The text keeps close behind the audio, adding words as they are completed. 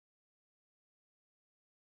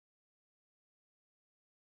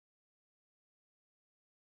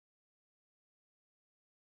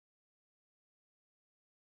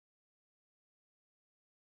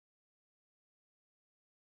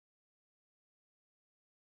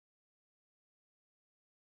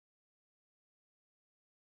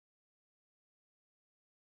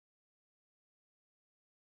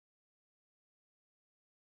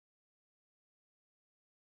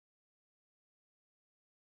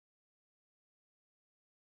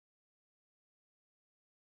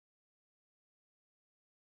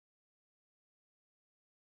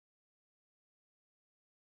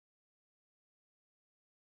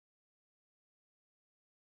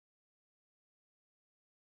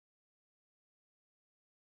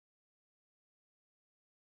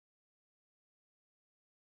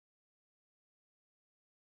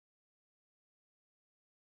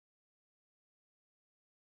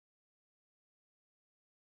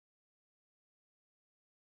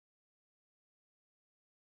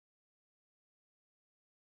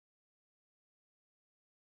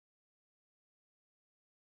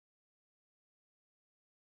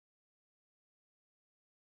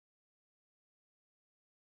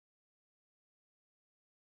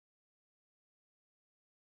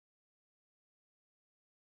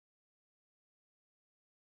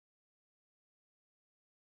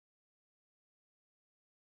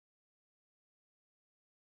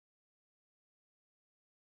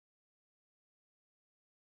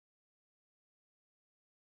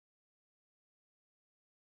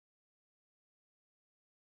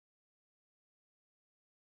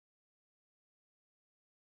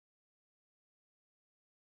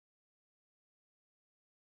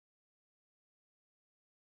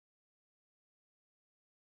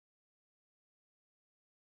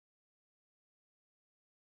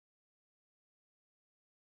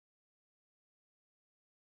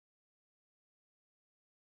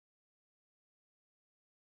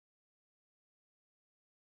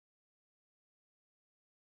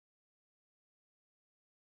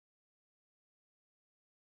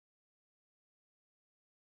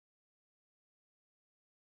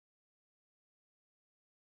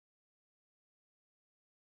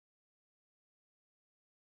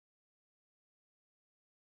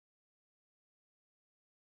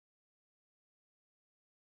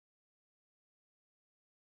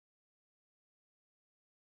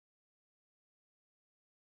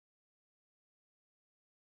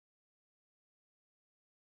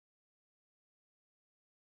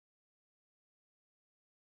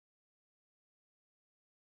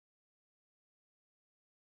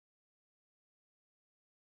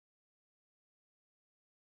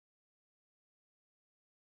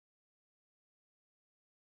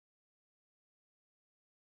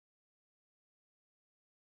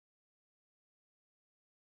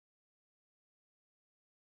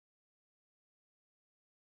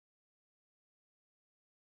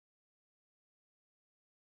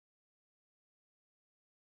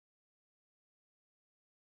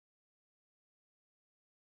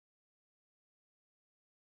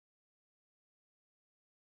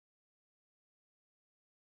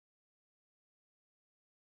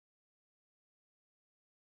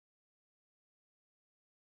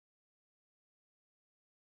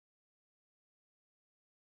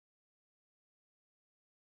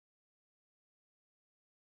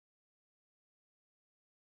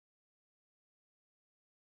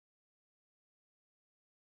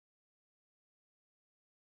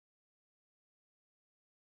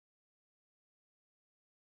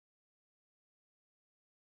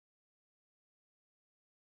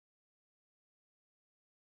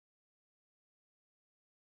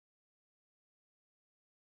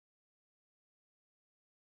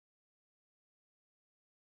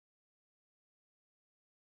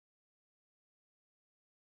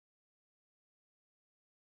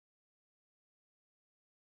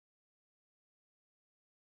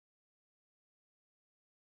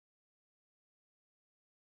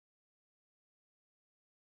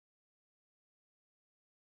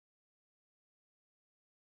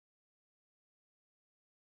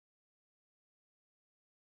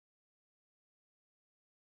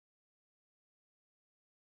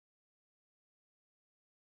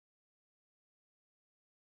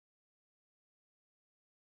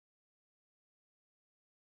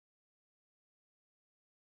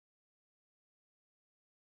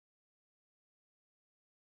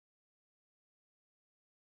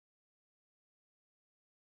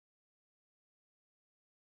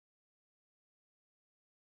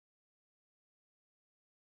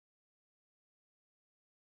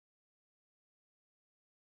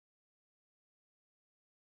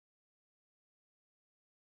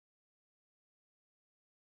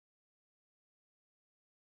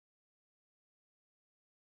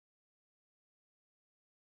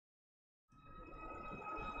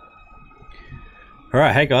All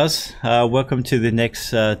right, hey guys, welcome to the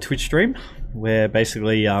next Twitch stream. Where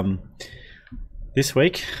basically this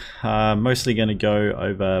week mostly going to go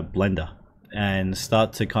over Blender and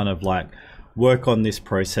start to kind of like work on this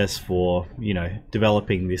process for, you know,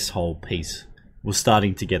 developing this whole piece. We're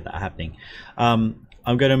starting to get that happening. I'm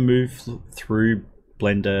going to move through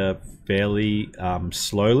Blender fairly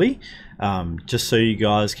slowly, just so you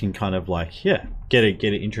guys can kind of like get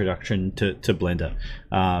an introduction to Blender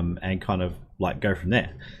and kind of like go from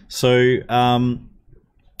there. So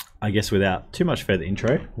I guess without too much further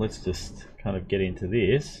intro, let's just kind of get into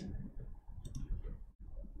this.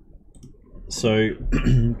 So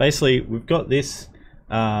basically we've got this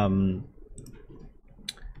 3D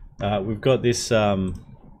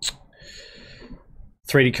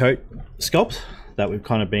coat sculpt that we've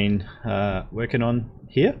kind of been working on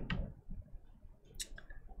here.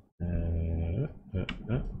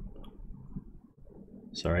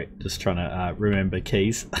 Sorry, just trying to remember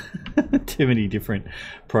keys. Too many different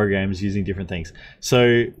programs using different things.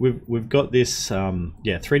 So we've got this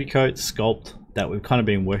 3D coat sculpt that we've kind of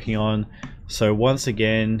been working on. So once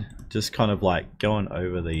again, just kind of like going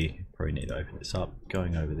over the, probably need to open this up,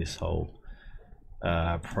 going over this whole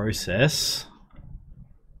process,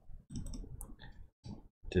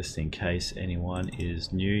 just in case anyone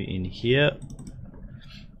is new in here.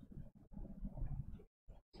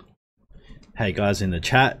 Hey guys in the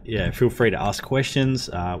chat, feel free to ask questions.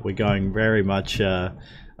 We're going very much you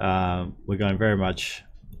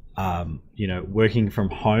know, working from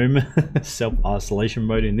home, self-isolation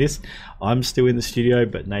mode in this. I'm still in the studio,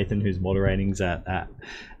 but Nathan, who's moderating, is at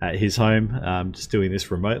his home, just doing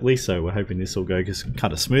this remotely. So we're hoping this will go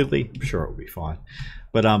kind of smoothly. I'm sure it will be fine.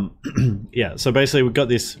 But yeah, so basically we've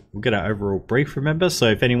got our overall brief, remember? So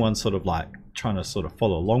if anyone's sort of like trying to sort of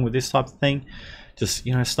follow along with this type of thing, just,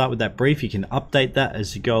 you know, start with that brief. You can update that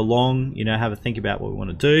as you go along, you know, have a think about what we want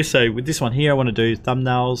to do. So with this one here, I want to do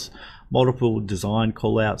thumbnails, multiple design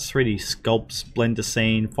callouts, 3D sculpts, Blender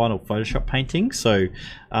scene, final Photoshop painting. So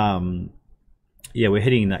yeah, we're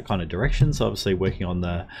heading in that kind of direction. So obviously working on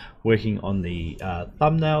the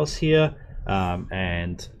thumbnails here,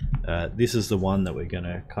 and this is the one that we're going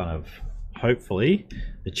to kind of hopefully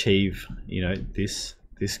achieve, you know, this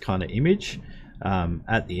kind of image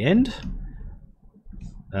at the end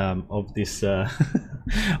of this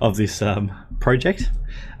project.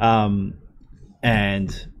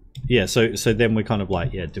 And yeah, so then we're kind of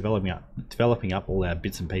like developing up all our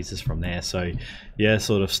bits and pieces from there. So yeah,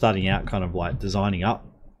 sort of starting out kind of like designing up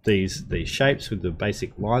these shapes with the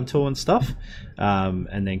basic line tool and stuff,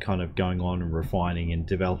 and then kind of going on and refining and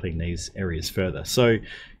developing these areas further. So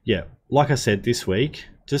yeah, like I said, this week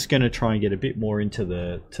just going to try and get a bit more into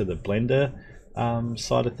the Blender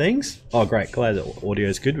side of things. Oh great, glad that audio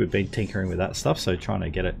is good. We've been tinkering with that stuff, so trying to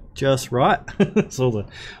get it just right. It's all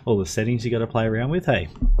the settings you got to play around with, hey.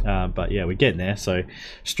 But yeah, we're getting there. So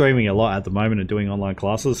streaming a lot at the moment and doing online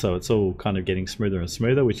classes, so it's all kind of getting smoother and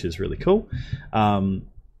smoother, which is really cool.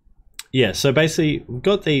 Yeah, so basically we've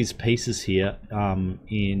got these pieces here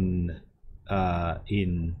in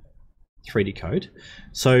 3D code.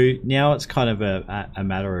 So now it's kind of a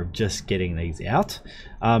matter of just getting these out.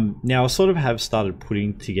 Now I sort of have started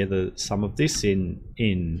putting together some of this in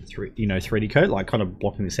 3D code, like kind of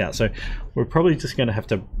blocking this out. So we're probably just going to have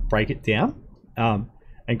to break it down and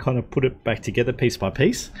kind of put it back together piece by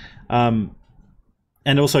piece.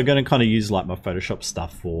 And also going to kind of use like my Photoshop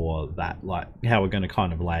stuff for that, like how we're going to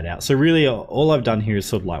kind of lay it out. So really all I've done here is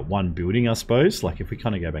sort of like one building, I suppose. Like if we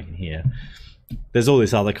kind of go back in here, there's all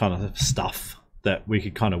this other kind of stuff that we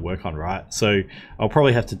could kind of work on, right? So I'll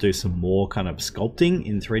probably have to do some more kind of sculpting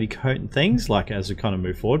in 3D coat and things like as we kind of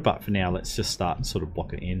move forward. But for now, let's just start sort of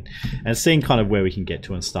blocking in and seeing kind of where we can get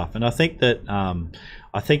to and stuff. And I think that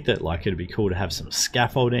like it'd be cool to have some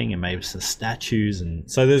scaffolding and maybe some statues, and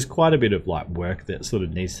so there's quite a bit of like work that sort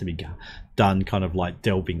of needs to be done, kind of like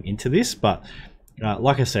delving into this. But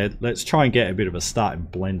like I said, let's try and get a bit of a start in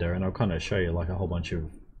Blender, and I'll kind of show you like a whole bunch of,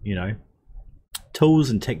 you know, tools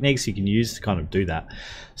and techniques you can use to kind of do that.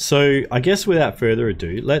 So I guess without further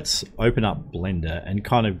ado, let's open up Blender and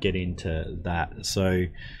kind of get into that. So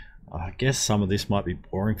I guess some of this might be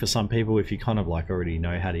boring for some people if you kind of like already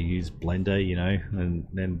know how to use Blender, you know, and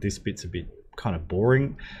then this bit's a bit kind of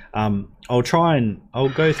boring. I'll go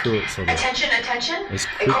through it sort of attention. As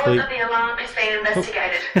The quickly. cause of the alarm is being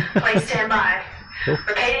investigated. Please stand by. Cool.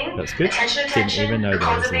 Repeating. That's good. Attention. Didn't even know The that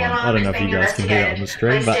cause was of the the one. I alarm don't is know if you being guys can hear it on the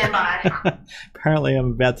stream, Please stand but apparently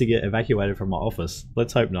I'm about to get evacuated from my office.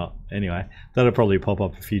 Let's hope not. Anyway, that'll probably pop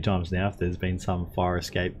up a few times now if there's been some fire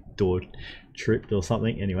escape door tripped or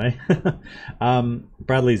something. Anyway,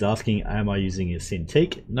 Bradley's asking, am I using a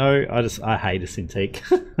Cintiq? No, I hate a Cintiq.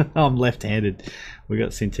 I'm left-handed. We got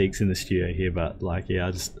Cintiqs in the studio here, but like,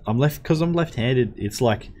 yeah, I'm left-handed. It's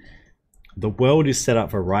like the world is set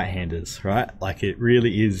up for right-handers, right? Like it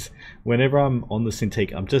really is. Whenever I'm on the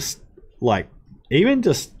Cintiq, I'm just like,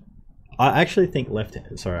 I actually think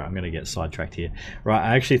sorry, I'm going to get sidetracked here. Right,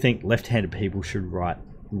 I actually think left-handed people should write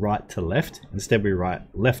right to left. Instead we write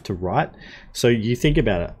left to right. So you think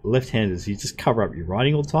about it, left-handers, you just cover up your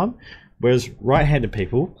writing all the time. Whereas right-handed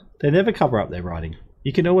people, they never cover up their writing.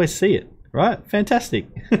 You can always see it, right? Fantastic.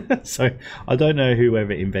 So I don't know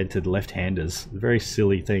whoever invented left-handers. Very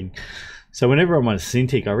silly thing. So whenever I'm on a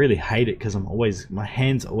Cintiq, I really hate it because my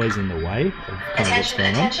hand's always in the way of kind of what's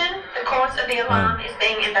going on. Attention, the cause of the alarm is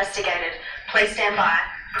being investigated. Please stand by.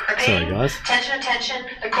 Sorry guys. Attention,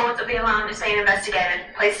 the cause of the alarm is being investigated.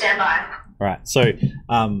 Please stand by. Alright, so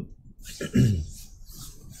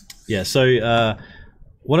yeah, so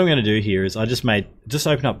what I'm going to do here is I just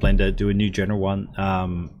open up Blender, do a new general one.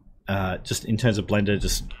 Just in terms of Blender,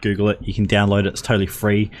 just Google it. You can download it. It's totally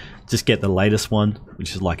free. Just get the latest one,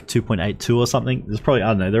 which is like 2.82 or something. There's probably, I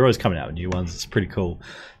don't know, they're always coming out with new ones. It's pretty cool.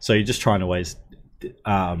 So you're just trying to always,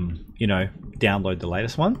 you know, download the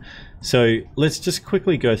latest one. So let's just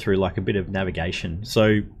quickly go through like a bit of navigation.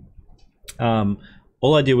 So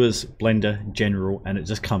all I did was Blender General, and it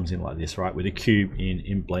just comes in like this, right, with a cube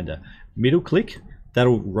in Blender. Middle click,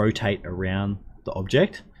 that'll rotate around the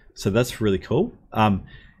object. So that's really cool.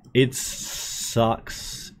 It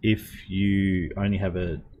sucks if you only have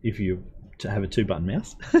a 2-button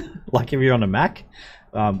mouse. Like if you're on a Mac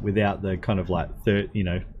without the kind of like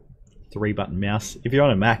 3-button mouse. If you're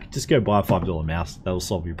on a Mac, just go buy a $5 mouse. That'll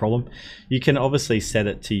solve your problem. You can obviously set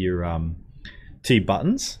it to your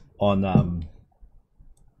buttons on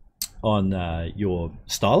your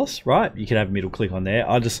stylus, right? You can have middle click on there.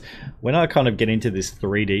 When I kind of get into this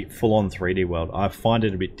full-on 3D world, I find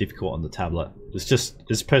it a bit difficult on the tablet.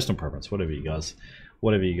 It's personal preference, whatever you guys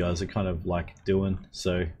are kind of like doing.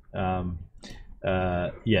 So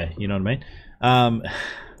yeah, you know what I mean.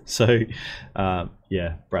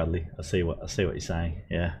 Yeah, Bradley, I see what you're saying.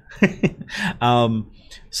 Yeah.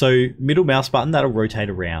 So middle mouse button, that'll rotate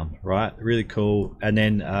around, right? Really cool. And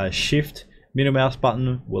then shift middle mouse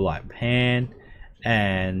button will like pan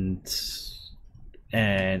and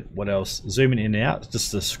what else? Zooming in and out,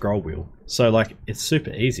 just a scroll wheel. So like it's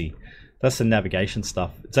super easy. That's the navigation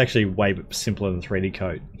stuff. It's actually way simpler than 3D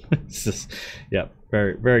code. It's just, yeah,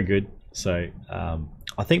 very, very good. So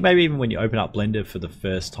I think maybe even when you open up Blender for the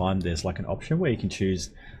first time, there's like an option where you can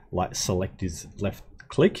choose like select is left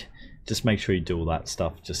click. Just make sure you do all that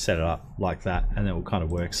stuff. Just set it up like that, and it will kind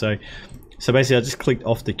of work. So basically, I just clicked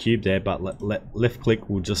off the cube there, but left click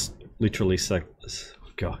will just literally select.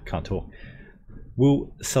 God, I can't talk.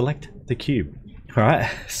 We'll select the cube. All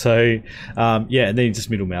right. So yeah, and then just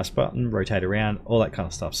middle mouse button, rotate around, all that kind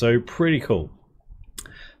of stuff. So pretty cool.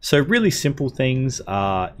 So really simple things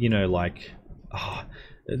are, you know, like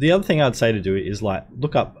the other thing I'd say to do is like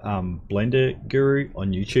look up Blender Guru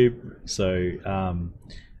on YouTube. So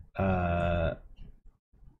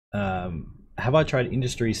have I tried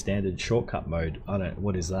industry standard shortcut mode?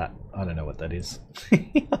 What is that? I don't know what that is.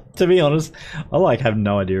 To be honest, I have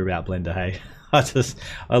no idea about Blender. Hey,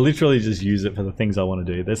 I literally just use it for the things I want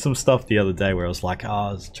to do. There's some stuff the other day where I was like,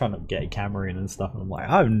 I was trying to get a camera in and stuff, and I'm like,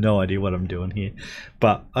 I have no idea what I'm doing here.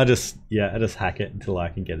 But I just hack it until I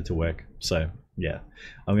can get it to work. So yeah,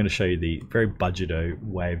 I'm going to show you the very budgeto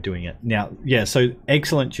way of doing it. Now, yeah, so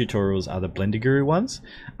excellent tutorials are the Blender Guru ones.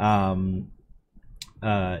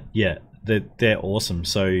 Yeah, they're awesome.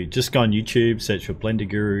 So just go on YouTube, search for Blender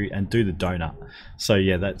Guru, and do the donut. So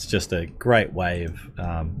yeah, that's just a great way of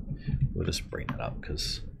we'll just bring that up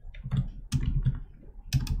because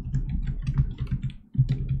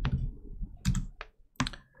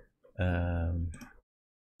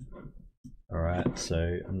all right,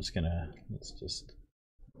 so I'm just gonna let's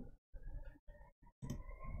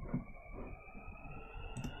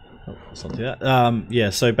not do that.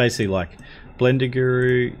 Yeah, so basically like Blender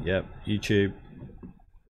Guru, yep, YouTube.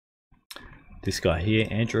 This guy here,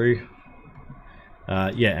 Andrew.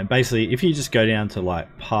 Yeah, and basically if you just go down to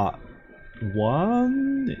like part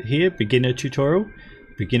 1 here, beginner tutorial.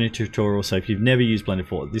 So if you've never used Blender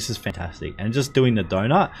before, this is fantastic. And just doing the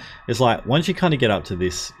donut is like, once you kind of get up to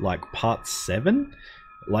this like part 7,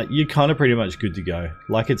 like you're kind of pretty much good to go.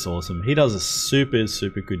 Like it's awesome. He does a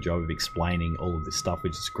super good job of explaining all of this stuff,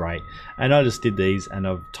 which is great. And I just did these, and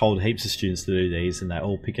I've told heaps of students to do these, and they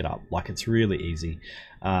all pick it up. Like it's really easy.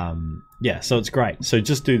 Yeah, so it's great. So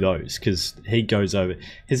just do those, because he's going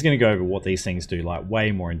to go over what these things do like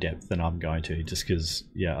way more in depth than I'm going to, just because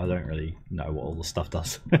yeah, I don't really know what all the stuff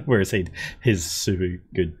does. Whereas he's super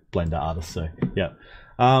good Blender artist. So yeah.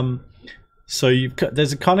 So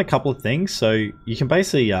there's a kind of couple of things. So you can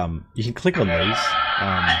basically you can click on these.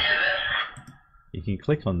 You can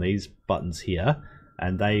click on these buttons here,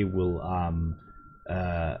 and they will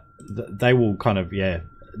kind of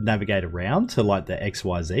navigate around to like the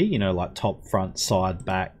XYZ. You know, like top, front, side,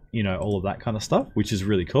 back. You know, all of that kind of stuff, which is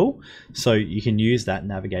really cool. So you can use that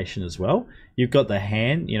navigation as well. You've got the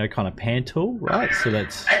hand, you know, kind of pan tool, right? So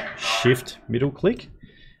that's shift middle click.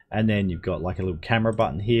 And then you've got like a little camera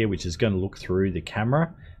button here, which is going to look through the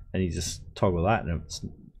camera, and you just toggle that and it's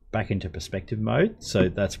back into perspective mode. So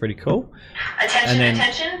that's pretty cool. Attention,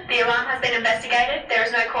 attention, the alarm has been investigated. There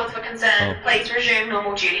is no cause for concern. Please resume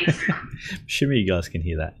normal duties. Sure, you guys can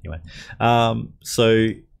hear that anyway. So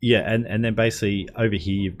yeah, and then basically over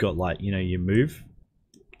here you've got like, you know, your move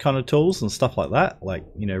kind of tools and stuff like that, like,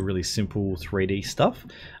 you know, really simple 3D stuff.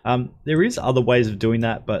 There is other ways of doing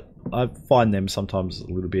that, but I find them sometimes a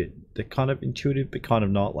little bit, they're kind of intuitive but kind of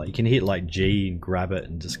not. Like you can hit like G and grab it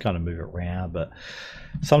and just kind of move it around, but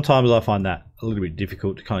sometimes I find that a little bit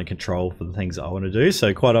difficult to kind of control for the things that I want to do.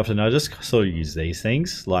 So quite often I just sort of use these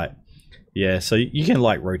things, like, yeah, so you can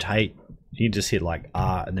like rotate, you can just hit like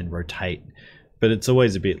R and then rotate, but it's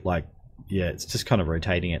always a bit like, yeah, it's just kind of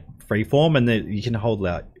rotating it freeform, and then you can hold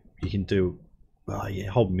out, you can do,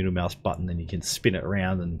 hold middle mouse button, and you can spin it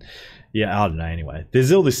around, and yeah, I don't know. Anyway,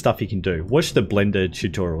 there's all this stuff you can do. Watch the Blender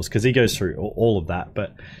tutorials, because he goes through all of that,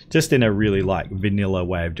 but just in a really like vanilla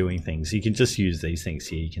way of doing things. You can just use these things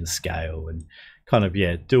here. You can scale and kind of,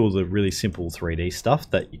 yeah, do all the really simple 3D stuff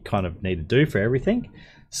that you kind of need to do for everything.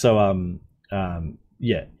 So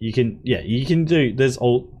yeah, you can do, there's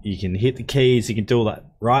all, you can hit the keys, you can do all that,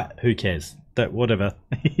 right? Who cares? That whatever.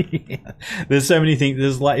 There's so many things.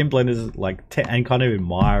 There's like in Blender, like and kind of in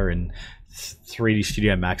Maya and 3D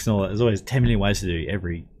Studio Max and all that. There's always 10 million ways to do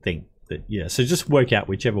everything. That, yeah, so just work out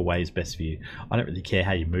whichever way is best for you. I don't really care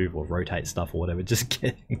how you move or rotate stuff or whatever. Just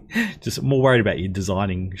I'm more worried about you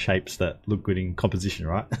designing shapes that look good in composition,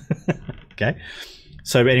 right? Okay.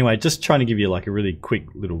 So anyway, just trying to give you like a really quick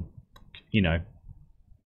little, you know,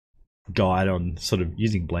 guide on sort of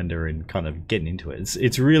using Blender and kind of getting into it.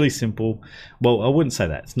 It's really simple. Well, I wouldn't say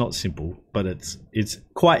that it's not simple, but it's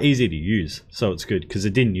quite easy to use, so it's good, because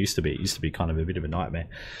it didn't used to be. It used to be kind of a bit of a nightmare.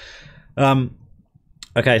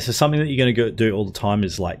 Okay, so something that you're going to do all the time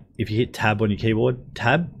is like, if you hit tab on your keyboard,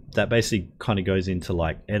 tab, that basically kind of goes into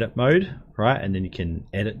like edit mode, right? And then you can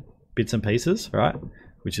edit bits and pieces, right?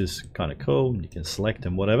 Which is kind of cool. You can select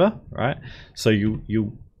and whatever, right? So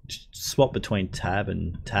you swap between tab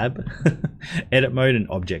and tab, edit mode and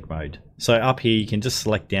object mode. So up here you can just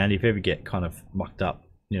select down. If you ever get kind of mucked up,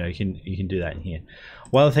 you know, you can do that in here.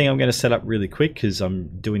 One other thing I'm going to set up really quick, because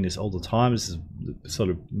I'm doing this all the time, this is the sort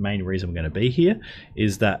of main reason I'm going to be here,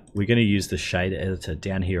 is that we're going to use the shader editor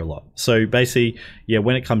down here a lot. So basically, yeah,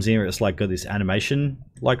 when it comes in, it's like got this animation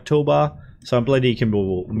like toolbar. So in Blender you can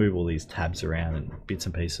move all these tabs around and bits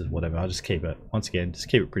and pieces, whatever. I'll just keep it, once again, just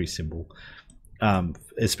keep it pretty simple.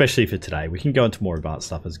 Especially for today. We can go into more advanced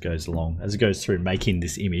stuff as it goes along, as it goes through making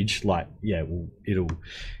this image. Like, yeah, well,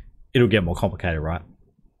 it'll get more complicated, right?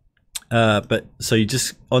 But so you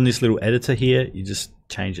just, on this little editor here, you just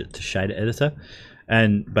change it to shader editor,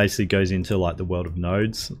 and basically goes into like the world of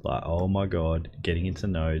nodes. Like, oh my god, getting into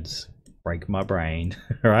nodes, break my brain.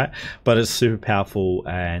 Right? But it's super powerful,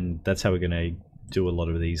 and that's how we're going to do a lot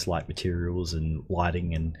of these like materials and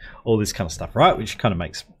lighting and all this kind of stuff, right? Which kind of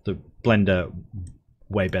makes the Blender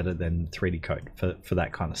way better than 3D Code for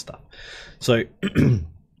that kind of stuff. So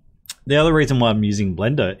the other reason why I'm using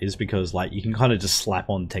Blender is because like you can kind of just slap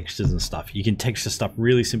on textures and stuff. You can texture stuff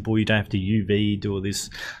really simple. You don't have to UV, do all this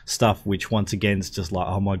stuff, which once again is just like,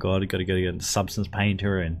 oh my god, I got to go into Substance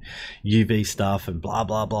Painter and UV stuff and blah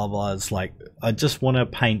blah blah blah. It's like, I just want to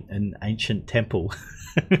paint an ancient temple.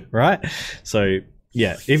 Right? So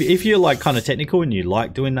yeah, if you're like kind of technical and you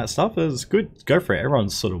like doing that stuff, it's good, go for it.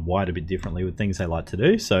 Everyone's sort of wired a bit differently with things they like to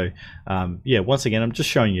do. So yeah, once again, I'm just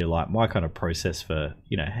showing you like my kind of process for,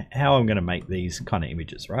 you know, how I'm going to make these kind of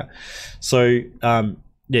images, right? So yeah,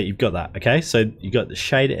 you've got that. Okay, so you got the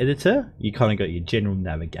shader editor, you kind of got your general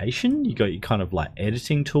navigation, you got your kind of like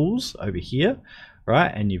editing tools over here,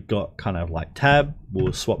 right? And you've got kind of like tab,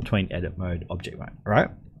 we'll swap between edit mode, object mode, right?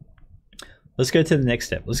 Let's go to the next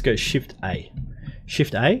step. Let's go Shift A.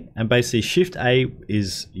 Shift A, and basically Shift A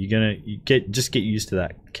is just get used to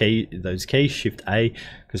that key, those keys, Shift A,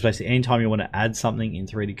 because basically anytime you want to add something in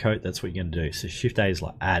 3D Coat, that's what you're going to do. So Shift A is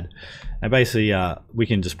like add, and basically we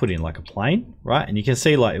can just put in like a plane, right? And you can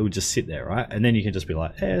see like it will just sit there, right? And then you can just be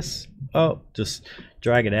like S, oh, just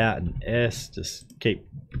drag it out, and S, just keep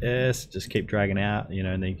dragging out, you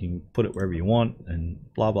know, and then you can put it wherever you want, and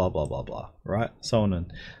blah blah blah blah blah, right? So on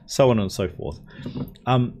and so forth.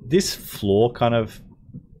 This floor kind of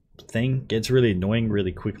thing gets really annoying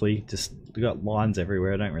really quickly. Just we got lines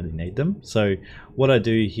everywhere. I don't really need them. So what I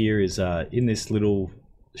do here is in this little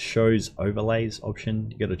shows overlays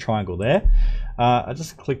option, you got a triangle there. I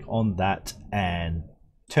just click on that and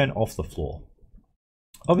turn off the floor.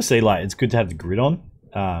 Obviously, like it's good to have the grid on,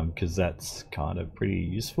 because that's kind of pretty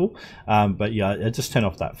useful, but yeah, I just turn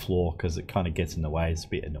off that floor because it kind of gets in the way. It's a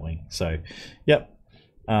bit annoying. So yep,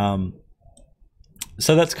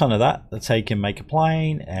 so that's kind of that. That's how you can make a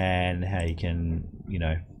plane, and how you can, you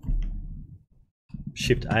know,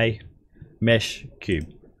 Shift A, mesh, cube,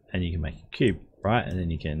 and you can make a cube, right? And then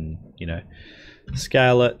you can, you know,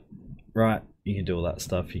 scale it, right? You can do all that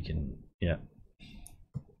stuff. You can, yeah,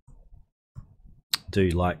 do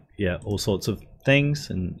like, yeah, all sorts of things.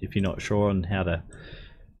 And if you're not sure on how to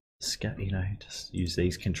scale, you know, just use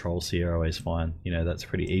these controls here. I always find, you know, that's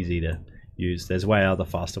pretty easy to use. There's way other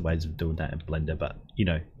faster ways of doing that in Blender, but you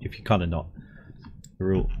know, if you're kind of not, the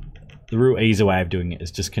real easy way of doing it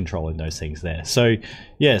is just controlling those things there. So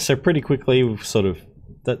yeah, so pretty quickly we've sort of,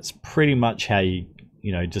 that's pretty much how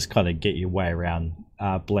you know, just kind of get your way around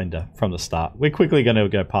Blender from the start. We're quickly going to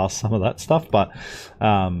go past some of that stuff, but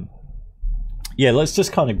yeah, let's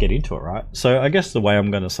just kind of get into it, right? So I guess the way I'm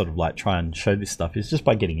going to sort of like try and show this stuff is just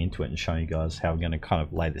by getting into it and showing you guys how I'm going to kind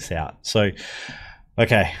of lay this out. So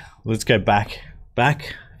okay, let's go back a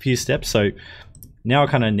few steps. So now I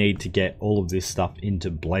kind of need to get all of this stuff into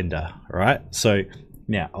Blender, right? So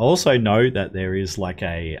now I also know that there is like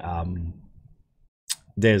a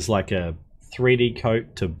there's like a 3D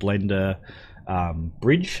Coat to Blender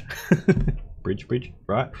bridge bridge,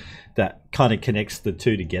 right? That kind of connects the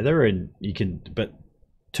two together, and you can, but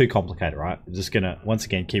too complicated, right? I'm just gonna once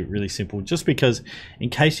again keep it really simple, just because in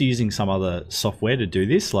case you're using some other software to do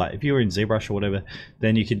this, like if you were in ZBrush or whatever,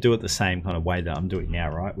 then you could do it the same kind of way that I'm doing now,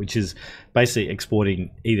 right? Which is basically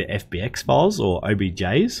exporting either FBX files or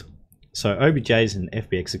OBJs. So OBJs and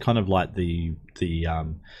FBX are kind of like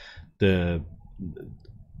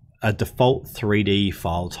a default 3D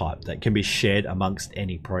file type that can be shared amongst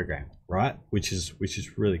any program, right? Which is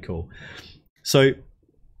really cool. So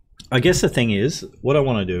I guess the thing is, what I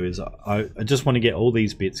want to do is I just want to get all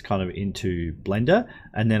these bits kind of into Blender,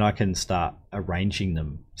 and then I can start arranging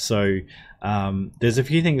them. So there's a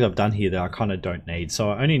few things I've done here that I kind of don't need.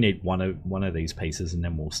 So I only need one of these pieces, and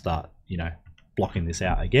then we'll start, you know, blocking this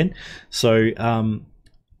out again. So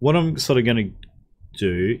what I'm sort of going to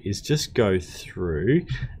do is just go through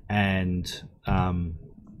and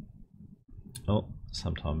oh,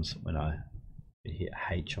 sometimes when I hit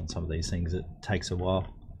H on some of these things, it takes a while.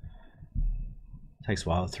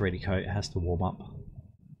 3D Coat has to warm up.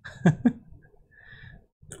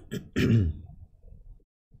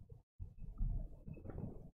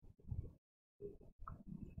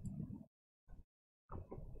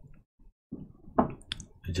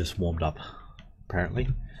 It just warmed up apparently.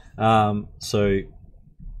 So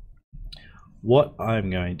what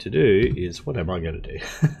I'm going to do is, what am I going to do?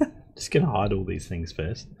 Just going to hide all these things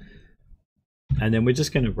first, and then we're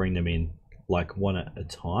just going to bring them in like one at a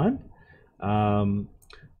time.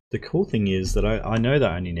 The cool thing is that I know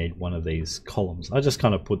that I only need one of these columns. I just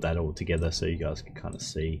kind of put that all together so you guys can kind of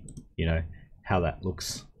see, you know, how that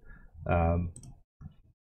looks.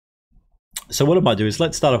 So what I might do is,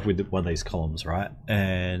 let's start off with one of these columns, right?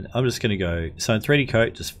 And I'm just going to go, so in 3D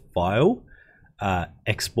Coat, just File,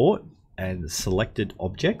 Export, and Selected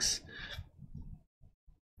Objects.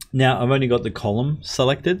 Now I've only got the column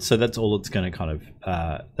selected, so that's all it's going to kind of,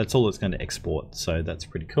 that's all it's going to export. So that's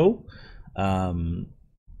pretty cool.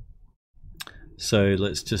 So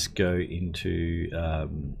let's just go into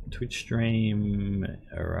Twitch stream.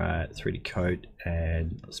 All right, 3D Coat,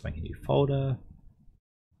 and let's make a new folder.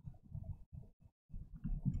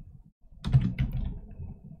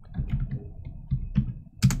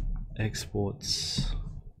 Exports.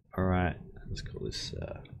 All right, let's call this.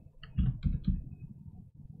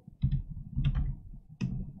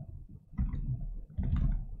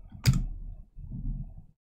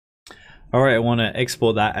 All right, I want to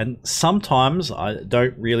export that, and sometimes, I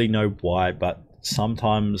don't really know why, but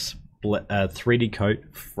sometimes 3D Coat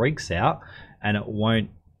freaks out and it won't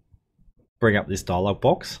bring up this dialog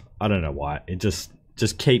box. I don't know why. It just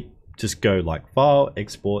just go like file,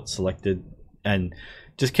 export, selected, and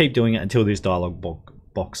just keep doing it until this dialog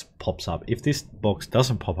box pops up. If this box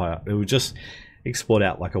doesn't pop up, it will just export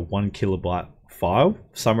out like a 1 kilobyte file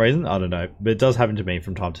for some reason. I don't know, but it does happen to me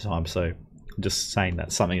from time to time, so I'm just saying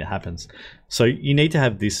that's something that happens. So you need to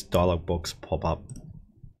have this dialog box pop up.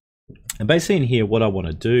 And basically in here, what I want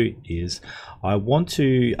to do is I want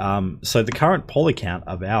to, so the current poly count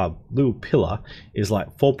of our little pillar is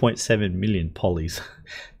like 4.7 million polys.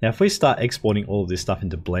 Now, if we start exporting all of this stuff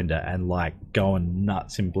into Blender and like going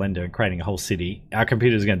nuts in Blender and creating a whole city, our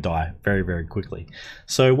computer is going to die very, very quickly.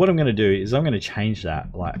 So what I'm going to do is I'm going to change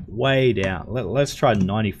that like way down. Let's try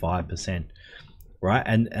 95%, right?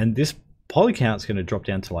 And this poly count is going to drop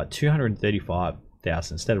down to like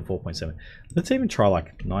 235,000 instead of 4.7. Let's even try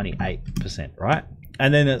like 98%, right?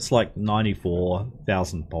 And then it's like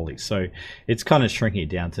 94,000 polys. So it's kind of shrinking it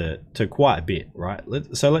down to quite a bit, right?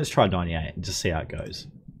 So let's try 98 and just see how it goes.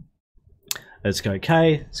 Let's go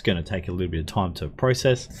okay. It's going to take a little bit of time to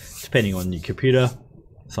process, depending on your computer.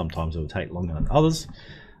 Sometimes it will take longer than others.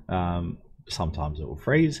 Sometimes it will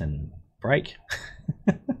freeze and break.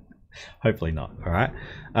 Hopefully not, all right?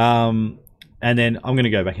 And then I'm going to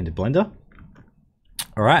go back into Blender.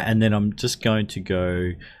 All right, and then I'm just going to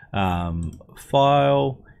go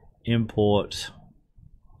file, import,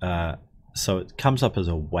 so it comes up as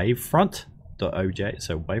a wavefront.oj.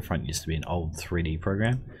 So wavefront used to be an old 3D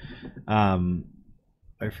program.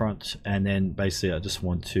 Wavefront, and then basically I just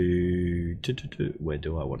want to where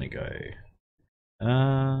do I want to go?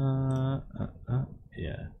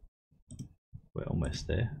 Yeah, we're almost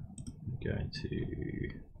there. I'm going to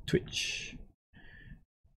Twitch.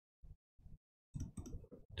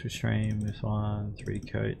 Stream, this one,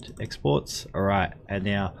 3D code, exports. All right, and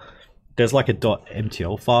now there's like a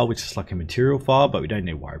 .mtl file, which is like a material file, but we don't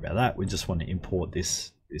need to worry about that. We just want to import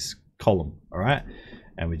this column, all right?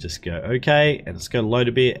 And we just go okay, and it's going to load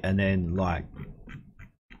a bit, and then like,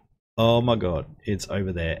 oh my god, it's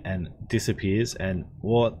over there and disappears. And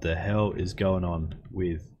what the hell is going on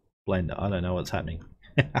with Blender? I don't know what's happening.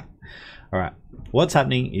 All right, what's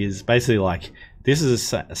happening is basically like, this is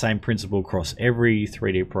the same principle across every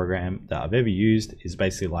 3D program that I've ever used. Is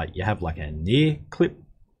basically like you have like a near clip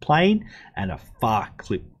plane and a far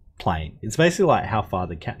clip plane. It's basically like how far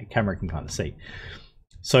the camera can kind of see.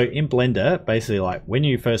 So in Blender, basically like when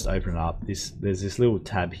you first open it up, there's this little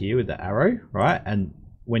tab here with the arrow, right? And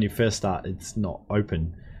when you first start, it's not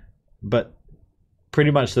open, but pretty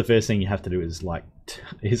much the first thing you have to do is like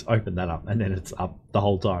open that up, and then it's up the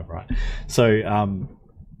whole time, right?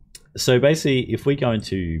 So basically, if we go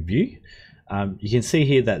into view, you can see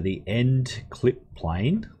here that the end clip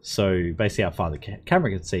plane, so basically how far the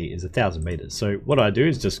camera can see, is 1,000 meters. So what I do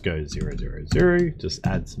is just go 0, 0, 0, just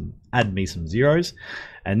add me some zeros.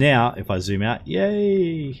 And now if I zoom out,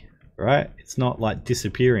 yay, right? It's not like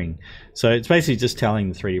disappearing. So it's basically just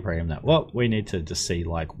telling the 3D program that, well, we need to just see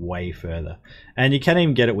like way further. And you can't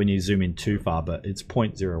even get it when you zoom in too far, but it's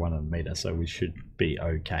 0.01 of a meter, so we should be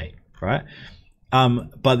okay, right?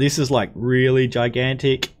 But this is like really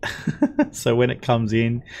gigantic. So when it comes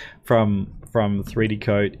in from 3D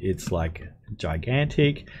Code, it's like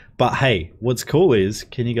gigantic. But hey, what's cool is,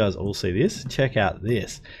 can you guys all see this? Check out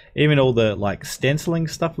this. Even all the like stenciling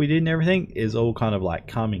stuff we did and everything is all kind of like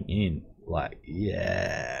coming in. Like,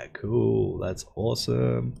 yeah, cool. That's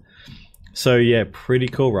awesome. So yeah, pretty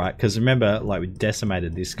cool, right? Because remember, like we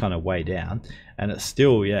decimated this kind of way down, and it's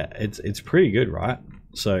still, yeah, it's pretty good, right?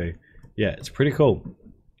 So yeah, it's pretty cool.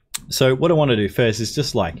 So what I want to do first is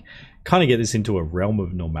just like kind of get this into a realm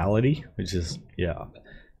of normality, which is, yeah,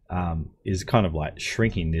 is kind of like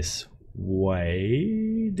shrinking this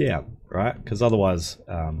way down, right? Because otherwise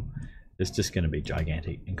it's just going to be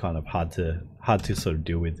gigantic and kind of hard to sort of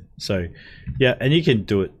deal with. So yeah, and you can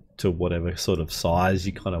do it to whatever sort of size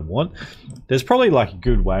you kind of want. There's probably like a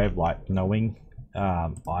good way of like knowing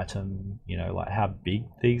item, you know, like how big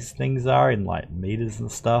these things are in like meters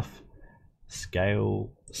and stuff.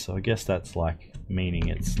 Scale, so I guess that's like meaning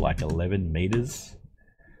it's like 11 meters,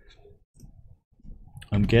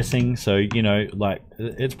 I'm guessing. So, you know, like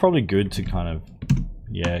it's probably good to kind of,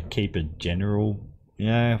 yeah, keep a general,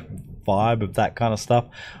 yeah, vibe of that kind of stuff.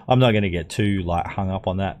 I'm not going to get too like hung up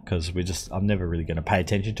on that because I'm never really going to pay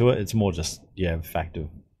attention to it. It's more just, yeah, the fact of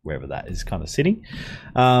wherever that is kind of sitting.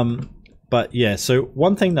 But yeah, so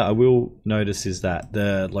one thing that I will notice is that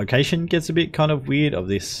the location gets a bit kind of weird of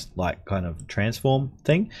this like kind of transform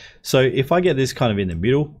thing. So if I get this kind of in the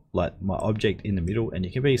middle, like my object in the middle, and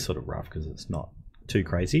you can be sort of rough because it's not too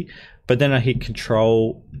crazy, but then I hit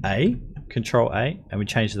Control A, and we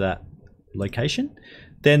change that location,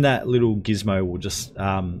 then that little gizmo will just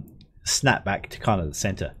snap back to kind of the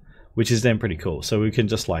center, which is then pretty cool. So we can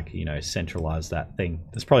just like, you know, centralize that thing.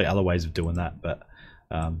 There's probably other ways of doing that, but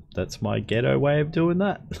that's my ghetto way of doing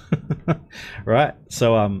that. Right.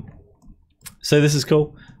 So so this is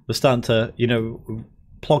cool. We're starting to, you know,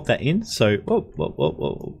 plug that in. So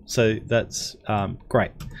whoa. So that's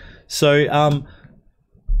great. So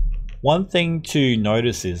one thing to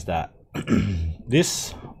notice is that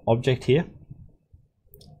this object here,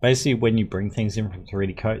 basically when you bring things in from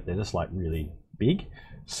 3D Coat, they're just like really big.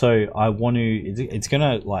 So I want to, it's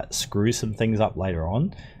gonna like screw some things up later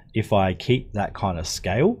on if I keep that kind of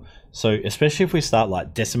scale. So especially if we start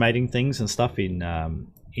like decimating things and stuff in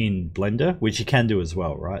Blender, which you can do as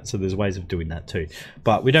well, right? So there's ways of doing that too,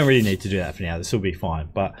 but we don't really need to do that for now. This will be fine,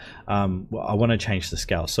 but I want to change the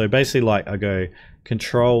scale. So basically like I go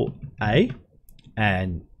Control A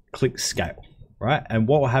and click scale, right? And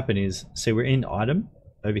what will happen is, see, we're in item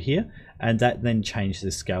over here, and that then changes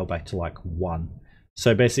the scale back to like 1.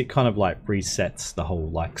 So basically it kind of like resets the whole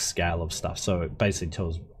like scale of stuff. So it basically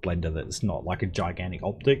tells Blender that it's not like a gigantic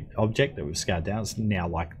object that we've scaled down. It's now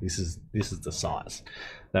like this is the size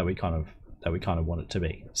that we kind of want it to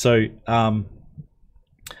be. So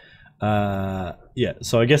yeah,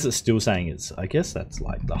 so I guess it's still saying it's, I guess that's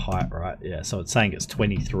like the height, right? Yeah, so it's saying it's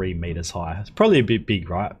 23 meters high. It's probably a bit big,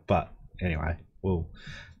 right? But anyway, well,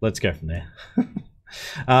 let's go from there.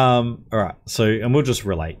 All right, so, and we'll just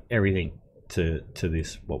relate everything to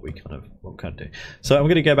this, what we kind of do. So I'm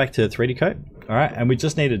going to go back to 3D Coat. All right, and we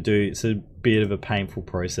just need to do, it's a bit of a painful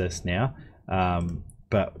process now,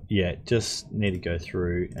 but yeah, just need to go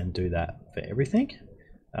through and do that for everything.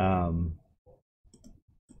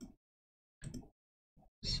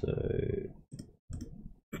 So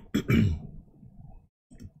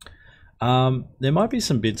there might be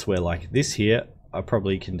some bits where like this here I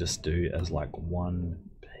probably can just do as like one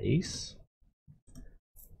piece.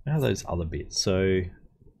 How are those other bits? So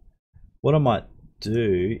what I might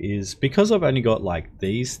do is, because I've only got like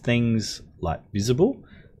these things like visible,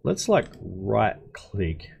 let's like right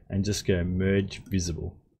click and just go merge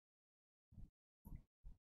visible.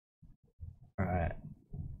 All right,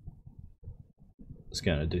 just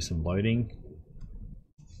going to do some loading.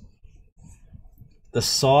 The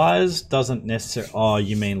size doesn't necessarily, oh,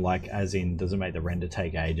 you mean like as in, does it make the render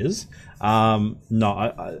take ages?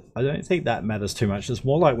 No, I don't think that matters too much. It's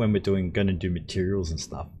more like when we're going to do materials and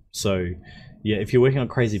stuff. So yeah, if you're working on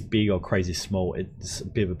crazy big or crazy small, it's a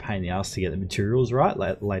bit of a pain in the ass to get the materials right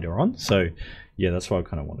later on. So yeah, that's why I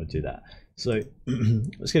kind of want to do that. So I'm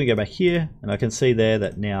just going to go back here, and I can see there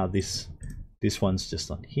that now this one's just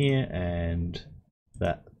on here, and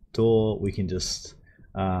that door we can just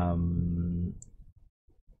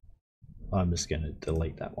I'm just going to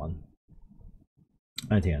delete that one.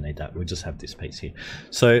 I don't think I need that. We'll just have this piece here.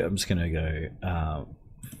 So I'm just going to go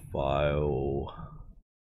File,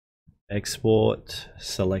 Export,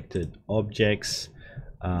 Selected Objects,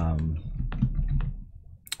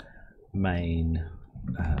 Main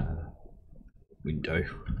Window.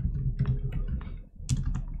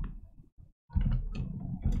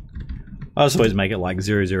 I just always make it like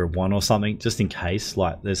 001 or something, just in case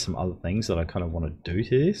like there's some other things that I kind of want to do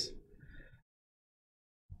to this.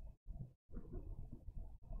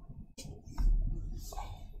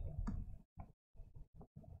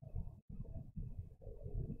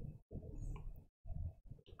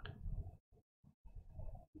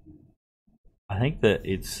 I think that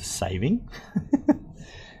it's saving.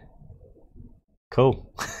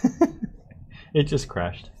 Cool. It just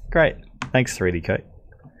crashed. Great. Thanks, 3D Coat.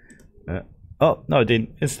 Oh, no, it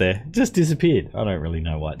didn't. It's there. It just disappeared. I don't really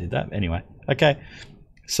know why it did that. Anyway, okay.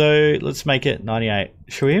 So let's make it 98.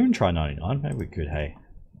 Should we even try 99? Maybe we could, hey.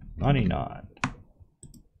 99.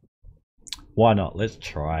 Why not? Let's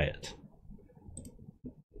try it.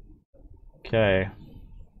 Okay.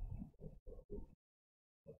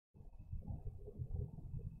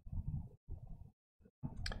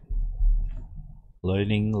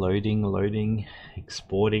 Loading,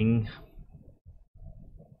 exporting.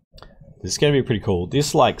 This is going to be pretty cool.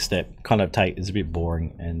 This like step kind of is a bit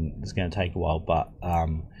boring and it's going to take a while, but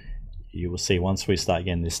you will see once we start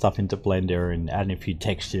getting this stuff into Blender and adding a few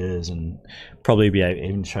textures, and probably be able to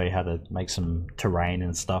even show you how to make some terrain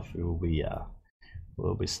and stuff. It will be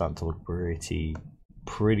we'll be starting to look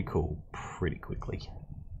pretty cool pretty quickly.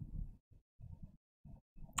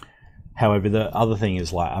 However, the other thing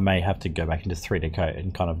is like I may have to go back into 3D Coat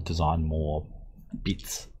and kind of design more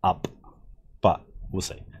bits up, but we'll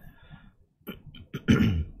see.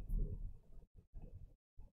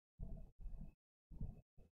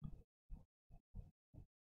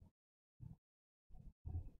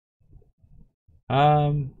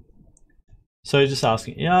 So just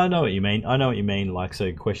asking, yeah, I know what you mean. I know what you mean. Like, so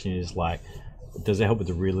the question is like, does it help with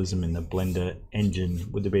the realism in the Blender engine?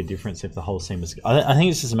 Would there be a difference if the whole scene was? I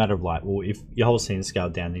think it's just a matter of like, well, if your whole scene is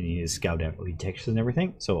scaled down, then you need to scale down all your textures and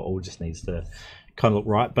everything. So it all just needs to kind of look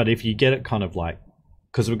right. But if you get it kind of like,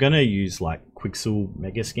 because we're going to use like Quixel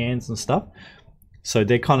mega scans and stuff, so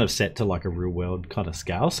they're kind of set to like a real world kind of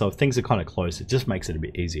scale. So if things are kind of close, it just makes it a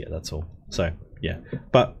bit easier. That's all. So yeah,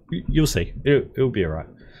 but you'll see, it'll be all right.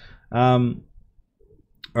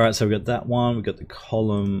 All right, so we've got that one, we've got the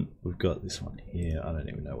column, we've got this one here. I don't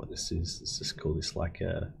even know what this is. Let's just call this like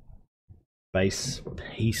a base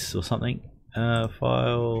piece or something.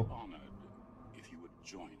 File.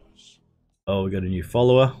 Oh, we got a new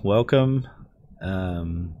follower. Welcome.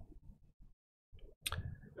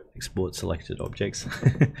 Export selected objects.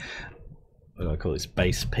 What do I call this?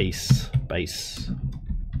 Base piece. Base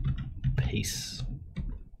piece.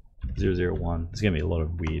 001. There's gonna be a lot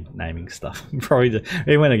of weird naming stuff. Probably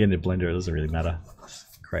when I get into Blender, it doesn't really matter.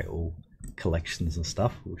 Just create all collections and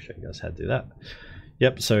stuff. We'll show you guys how to do that.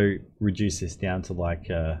 Yep. So reduce this down to like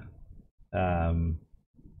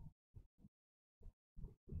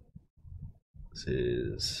this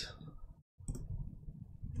is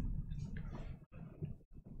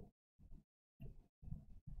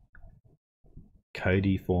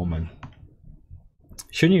Cody Foreman.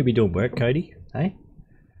 Shouldn't you be doing work, Cody? Hey.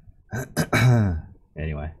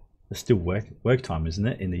 Anyway, it's still work time, isn't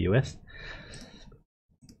it, in the US?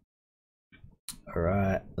 All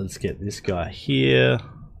right, let's get this guy here.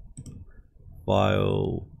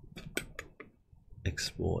 File,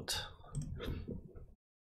 export.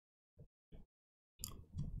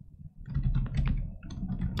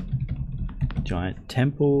 Giant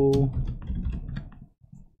temple.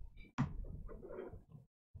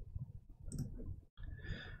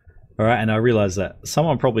 All right, and I realize that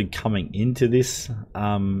someone probably coming into this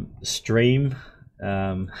stream,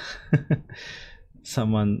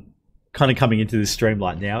 someone kind of coming into this stream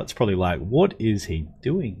like now, it's probably like, what is he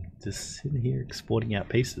doing? Just sitting here exporting out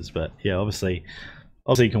pieces. But yeah, obviously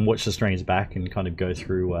you can watch the streams back and kind of go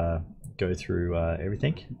through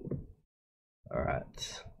everything. All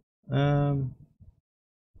right.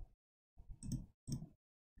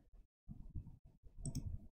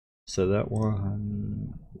 So that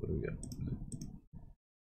one, what do we got?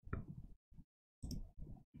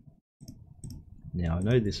 Now I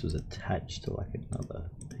know this was attached to like another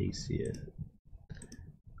piece here.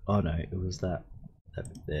 Oh no, it was that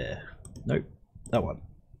there. Nope, that one.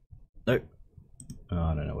 Nope. Oh,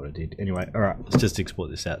 I don't know what I did. Anyway, all right, let's just export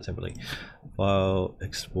this out separately. File,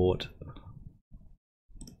 export,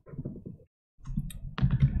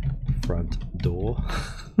 front door.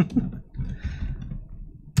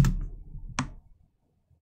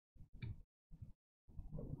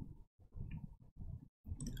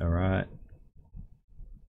 All right.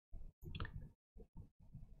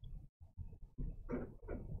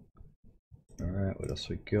 All right, what else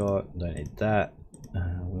we got? Don't need that.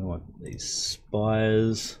 We want these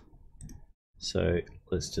spires. So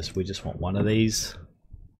we just want one of these.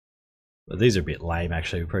 But these are a bit lame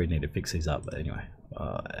actually. We probably need to fix these up. But anyway,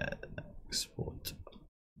 export.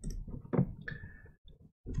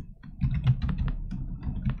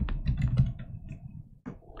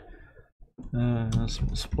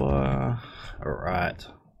 Small spire. All right.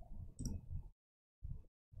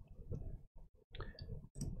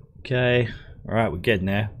 Okay. All right, we're getting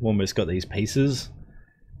there. We almost got these pieces.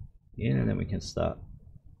 Yeah, and then we can start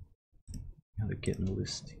getting all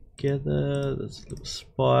this together. There's a little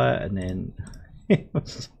spire, and then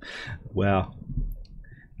wow.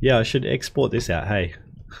 Yeah, I should export this out. Hey,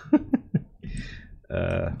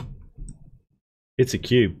 it's a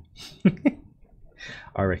cube.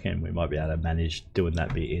 I reckon we might be able to manage doing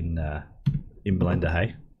that bit in Blender.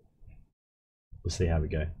 Hey, we'll see how we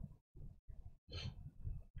go.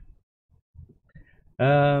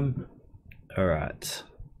 All right.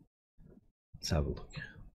 Let's have a look.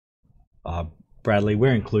 Bradley,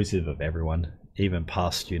 we're inclusive of everyone, even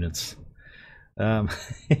past students. All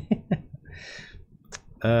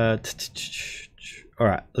right,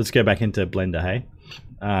 let's go back into Blender, hey,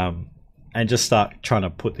 and just start trying to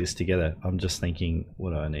put this together. I'm just thinking,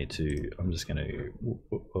 what do I need to? I'm just gonna.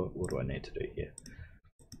 What do I need to do here?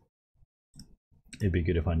 It'd be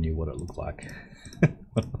good if I knew what it looked like.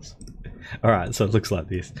 All right, so it looks like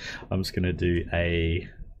this. I'm just gonna do a.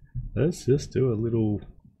 Let's just do a little.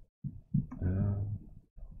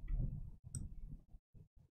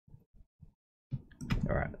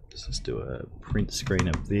 All right, let's just do a print screen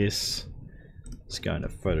of this. Let's go into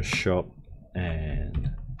Photoshop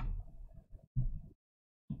and.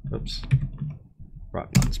 Oops.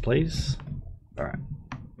 Right buttons, please. All right.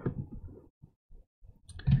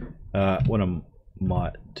 What I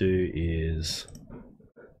might do is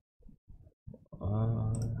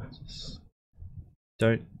just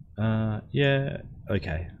don't yeah,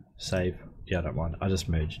 okay, save. Yeah, I don't mind. I just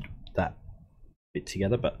merged that bit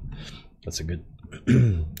together, but that's a good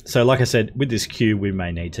so like I said, with this queue we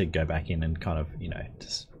may need to go back in and kind of, you know,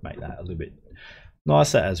 just make that a little bit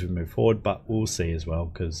nicer as we move forward, but we'll see as well,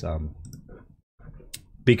 because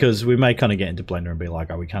we may kind of get into Blender and be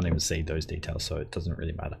like, oh, we can't even see those details, so it doesn't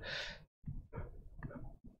really matter.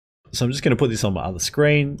 So I'm just going to put this on my other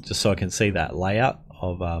screen just so I can see that layout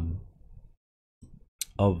of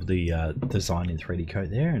the design in 3D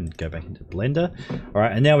Code there, and go back into Blender. All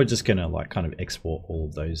right, and now we're just going to like kind of export all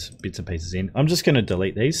of those bits and pieces in. I'm just going to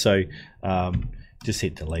delete these, so just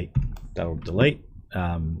hit delete. That'll delete.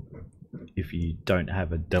 If you don't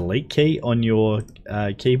have a delete key on your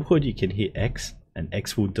keyboard, you can hit X, and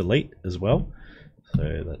X will delete as well.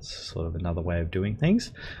 So that's sort of another way of doing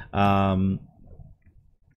things.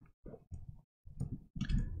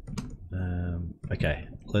 Okay,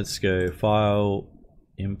 let's go File,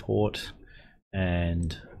 Import,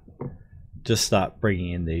 and just start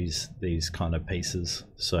bringing in these kind of pieces.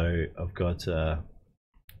 So I've got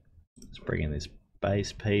let's bring in this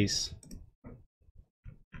base piece.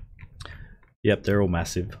 Yep, they're all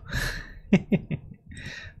massive.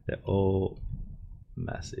 They're all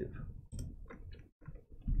massive.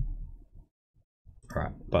 All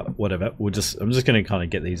right, but whatever. I'm just going to kind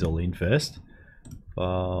of get these all in first.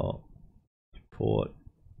 File, import,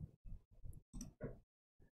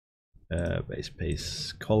 base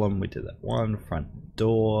piece, column. We did that one. Front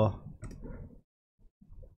door.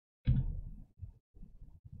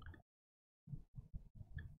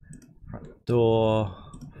 Front door.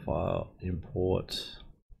 File, import,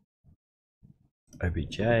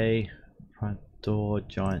 obj, front door,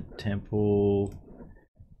 giant temple,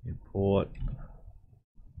 import.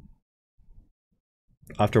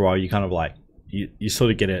 After a while, you kind of like you sort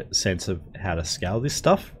of get a sense of how to scale this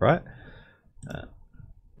stuff, right?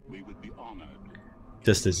 We would be honored.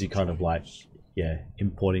 Just as you kind of like, yeah,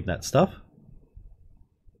 importing that stuff.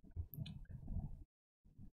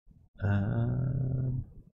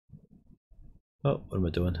 Oh, what am I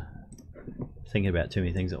doing? Thinking about too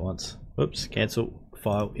many things at once. Whoops, cancel,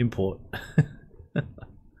 file, import.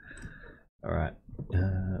 Alright,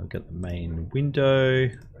 we've got the main window.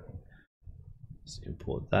 Let's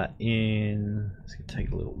import that in. It's going to take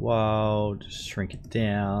a little while, just shrink it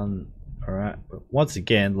down. Alright, but once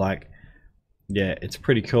again, like, yeah, it's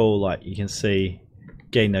pretty cool. Like, you can see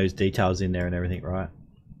getting those details in there and everything, right?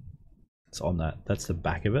 It's on that. That's the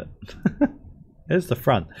back of it. There's the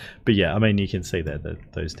front, but yeah, I mean, you can see that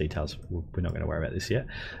those details. We're not going to worry about this yet.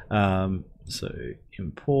 So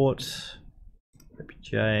import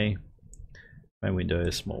obj, main window,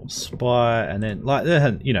 small spy, and then like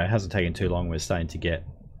that, you know, it hasn't taken too long. We're starting to get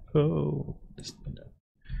just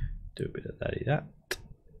do a bit of that.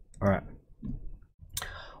 All right.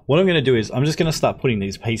 What I'm going to do is I'm just going to start putting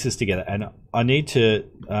these pieces together, and I need to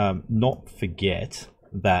not forget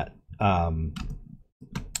that.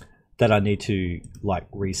 That I need to like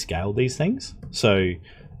rescale these things. So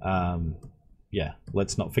yeah,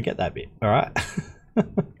 let's not forget that bit. All right.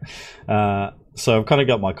 So I've kind of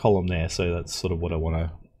got my column there, so that's sort of what I want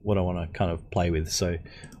to kind of play with. So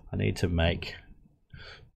I need to make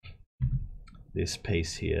this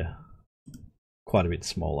piece here quite a bit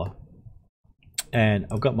smaller, and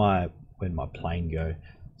I've got where'd my plane go?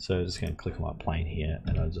 So I'm just going to click on my plane here,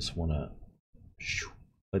 and I just want to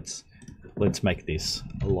let's make this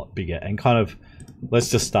a lot bigger, and kind of let's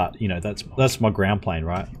just start, you know, that's my ground plane,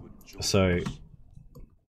 right? So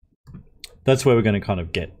that's where we're going to kind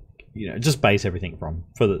of get, you know, just base everything from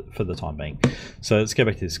for the time being. So let's go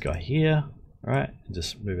back to this guy here, right, and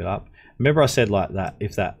just move it up. Remember I said like that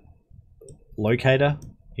if that locator,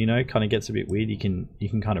 you know, kind of gets a bit weird, you can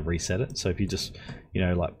kind of reset it. So if you just, you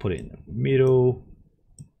know, like put it in the middle,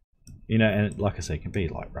 you know, and like I say, it can be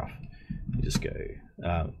like rough. You just go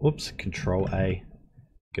whoops, Control A,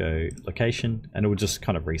 go location, and it will just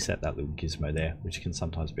kind of reset that little gizmo there, which can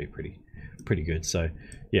sometimes be pretty good. So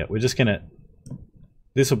yeah, we're just gonna,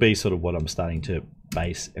 this will be sort of what I'm starting to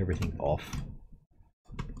base everything off.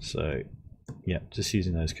 So yeah, just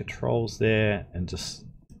using those controls there, and just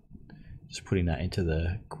putting that into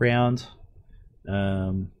the ground,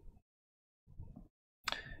 and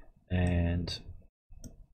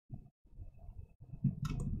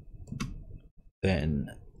then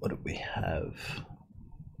what do we have?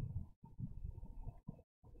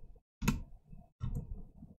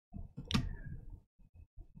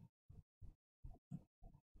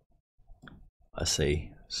 I see.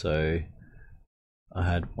 So I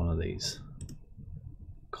had one of these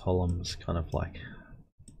columns kind of like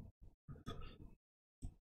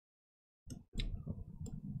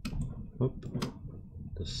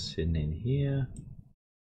just sitting in here.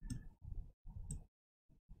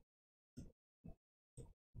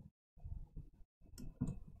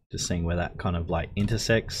 Just seeing where that kind of like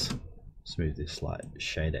intersects. Let's move this like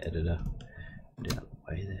shader editor down the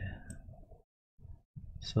way there.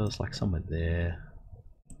 So it's like somewhere there.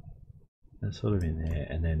 And sort of in there,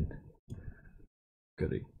 and then got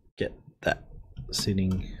to get that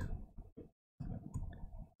sitting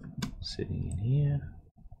in here.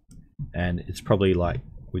 And it's probably like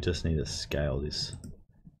we just need to scale this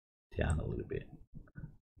down a little bit.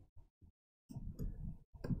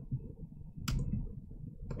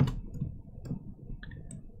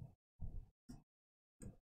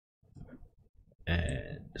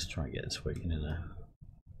 And just try and get this working in a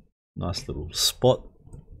nice little spot.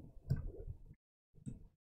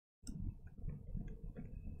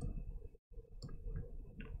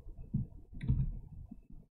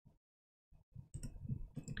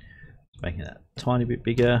 Making that a tiny bit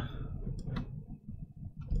bigger.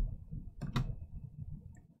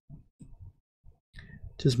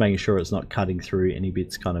 Just making sure it's not cutting through any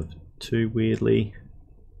bits kind of too weirdly.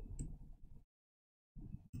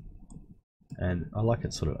 And I like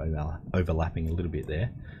it sort of overlapping a little bit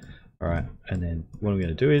there. Alright, and then what I'm going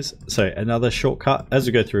to do is, so another shortcut, as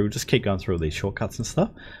we go through, we'll just keep going through all these shortcuts and stuff.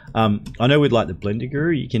 I know with like the Blender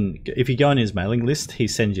Guru, you can, if you go on his mailing list, he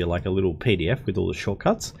sends you like a little PDF with all the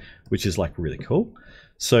shortcuts, which is like really cool.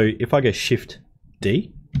 So if I go Shift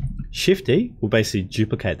D will basically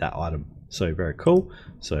duplicate that item. So very cool.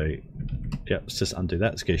 So yeah, let's just undo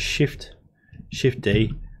that. Let's go Shift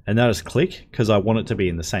D, and now just click, because I want it to be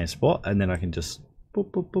in the same spot, and then I can just boop,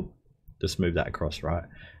 boop, boop, just move that across, right?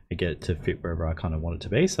 And get it to fit wherever I kind of want it to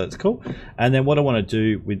be. So that's cool. And then what I want to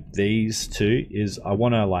do with these two is I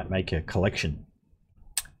want to like make a collection,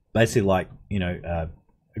 basically like, you know,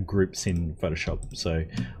 groups in Photoshop. So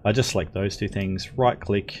I just select those two things, right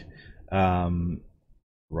click, move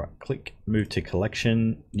to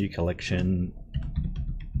collection, new collection,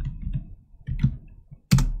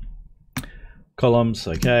 columns.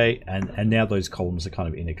 Okay, and now those columns are kind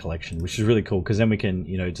of in a collection, which is really cool, because then we can,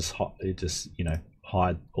 you know, just you know,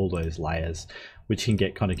 hide all those layers, which can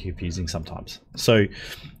get kind of confusing sometimes. So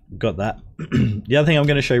got that. The other thing I'm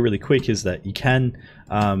going to show you really quick is that you can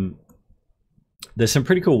there's some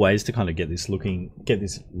pretty cool ways to kind of get this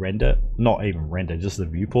render, not even render, just the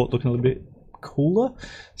viewport looking a little bit cooler.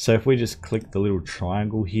 So if we just click the little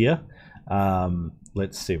triangle here,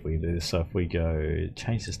 let's see if we can do this. So if we go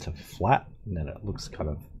change this to flat, and then it looks kind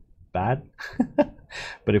of bad.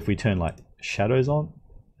 But if we turn like shadows on,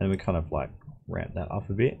 and we kind of like ramp that up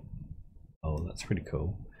a bit, oh, that's pretty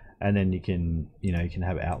cool. And then you can, you know, you can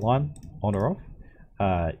have outline on or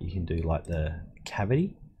off. You can do like the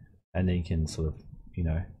cavity, and then you can sort of, you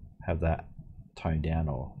know, have that toned down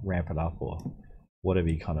or ramp it up, or whatever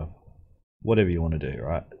you want to do,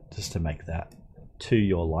 right? Just to make that to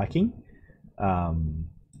your liking.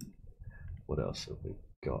 What else have we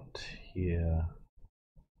got here?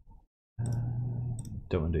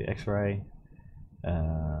 Don't want to do X-ray.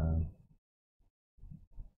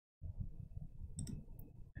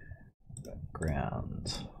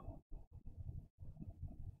 Background.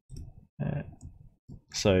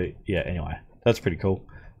 So yeah, anyway, that's pretty cool.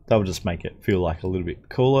 That will just make it feel like a little bit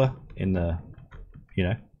cooler in the, you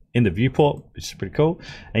know, in the viewport, which is pretty cool.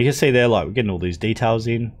 And you can see there, like, we're getting all these details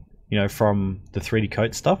in, you know, from the 3D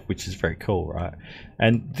coat stuff, which is very cool, right?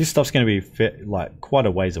 And this stuff's going to be like quite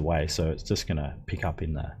a ways away, so it's just going to pick up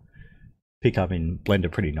in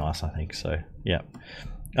Blender pretty nice, I think. So yeah.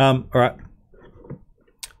 All right,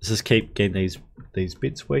 let's just keep getting these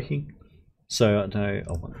bits working. So I know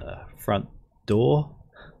I want the front door,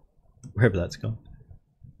 wherever that's gone,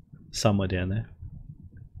 somewhere down there.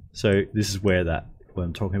 So this is where what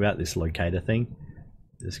I'm talking about, this locator thing,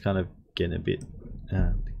 is kind of getting a bit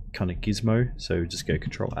kind of gizmo. So just go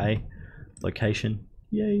Control A, location,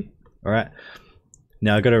 yay. All right,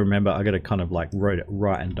 now I got to remember, I got to kind of like write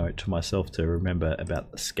a note to myself to remember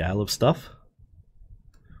about the scale of stuff,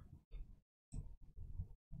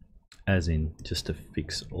 as in just to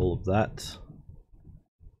fix all of that.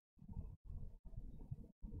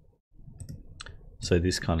 So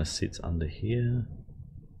this kind of sits under here.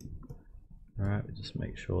 All right, we just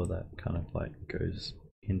make sure that kind of like goes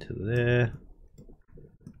into there.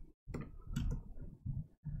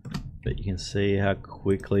 But you can see how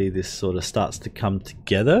quickly this sort of starts to come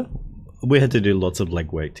together. We had to do lots of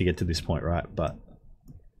legwork to get to this point, right? But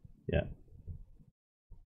yeah.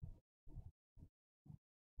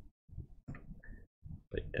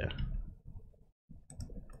 But yeah.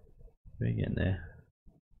 We're getting there.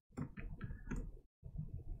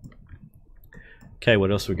 Okay,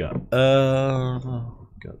 what else we got?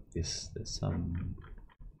 Got this. There's some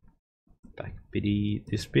back bitty.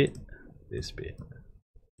 This bit.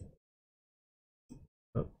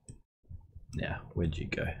 Oh, now where'd you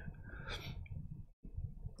go?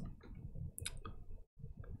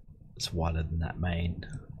 It's wider than that main.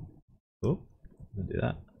 Oh, I'll do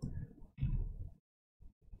that.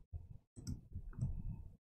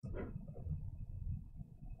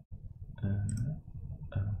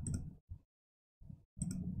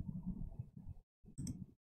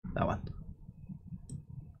 That one.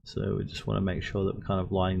 So we just want to make sure that we're kind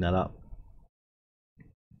of lining that up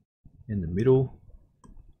in the middle.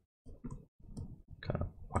 Kind of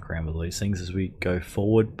muck around with all these things as we go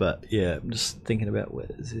forward, but yeah, I'm just thinking about where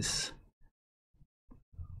this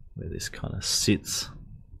kind of sits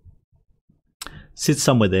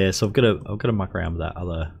somewhere there. So I've got to muck around with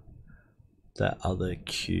that other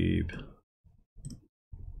cube,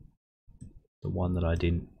 the one that I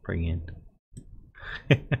didn't bring in.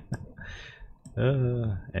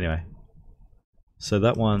 Anyway, so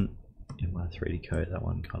that one in my 3D code, that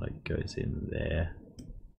one kind of goes in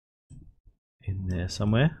there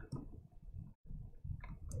somewhere.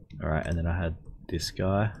 All right, and then I had this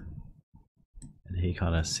guy, and he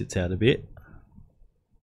kind of sits out a bit,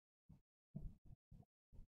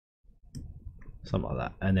 something like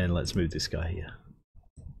that. And then let's move this guy here,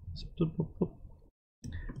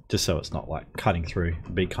 just so it's not like cutting through.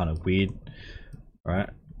 It'd be kind of weird. All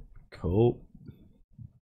right, cool.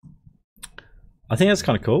 I think that's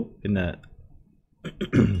kind of cool in that.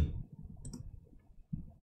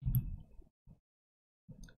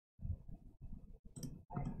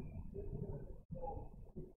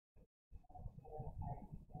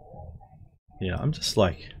 Yeah, I'm just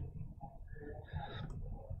thinking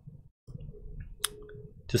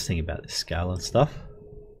about this scale and stuff.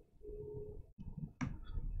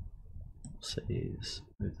 So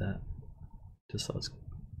move that, just so it's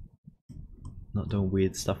not doing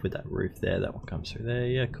weird stuff with that roof there. That one comes through there.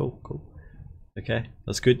 Yeah, cool. Okay,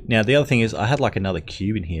 that's good. Now the other thing is I had like another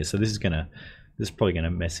cube in here, so this is probably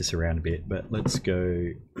gonna mess this around a bit. But let's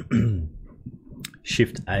go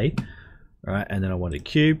Shift A, right? And then I want a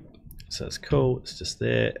cube, so it's cool. It's just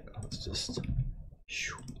there. Let's just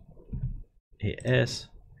hit S,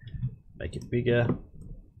 make it bigger.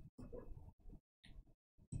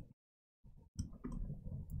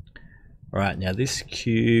 Alright, now this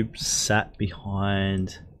cube sits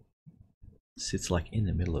like in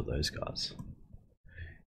the middle of those guys.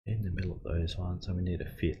 In the middle of those ones, and we need to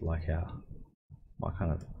fit like my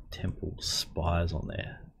kind of temple spires on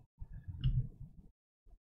there.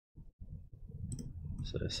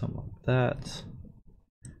 So something like that.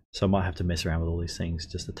 So I might have to mess around with all these things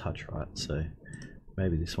just a touch, right? So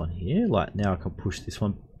maybe this one here, like now I can push this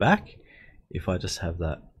one back if I just have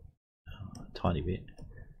that tiny bit.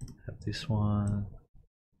 Have this one,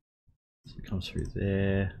 so it comes through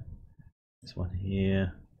there. This one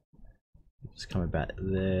here, just coming back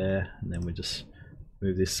there, and then we just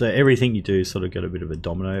move this. So everything you do sort of got a bit of a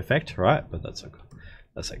domino effect, right? But that's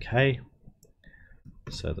okay.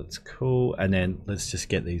 So that's cool. And then let's just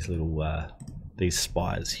get these little these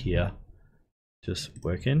spires here just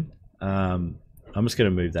working. I'm just going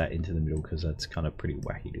to move that into the middle because that's kind of pretty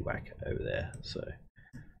wacky to whack over there. So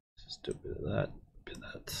just do a bit of that.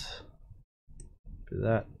 Bit of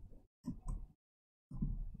that.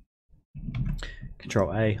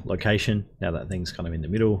 Control A, location. Now that thing's kind of in the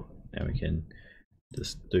middle. Now we can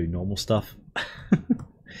just do normal stuff.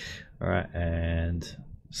 Alright, and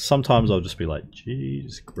sometimes I'll just be like, gee,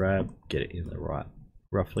 just get it in the right,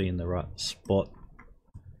 roughly in the right spot.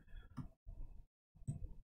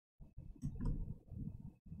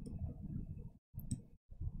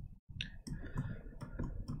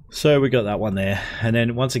 So we got that one there, and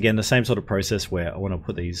then once again the same sort of process where I want to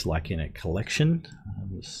put these like in a collection.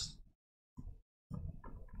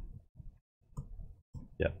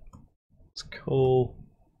 Yep, it's cool.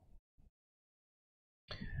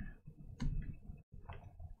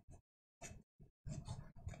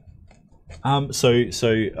 So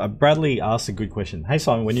Bradley asked a good question. Hey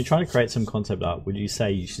Simon, when you're trying to create some concept art, would you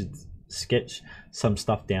say you should sketch some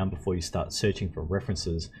stuff down before you start searching for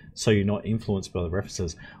references so you're not influenced by the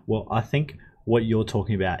references? Well, I think what you're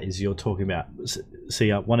talking about is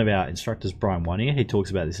see, one of our instructors, Brian Wanier, he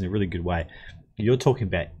talks about this in a really good way. You're talking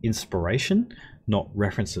about inspiration, not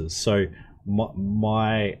references. So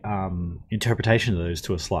my interpretation of those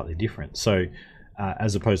two are slightly different. So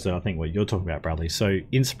as opposed to, I think, what you're talking about, Bradley. So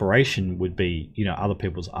inspiration would be, other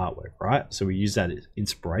people's artwork, right? So we use that as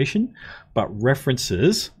inspiration, but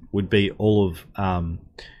references would be all of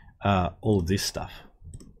all of this stuff,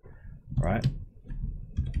 right?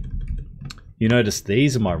 You notice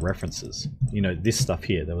these are my references. You know, this stuff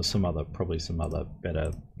here, there was some other, probably some other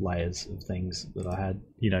better layers of things that I had,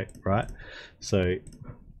 you know, right? So,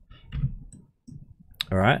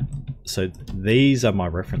 all right, so these are my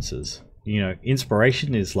references. You know,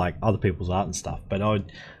 inspiration is like other people's art and stuff, but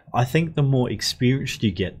I think the more experienced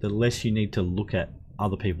you get, the less you need to look at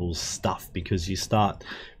other people's stuff, because you start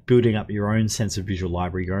building up your own sense of visual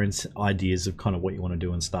library, your own ideas of kind of what you want to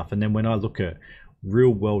do and stuff. And then when I look at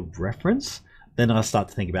real world reference, then I start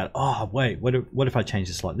to think about, oh wait, what if I change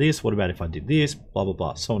this like this? What about if I did this? Blah blah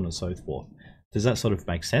blah, so on and so forth. Does that sort of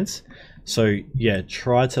make sense? So yeah,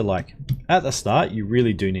 try to, like, at the start, you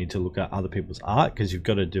really do need to look at other people's art, because you've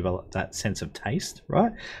got to develop that sense of taste,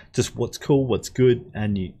 right? Just what's cool, what's good,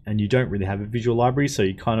 and you don't really have a visual library, so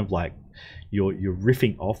you kind of like you're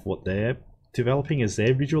riffing off what they're developing as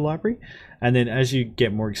their visual library. And then as you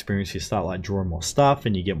get more experience, you start like drawing more stuff,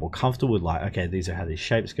 and you get more comfortable with like, okay, these are how these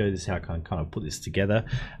shapes go, this is how I can kind of put this together.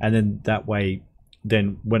 And then that way,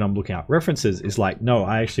 then when I'm looking at references, it's like, no,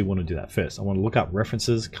 I actually want to do that first. I want to look up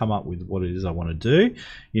references, come up with what it is I want to do,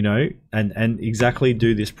 you know, and exactly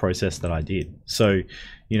do this process that I did. So,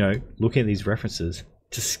 you know, looking at these references,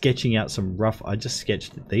 just sketching out some rough, I just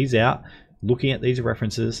sketched these out, looking at these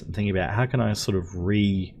references and thinking about how can I sort of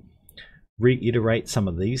reiterate some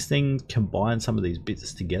of these things, combine some of these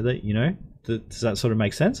bits together, you know. Does that sort of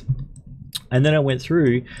make sense? And then I went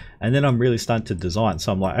through, and then I'm really starting to design.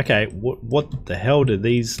 So I'm like, okay, what the hell do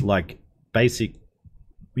these like basic,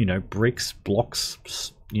 you know, bricks,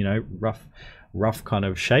 blocks, you know, rough kind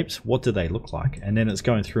of shapes, what do they look like? And then it's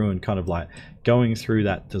going through and kind of like going through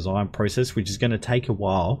that design process, which is going to take a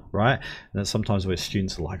while, right? And that's sometimes where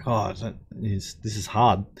students are like, oh, this is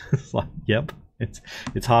hard. It's like, yep.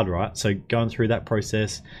 It's hard, right? So going through that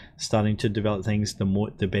process, starting to develop things, the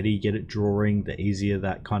better you get at drawing, the easier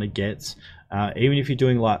that kind of gets. Even if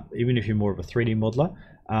you're more of a 3D modeler,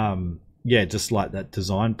 yeah, just like that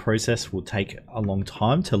design process will take a long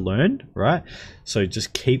time to learn, right? So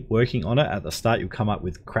just keep working on it. At the start, you'll come up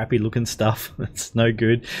with crappy looking stuff that's no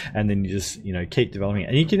good, and then you just, you know, keep developing it.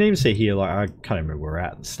 And you can even see here, like, I can't remember where we're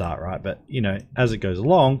at the start, right? But, you know, as it goes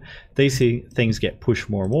along, these things get pushed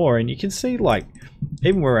more and more, and you can see, like,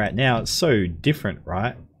 even where we're at now, it's so different,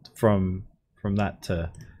 right? From that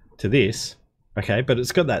to this, okay? But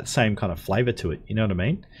it's got that same kind of flavor to it, you know what I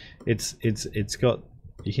mean? It's got,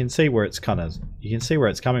 you can see where it's coming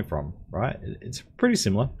from, right? It's pretty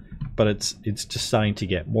similar, but it's just starting to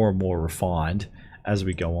get more and more refined as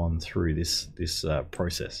we go on through this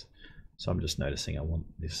process. So I'm just noticing I want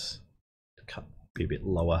this to cut, be a bit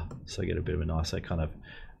lower, so I get a bit of a nicer kind of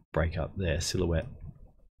break up there silhouette.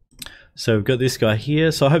 So we've got this guy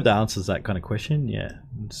here. So I hope that answers that kind of question. Yeah,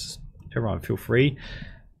 everyone feel free,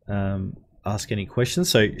 ask any questions.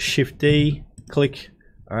 So Shift D, click.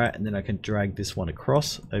 All right, and then I can drag this one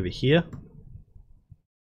across over here.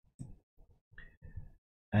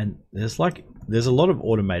 And there's a lot of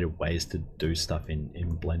automated ways to do stuff in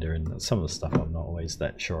Blender, and some of the stuff I'm not always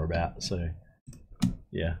that sure about. So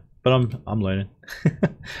yeah, but I'm learning.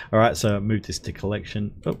 All right, so move this to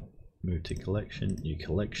collection. Oh, move to collection, new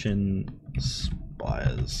collection,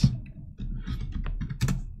 spires.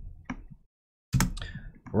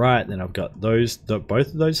 Right, then I've got both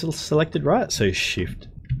of those selected, right? So Shift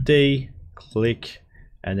D, click,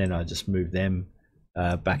 and then I just move them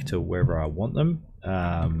back to wherever I want them.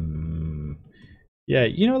 Yeah,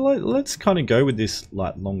 you know, let's kind of go with this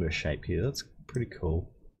like longer shape here. That's pretty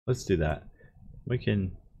cool. Let's do that. We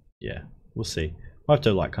can, yeah, we'll see. I'll have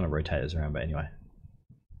to like kind of rotate this around, but anyway.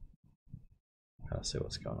 Let's see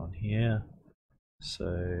what's going on here.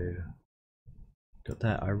 So got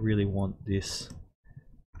that. I really want this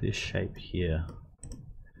shape here.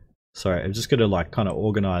 Sorry, I'm just going to like kind of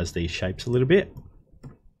organize these shapes a little bit.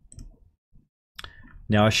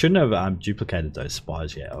 Now I shouldn't have duplicated those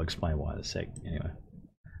spires yet. I'll explain why in a sec. Anyway,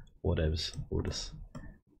 whatevs, we'll just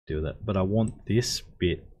do with it. But I want this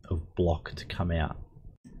bit of block to come out,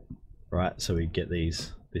 right? So we get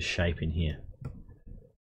this shape in here.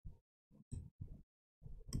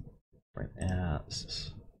 Bring it out. Let's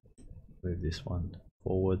just move this one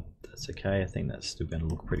forward. That's okay. I think that's still going to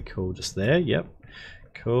look pretty cool just there. Yep.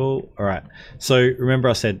 Cool. All right. So remember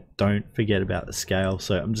I said don't forget about the scale.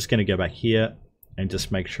 So I'm just going to go back here and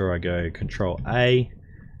just make sure I go Control A,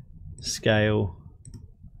 scale,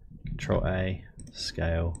 Control A,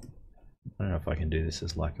 scale. I don't know if I can do this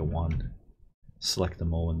as like a one. Select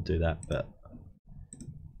them all and do that, but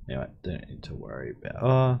anyway, don't need to worry about.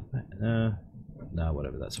 Oh, no,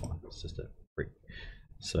 whatever. That's fine. It's just a brick.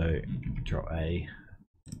 So Control A.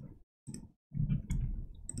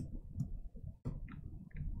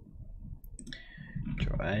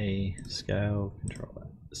 Control A, scale, Control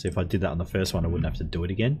A. See, if I did that on the first one, I wouldn't have to do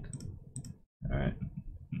it again. Alright.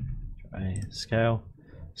 Control A, scale.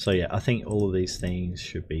 So yeah, I think all of these things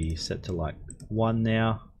should be set to like 1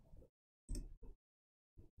 now.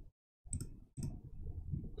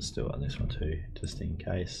 Let's do it on this one too, just in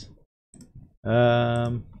case.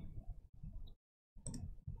 No,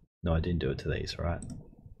 I didn't do it to these, right?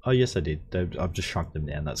 Oh yes I did. I've just shrunk them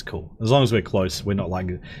down. That's cool. As long as we're close, we're not like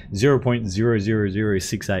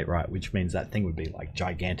 0.00068, right? Which means that thing would be like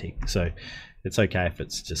gigantic. So it's okay if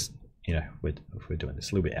it's just, you know, if we're doing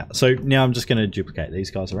this a little bit out. So now I'm just going to duplicate these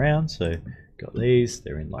guys around. So got these.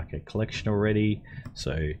 They're in like a collection already.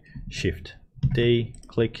 So Shift D,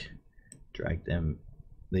 click, drag them,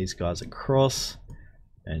 these guys across,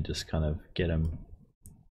 and just kind of get them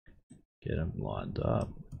lined up.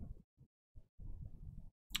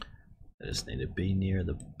 I just need to be near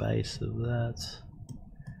the base of that.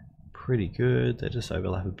 Pretty good. They just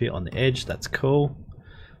overlap a bit on the edge. That's cool.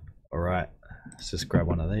 All right, let's just grab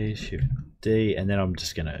one of these, Shift D, and then I'm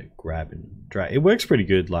just gonna grab and drag. It works pretty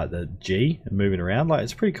good, like the G and moving around. Like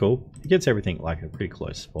it's pretty cool. It gets everything like a pretty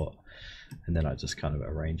close spot, and then I just kind of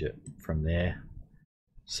arrange it from there.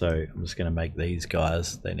 So I'm just gonna make these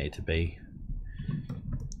guys. They need to be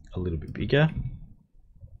a little bit bigger.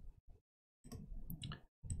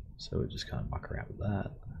 So we'll just kind of muck around with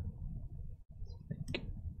that.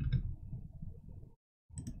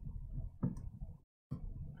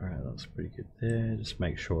 Alright, that's pretty good there. Just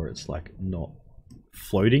make sure it's like not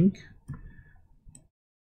floating.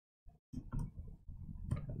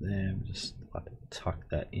 There, just like tuck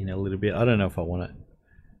that in a little bit. I don't know if I want it.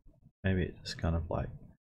 Maybe it just kind of like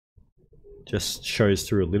just shows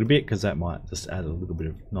through a little bit, because that might just add a little bit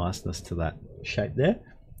of niceness to that shape there,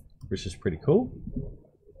 which is pretty cool.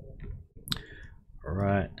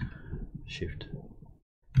 Alright, Shift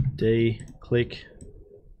D, click,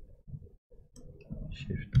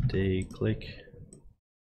 Shift D, click,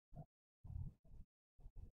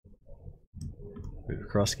 move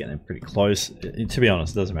across, getting them pretty close. To be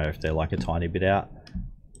honest, it doesn't matter if they're like a tiny bit out,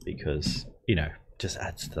 because, you know, just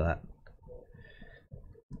adds to that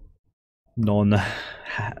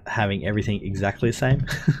having everything exactly the same.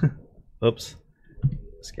 Oops,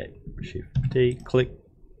 escape, Shift D, click.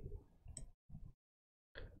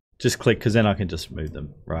 Just click, because then I can just move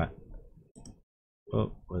them, right?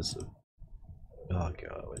 Oh, where's the... Oh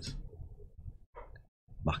god, I always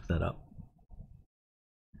muck that up.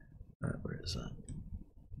 Alright, where is that?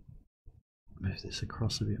 Move this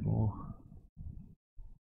across a bit more.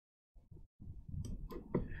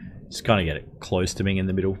 Just kind of get it close to being in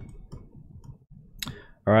the middle.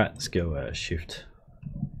 Alright, let's go Shift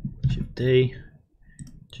D,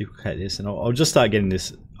 duplicate this, and I'll just start getting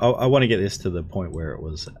this. I want to get this to the point where it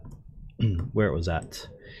was at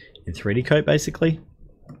in 3D Coat. Basically,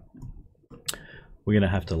 we're gonna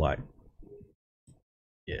have to like,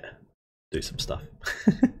 yeah, do some stuff.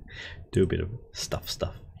 Do a bit of stuff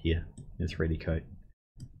here in 3D Coat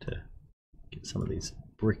to get some of these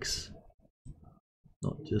bricks,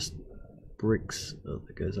 not just bricks. Oh,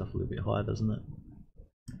 that goes up a little bit higher, doesn't it?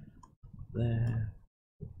 There.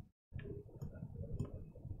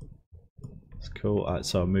 It's cool. Alright,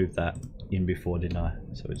 so I moved that in before, didn't I?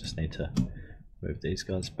 So we just need to move these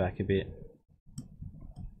guys back a bit.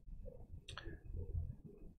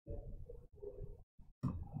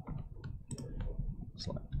 Just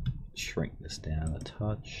like shrink this down a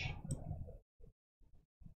touch.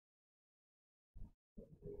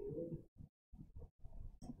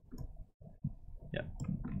 Yep,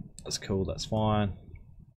 that's cool, that's fine.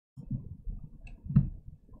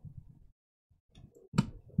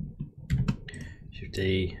 Shift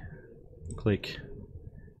D, click,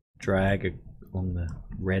 drag along the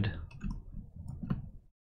red.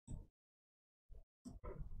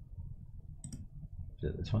 Is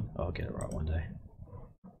it this one? Oh, I'll get it right one day.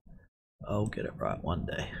 I'll get it right one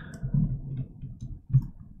day.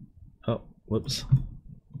 Oh, whoops.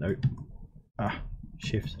 Nope. Ah,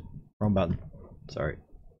 Shift. Wrong button. Sorry.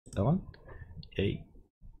 That one? Yay.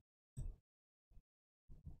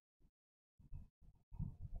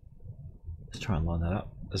 Let's try and line that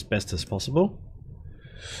up as best as possible.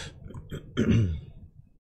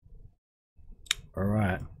 All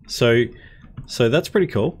right, so that's pretty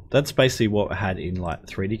cool. That's basically what I had in like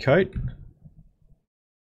 3D Coat.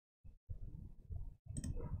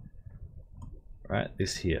 Right,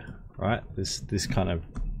 this here, right, this kind of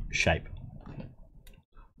shape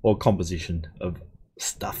or composition of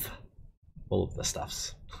stuff, all of the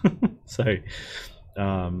stuffs. So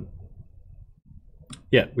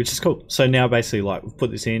yeah, which is cool. So now basically like we've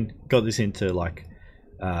put this in, got this into like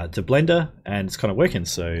to Blender, and it's kind of working.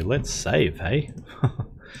 So let's save, hey.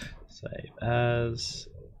 Save as.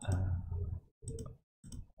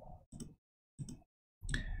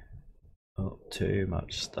 Oh, too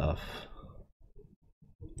much stuff.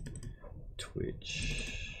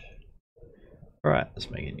 Twitch. Alright, let's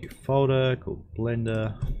make a new folder called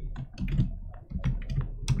Blender.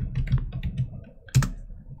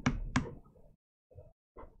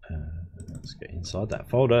 Let's go inside that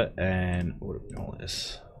folder and what do we call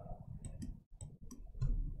this?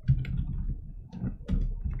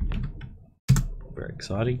 Very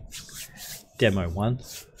exciting. Demo 1.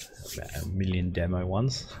 About a million demo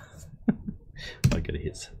ones. I gotta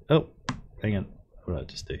hit. Oh, hang on. What did I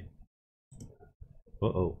just do? Uh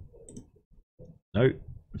oh. No.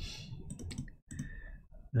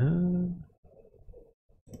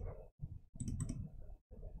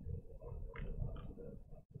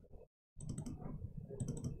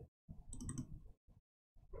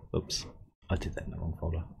 Oops, I did that in the wrong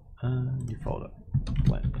folder. New folder,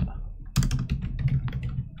 Blender.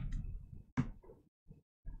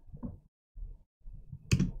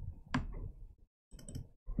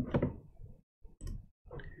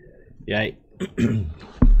 Yay.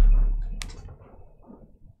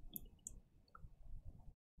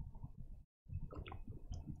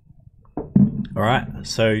 All right,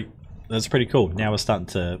 so that's pretty cool. Now we're starting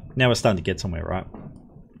to get somewhere, right?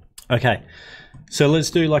 Okay, so let's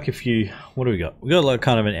do like a few. What do we got? We got like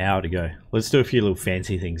kind of an hour to go. Let's do a few little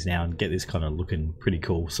fancy things now and get this kind of looking pretty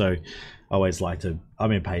cool. So I always like to.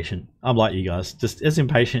 I'm impatient. I'm like you guys, just as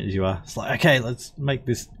impatient as you are. It's like, okay, let's make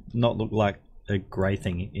this not look like a grey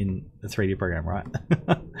thing in the 3D program, right?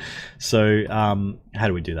 So how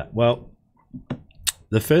do we do that? Well,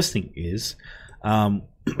 the first thing is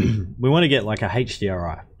we want to get like a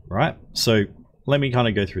HDRI, right? So let me kind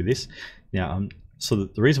of go through this now. So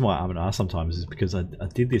the reason why I'm an ass sometimes is because I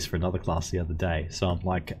did this for another class the other day. So I'm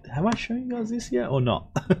like, have I shown you guys this yet or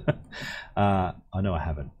not? I know I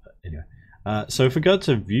haven't, but anyway. So if we go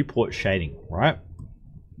to viewport shading, right?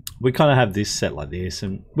 We kind of have this set like this,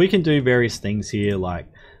 and we can do various things here, like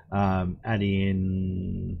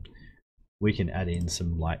we can add in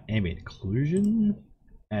some like ambient occlusion,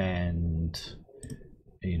 and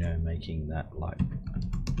you know, making that like,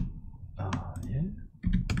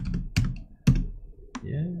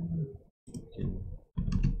 yeah, can,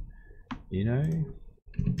 you know,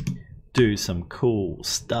 do some cool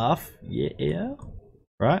stuff, yeah,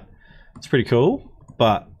 right? It's pretty cool,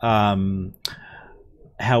 but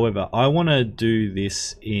however, I want to do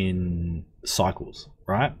this in cycles,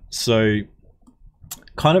 right? So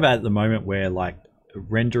kind of at the moment we're like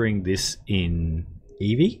rendering this in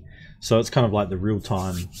Eevee, so it's kind of like the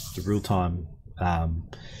real-time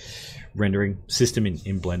rendering system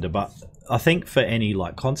in Blender. But I think for any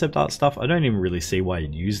like concept art stuff, I don't even really see why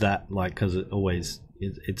you'd use that, like, because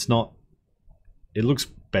it's not, it looks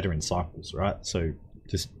better in cycles, right? So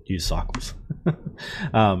just use cycles.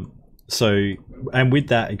 So, and with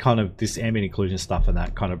that, it kind of, this ambient occlusion stuff and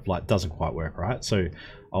that kind of like doesn't quite work, right? So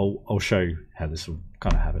I'll show you how this will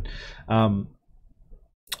kind of happen.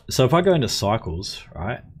 So if I go into cycles,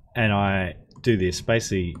 right, and I do this,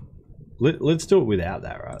 basically, let's do it without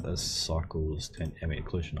that, right? There's cycles, turn ambient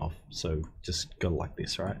occlusion off. So just go like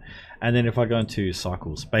this, right? And then if I go into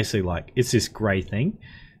cycles, basically like it's this gray thing.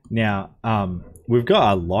 Now, we've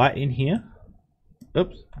got a light in here.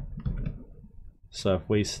 Oops. So if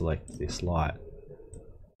we select this light,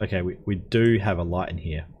 okay, we do have a light in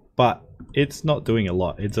here, but it's not doing a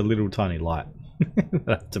lot. It's a little tiny light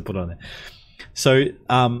to put on there. So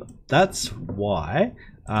that's why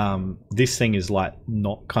this thing is like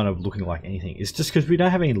not kind of looking like anything. It's just because we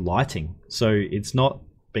don't have any lighting, so it's not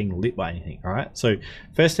being lit by anything. All right, so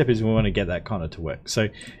first step is we want to get that kind of to work. So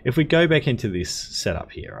if we go back into this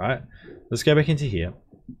setup here, right, let's go back into here.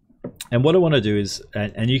 And what I want to do is,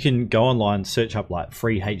 and you can go online, search up like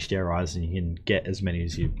free HDRIs, and you can get as many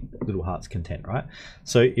as your little heart's content, right?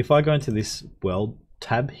 So if I go into this world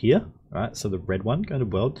tab here, right, so the red one, go to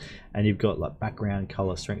world, and you've got like background,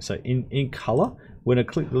 color, strength. So in color, we're going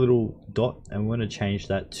to click the little dot, and we're going to change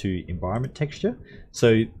that to environment texture.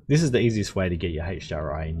 So this is the easiest way to get your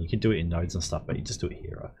HDRI, and you can do it in nodes and stuff, but you just do it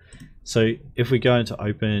here, right? So if we go into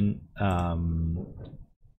open,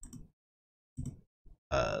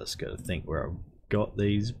 let's go to think where I've got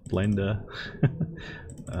these Blender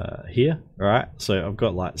here. All right, so I've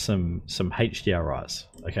got like some HDRIs.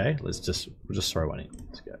 Okay, we'll just throw one in.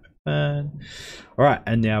 Let's go. All right,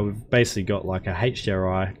 and now we've basically got like a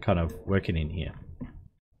HDRI kind of working in here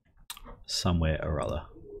somewhere or other.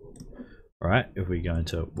 All right, if we go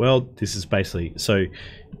into, well, this is basically, so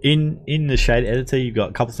in the shade editor, you've got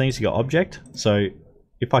a couple things. You got object. So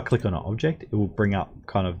if I click on an object, it will bring up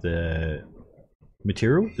kind of the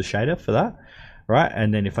material, the shader for that, right?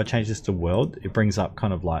 And then if I change this to world, it brings up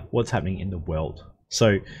kind of like what's happening in the world.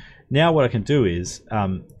 So now what I can do is,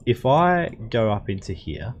 if I go up into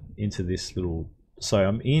here, into this little, so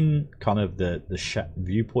I'm in kind of the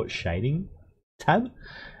viewport shading tab,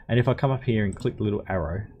 and if I come up here and click the little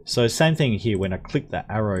arrow, so same thing here, when I click that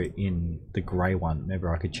arrow in the gray one,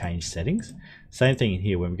 remember I could change settings. Same thing in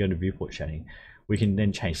here, when we go to viewport shading, we can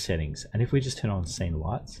then change settings. And if we just turn on scene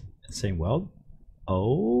lights and scene world,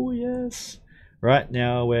 oh yes, right,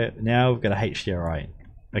 now we've got a HDRI in,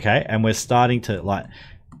 okay, and we're starting to, like,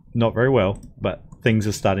 not very well, but things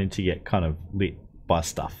are starting to get kind of lit by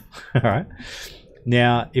stuff. All right,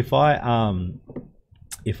 now if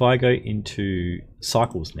I go into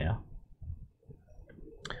cycles now,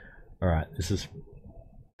 all right, this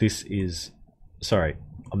is sorry,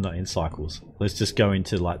 I'm not in cycles. Let's just go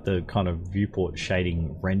into like the kind of viewport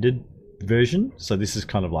shading rendered version. So this is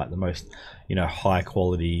kind of like the most, you know, high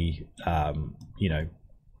quality, you know,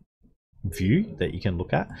 view that you can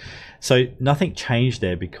look at. So nothing changed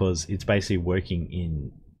there because it's basically working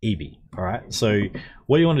in Eevee. All right, so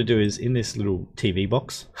what you want to do is in this little TV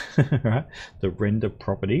box, right, the render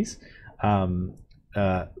properties,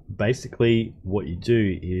 basically what you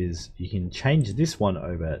do is you can change this one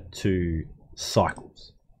over to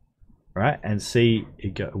cycles, right, and see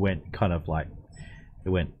it went kind of like, it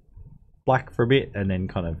went black for a bit and then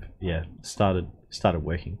kind of, yeah, started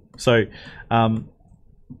working. So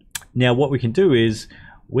now what we can do is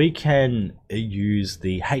we can use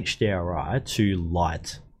the HDRI to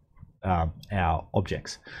light our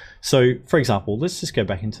objects. So for example, let's just go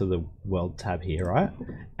back into the world tab here, right,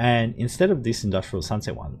 and instead of this industrial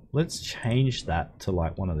sunset one, let's change that to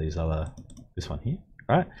like one of these other, this one here,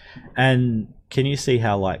 right, and can you see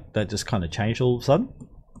how like that just kind of changed all of a sudden?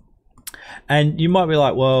 And you might be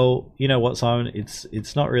like, well, you know what, Simon,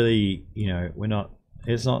 it's not really, you know,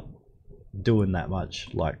 it's not doing that much,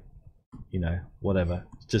 like, you know, whatever,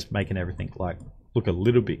 it's just making everything like look a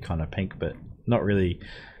little bit kind of pink, but not really,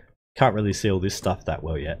 can't really see all this stuff that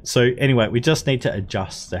well yet. So anyway, we just need to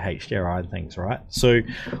adjust the HDRI and things, right? So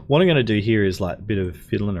what I'm going to do here is like a bit of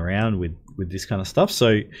fiddling around with this kind of stuff.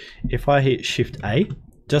 So if I hit Shift A,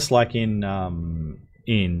 just like in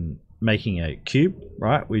making a cube,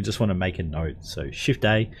 right, we just want to make a node. So Shift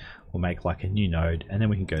A will make like a new node, and then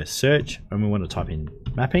we can go search, and we want to type in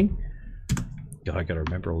mapping. God, I got to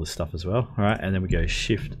remember all this stuff as well. All right, and then we go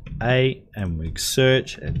Shift A and we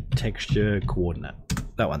search and texture coordinate,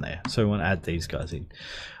 that one there. So we want to add these guys in.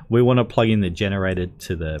 We want to plug in the generator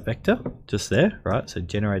to the vector just there, right? So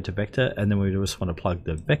generator to vector, and then we just want to plug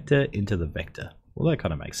the vector into the vector. Well, that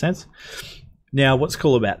kind of makes sense. Now what's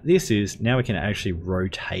cool about this is now we can actually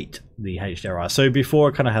rotate the HDRI. So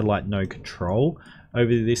before I kind of had like no control over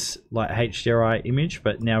this like HDRI image,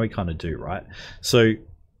 but now we kind of do, right? So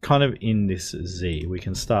kind of in this Z, we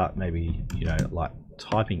can start maybe, you know, like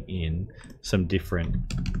typing in some different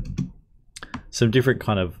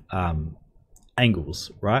kind of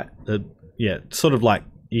angles, right? Yeah, sort of like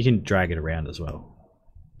you can drag it around as well,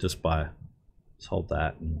 just by just hold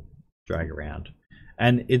that and drag around,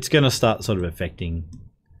 and it's going to start sort of affecting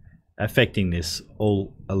this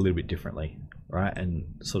all a little bit differently, right? And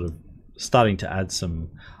sort of starting to add some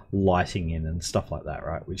lighting in and stuff like that,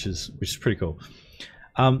 right? Which is pretty cool.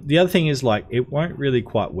 The other thing is like it won't really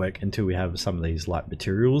quite work until we have some of these like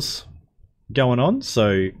materials going on.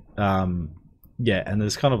 So yeah, and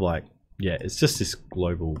there's kind of like, yeah, it's just this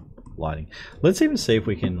global lighting. Let's even see if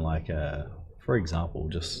we can like for example,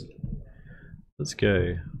 just let's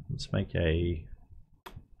make a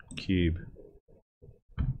cube.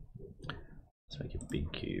 Let's make a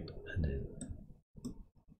big cube, and then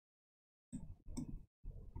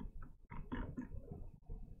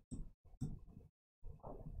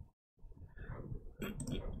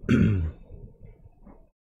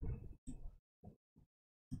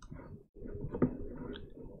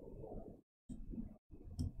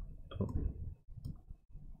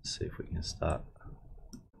let's see if we can start.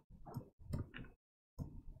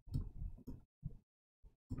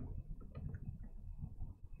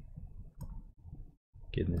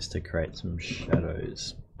 Getting this to create some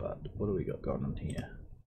shadows, but what do we got going on here?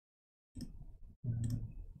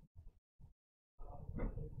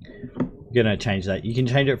 We're gonna change that. You can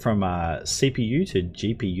change it from CPU to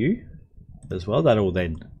GPU as well. That'll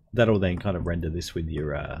then kind of render this with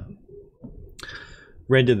your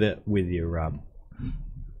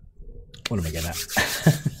what am I getting at?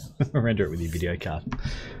 Render it with your video card.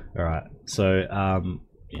 All right. So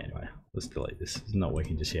yeah. Anyway, let's delete this. It's not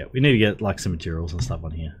working just yet. We need to get like some materials and stuff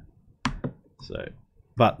on here. So,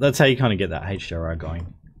 but that's how you kind of get that HDRI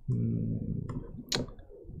going.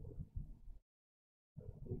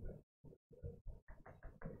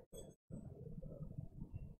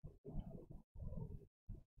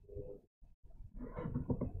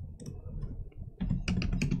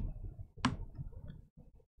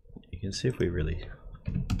 can see if we really.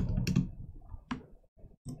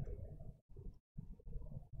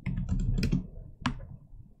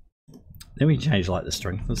 Then we change like the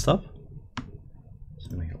strength and stuff.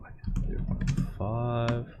 So make it like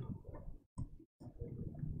 0.5.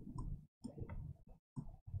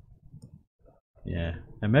 Yeah,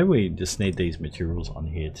 and maybe we just need these materials on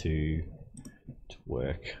here to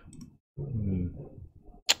work.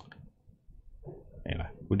 Anyway,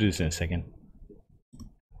 we'll do this in a second.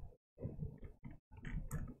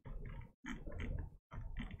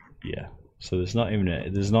 Yeah, so there's not even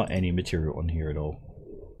there's not any material on here at all.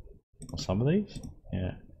 Or some of these,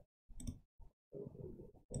 yeah.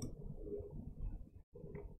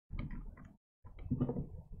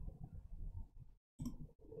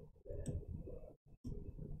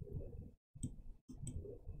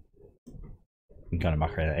 I'm kind of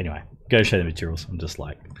muck around. Anyway, go show the materials. I'm just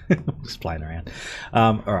like just playing around.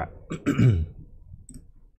 All right.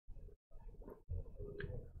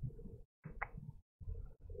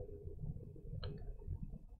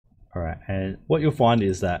 All right, and what you'll find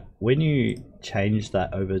is that when you change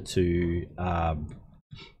that over to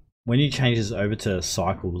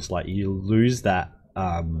cycles, like you lose that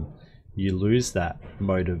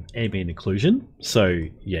mode of ambient occlusion. So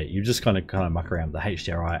yeah, you just kind of muck around with the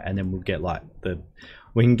HDRI, and then we'll get like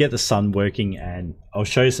we can get the sun working, and I'll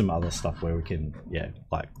show you some other stuff where we can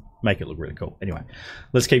like make it look really cool. Anyway,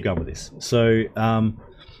 let's keep going with this. So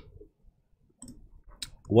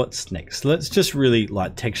what's next? Let's just really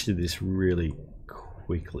like texture this really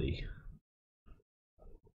quickly,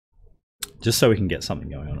 just so we can get something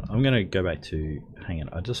going on. I'm going to go back to, hang on,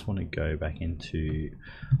 I just want to go back into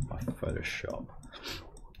my Photoshop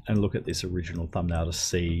and look at this original thumbnail to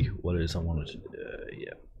see what it is I wanted to do.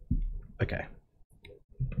 Yeah. Okay.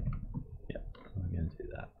 Yeah, I'm going to do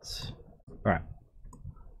that. All right.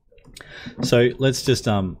 So let's just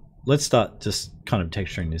let's start just kind of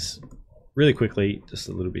texturing this really quickly, just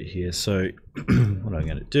a little bit here. So what I'm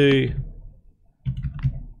going to do,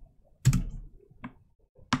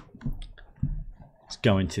 let's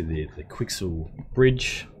go into the Quixel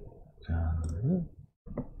bridge.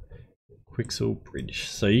 Quixel bridge.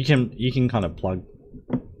 So you can kind of plug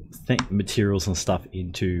materials and stuff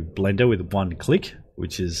into Blender with one click,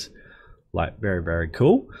 which is like very, very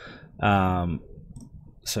cool.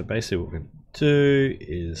 So basically what we're going to do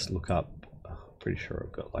is look up, pretty sure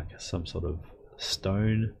I've got like some sort of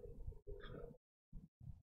stone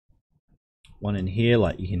one in here.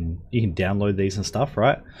 Like you can download these and stuff,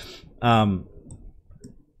 right? And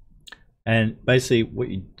basically what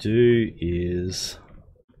you do is,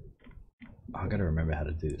 I gotta remember how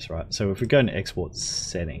to do this, right? So if we go into export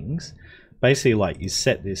settings, basically like you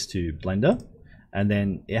set this to Blender, and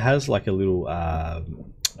then it has like a little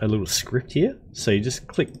script here. So you just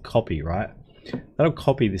click copy, right? That'll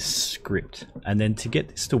copy this script, and then to get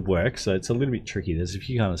this to work, so it's a little bit tricky, there's a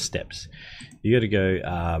few kind of steps. You got to go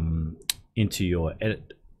into your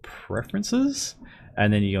edit preferences,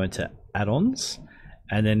 and then you go into add-ons,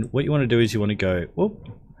 and then what you want to do is you want to go, whoop,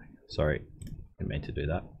 sorry, I meant to do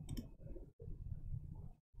that,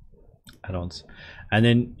 add-ons, and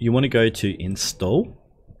then you want to go to install,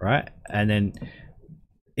 right? And then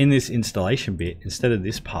in this installation bit, instead of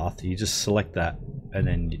this path, you just select that, and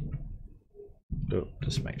then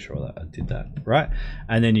just make sure that I did that right,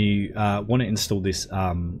 and then you want to install this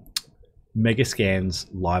Megascans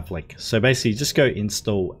live link. So basically just go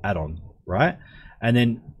install add-on, right? And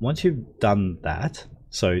then once you've done that,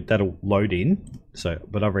 so that'll load in, so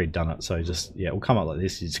but I've already done it, so just it'll come up like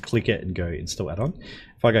this. You just click it and go install add-on.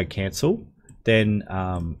 If I go cancel, then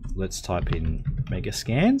let's type in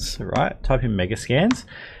Megascans, right? Type in Megascans,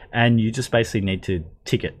 and you just basically need to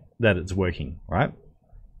tick it that it's working, right?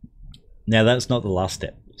 Now that's not the last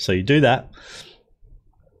step. So you do that,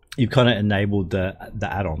 you've kind of enabled the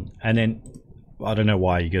add-on, and then I don't know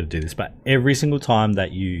why you got to do this, but every single time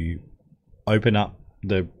that you open up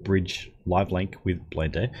the bridge live link with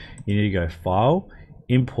Blender, you need to go File,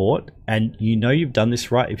 Import, and you know you've done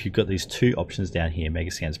this right if you've got these two options down here,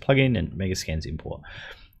 Megascans plugin and Megascans import,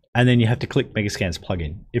 and then you have to click Megascans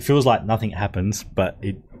plugin. It feels like nothing happens, but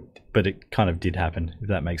it kind of did happen, if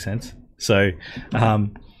that makes sense. So oh,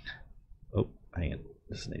 hang on,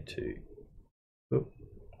 just need to, oh.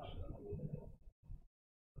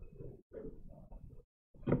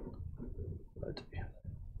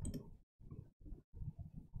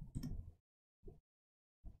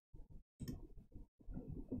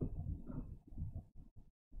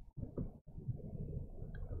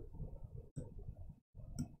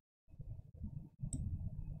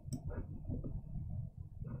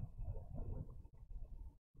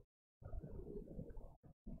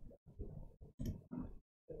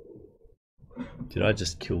 Did I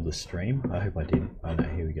just kill the stream? I hope I did. Oh no,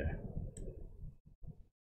 here we go.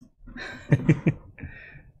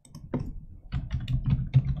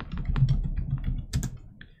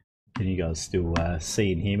 Can you guys still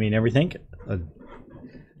see and hear me and everything?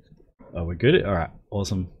 Oh, we're good? Alright,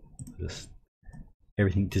 awesome. Just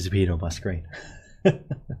everything disappeared on my screen. But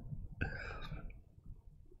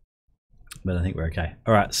I think we're okay.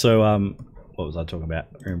 Alright, so what was I talking about?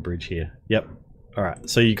 We're in Bridge here. Yep. Alright,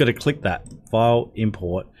 so you've got to click that file,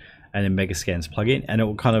 import, and then Megascans plugin, and it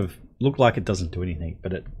will kind of look like it doesn't do anything,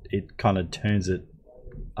 but it kind of turns it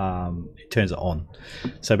on.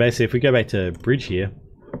 So basically, if we go back to Bridge here,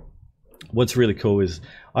 what's really cool is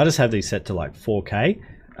I just have these set to like 4K.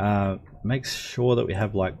 Make sure that we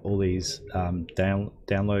have like all these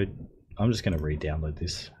download. I'm just going to re-download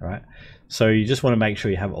this. All right. So you just want to make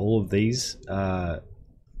sure you have all of these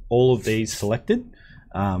selected,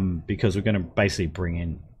 because we're going to basically bring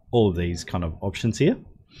in all of these kind of options here.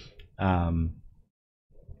 All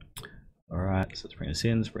right. So let's bring this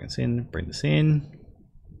in. Let's bring this in. Bring this in.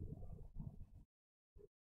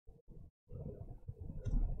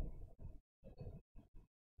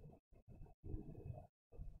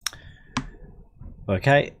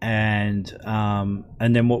 Okay, and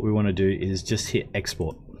then what we want to do is just hit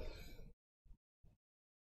export.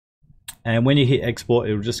 And when you hit export,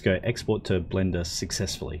 it'll just go export to Blender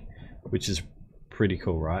successfully, which is pretty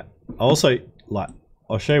cool, right? Also, like,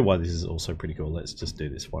 I'll show you why this is also pretty cool. Let's just do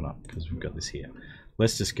this one up because we've got this here.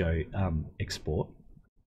 Let's just go export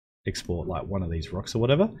like one of these rocks or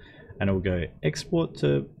whatever, and it will go export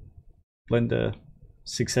to Blender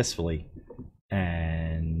successfully.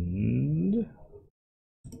 And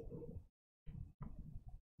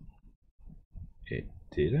it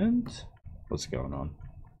didn't. What's going on?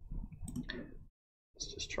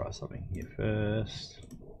 Let's just try something here first.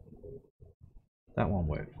 That one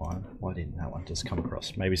worked fine. Why didn't that one just come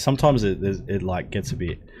across? Maybe sometimes it like gets a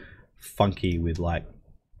bit funky with like,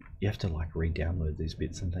 you have to like re-download these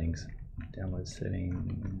bits and things. Download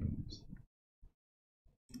settings.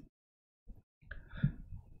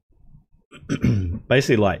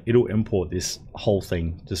 Basically, like, it'll import this whole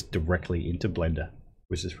thing just directly into Blender,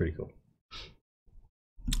 which is pretty cool.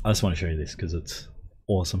 I just want to show you this because it's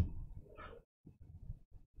awesome.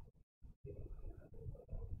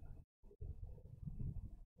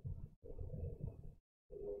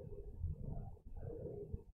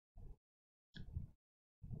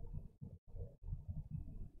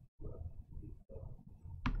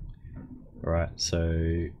 All right,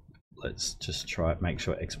 so let's just try it. Make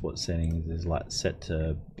sure export settings is like set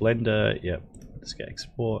to Blender. Yep, let's go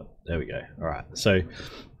export. There we go. All right, so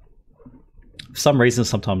for some reason,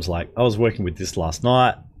 sometimes, like, I was working with this last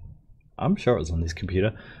night. I'm sure it was on this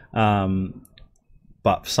computer,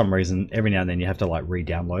 but for some reason, every now and then you have to like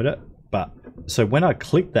re-download it. But so when I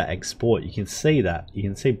click that export, you can see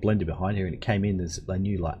Blender behind here, and it came in. There's a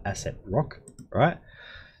new like asset rock, right?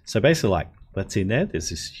 So basically, like, that's in there. There's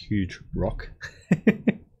this huge rock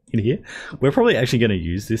in here. We're probably actually going to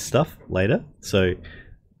use this stuff later, so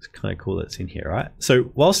it's kind of cool that's in here, right?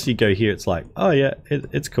 So whilst you go here, it's like, oh yeah,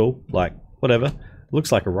 it's cool, like whatever. It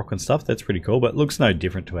looks like a rock and stuff. That's pretty cool, but it looks no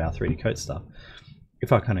different to our 3D Coat stuff.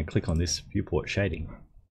 If I kind of click on this viewport shading,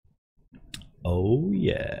 oh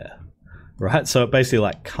yeah, right? So it basically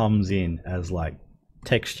like comes in as like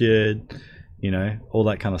textured, you know, all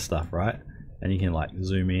that kind of stuff, right? And you can like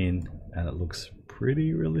zoom in, and it looks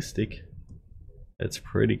pretty realistic. It's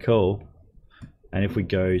pretty cool. And if we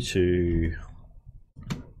go to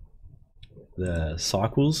the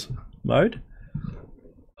cycles mode,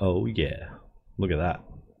 oh yeah, look at that.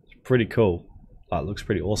 It's pretty cool. That looks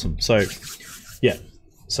pretty awesome. So yeah,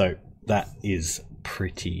 so that is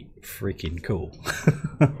pretty freaking cool.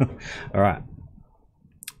 All right,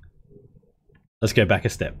 let's go back a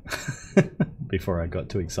step before I got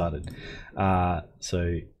too excited.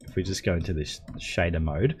 So if we just go into this shader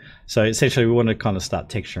mode, so essentially we want to kind of start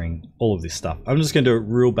texturing all of this stuff. I'm just going to do it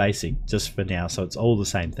real basic just for now, so it's all the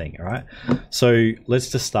same thing. All right, so let's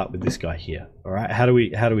just start with this guy here. All right, how do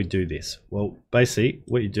we do this? Well, basically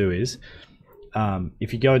what you do is,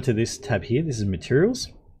 if you go into this tab here, this is materials.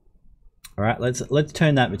 All right, let's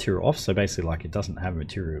turn that material off. So basically, like, it doesn't have a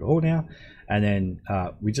material at all now. And then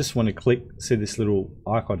we just want to click, see this little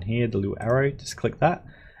icon here, the little arrow, just click that.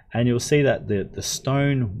 And you'll see that the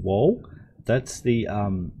stone wall, that's the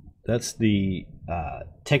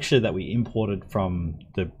texture that we imported from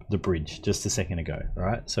the bridge just a second ago. All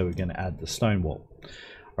right, so we're going to add the stone wall.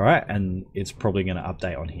 All right, and it's probably going to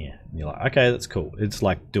update on here. And you're like, okay, that's cool. It's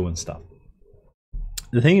like doing stuff.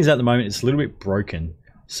 The thing is, at the moment, it's a little bit broken.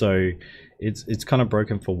 So it's kind of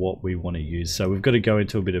broken for what we want to use. So we've got to go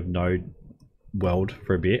into a bit of node weld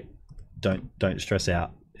for a bit. Don't stress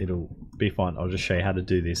out. It'll be fine. I'll just show you how to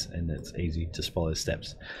do this, and it's easy. Just follow the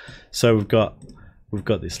steps. So we've got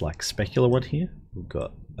this like specular one here. We've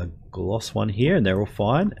got a gloss one here, and they're all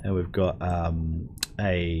fine. And we've got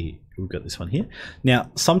we've got this one here.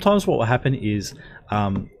 Now, sometimes what will happen is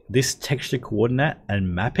this texture coordinate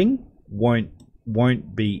and mapping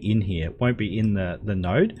won't be in here. Won't be in the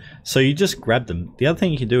node. So you just grab them. The other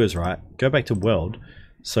thing you can do is go back to weld.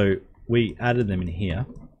 So we added them in here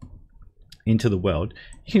into the weld.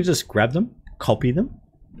 You can just grab them, copy them,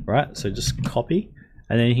 right? So just copy,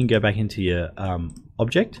 and then you can go back into your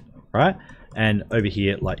object, right? And over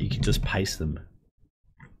here, like, you can just paste them.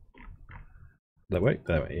 That work?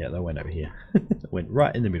 Yeah, they went over here. Went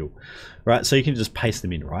right in the middle, right? So you can just paste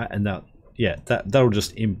them in, right? And that'll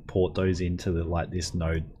just import those into the this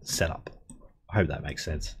node setup. I hope that makes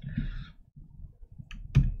sense.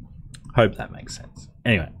 Hope that makes sense.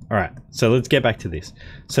 Anyway, all right, so let's get back to this.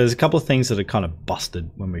 So there's a couple of things that are kind of busted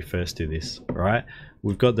when we first do this, all right?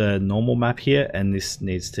 We've got the normal map here, and this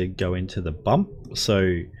needs to go into the bump.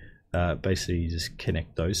 So basically you just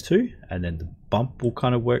connect those two, and then the bump will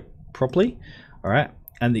kind of work properly, all right?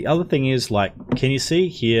 And the other thing is, like, can you see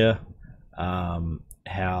here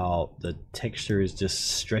how the texture is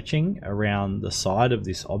just stretching around the side of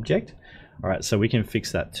this object? All right, so we can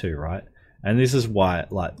fix that too, right? And this is why,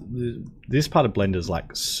 like, this part of Blender is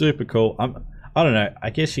like super cool. I don't know. I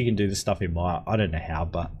guess you can do this stuff in Maya. I don't know how,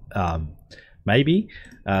 but maybe.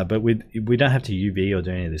 But we don't have to UV or do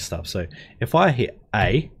any of this stuff. So if I hit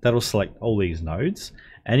A, that'll select all these nodes.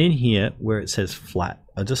 And in here, where it says flat,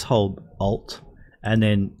 I just hold Alt and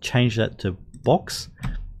then change that to box,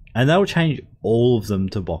 and that'll change all of them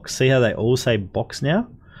to box. See how they all say box now?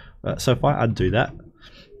 So if I undo that.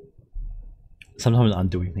 Sometimes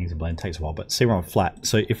undoing things in Blender takes a while, but see, we're on flat.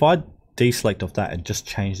 So if I deselect off that and just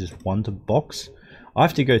change this one to box, I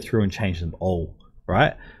have to go through and change them all,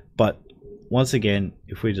 right? But once again,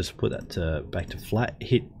 if we just put that to back to flat,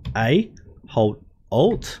 hit A, hold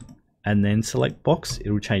Alt, and then select box, it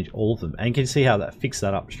will change all of them. And you can see how that fixed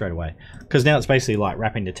that up straight away, because now it's basically like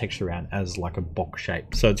wrapping the texture around as like a box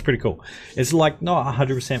shape. So it's pretty cool. It's like not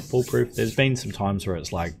 100% foolproof. There's been some times where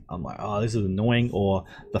it's like, I'm like, oh, this is annoying, or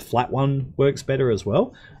the flat one works better as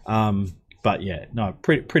well. But yeah, no,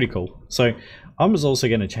 pretty cool. So I was also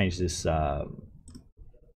going to change this.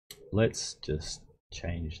 Let's just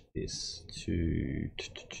change this to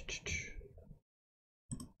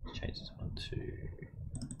change this one to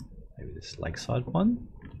maybe this lakeside one.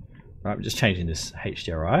 Right, I'm just changing this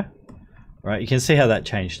HDRI. Right, you can see how that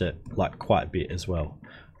changed it like quite a bit as well.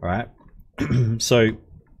 Right, so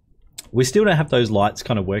we still don't have those lights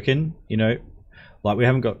kind of working. You know, like we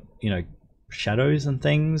haven't got, you know, shadows and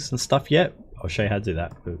things and stuff yet. I'll show you how to do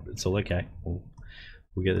that, but it's all okay.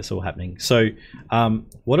 We'll get this all happening. So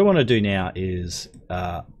what I want to do now is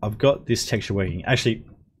I've got this texture working. Actually,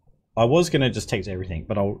 I was going to just text everything,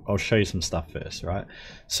 but I'll show you some stuff first, right?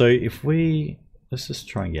 So if let's just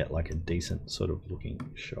try and get like a decent sort of looking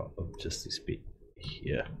shot of just this bit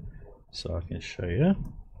here, so I can show you.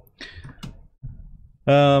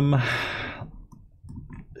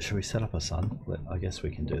 Should we set up a sun? I guess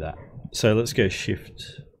we can do that. So let's go Shift.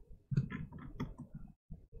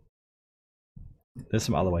 There's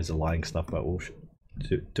some other ways of lighting stuff, but we'll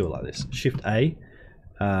do it like this. Shift A,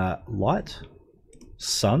 light,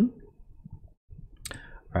 sun.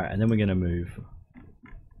 All right, and then we're going to move.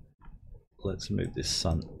 Let's move this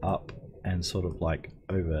sun up and sort of like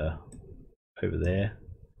over there,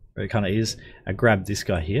 where it kind of is. I grab this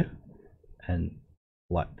guy here and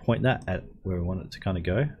like point that at where we want it to kind of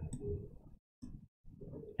go,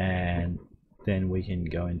 and then we can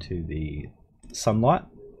go into the sunlight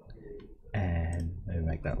and maybe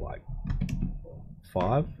make that like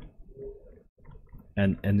 5,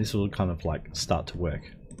 and this will kind of like start to work.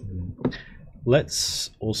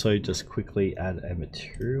 Let's also just quickly add a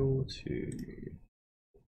material to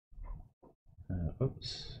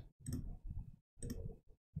oops,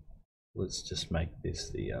 let's just make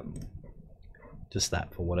this the just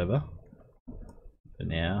that for whatever for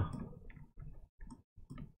now.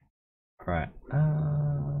 All right,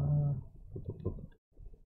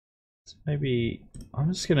 so maybe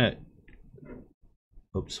I'm just gonna,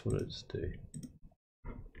 oops, what did I just do?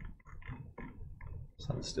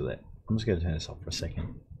 Something's still there. I'm just going to turn this off for a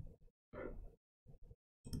second.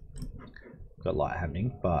 Got light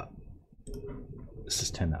happening, but let's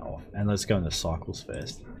just turn that off, and let's go into cycles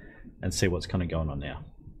first and see what's kind of going on now.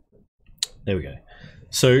 There we go.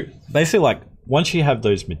 So basically, like, once you have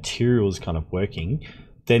those materials kind of working,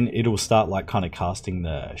 then it'll start like kind of casting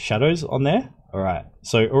the shadows on there. All right,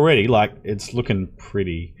 so already like it's looking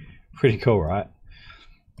pretty Pretty cool, right?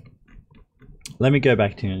 Let me go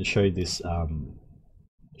back to you and show you this.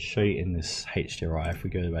 Show you in this HDRI. If we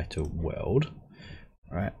go back to world,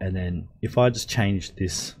 right, and then if I just change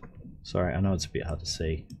this. Sorry, I know it's a bit hard to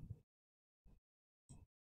see,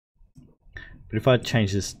 but if I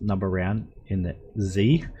change this number around in the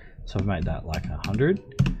Z, so I've made that like 100,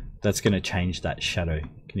 that's going to change that shadow.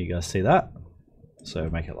 Can you guys see that? So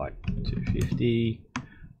make it like 250,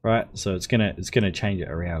 right? So it's gonna change it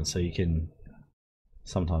around. So you can,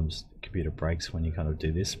 sometimes computer breaks when you kind of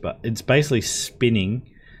do this, but it's basically spinning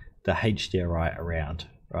the HDRI around,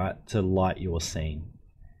 right, to light your scene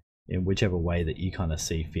in whichever way that you kind of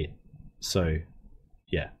see fit. So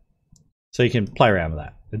yeah, so you can play around with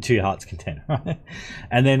that to your heart's content, right?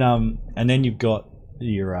 And then you've got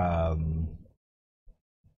your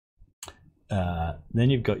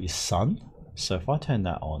sun. So if I turn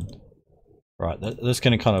that on, right, that's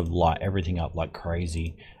going to kind of light everything up like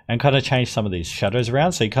crazy and kind of change some of these shadows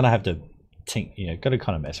around. So you kind of have to think, you know, got to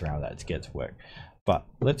kind of mess around with that to get it to work. But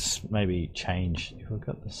let's maybe change, if we've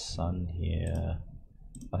got the sun here,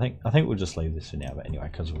 I think we'll just leave this for now, but anyway,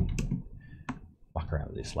 because we'll muck around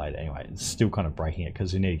with this later. Anyway, it's still kind of breaking it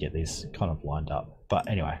because we need to get these kind of lined up. But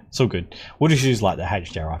anyway, it's all good. We'll just use like the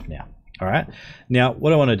HDRI for now. All right. Now,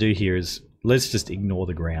 what I want to do here is let's just ignore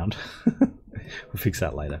the ground. We'll fix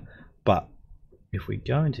that later. But if we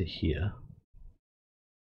go into here,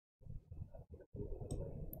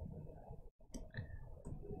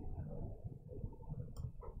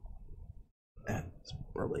 it's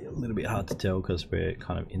probably a little bit hard to tell because we're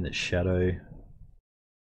kind of in the shadow.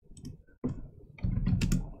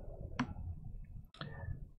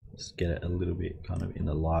 Just get it a little bit kind of in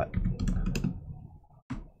the light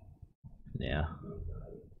now.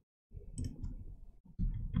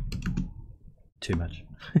 Too much.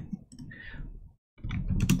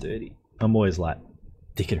 Dirty. I'm always like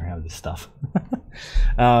dicking around with this stuff.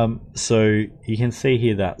 So you can see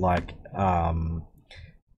here that like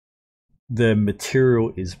the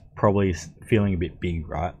material is probably feeling a bit big,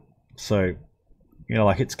 right? So, you know,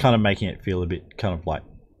 like it's kind of making it feel a bit kind of like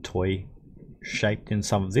toy shaped in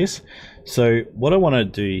some of this. So what I want to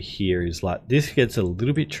do here is like, this gets a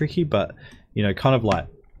little bit tricky, but you know, kind of like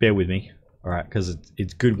bear with me, all right, because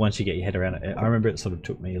it's good once you get your head around it. I remember it sort of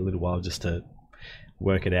took me a little while just to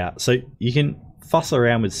work it out. So you can fuss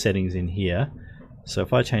around with settings in here. So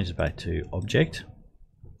if I change it back to object,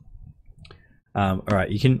 all right,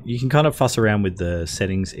 you can kind of fuss around with the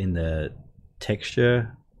settings in the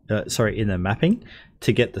texture, in the mapping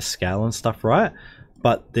to get the scale and stuff right.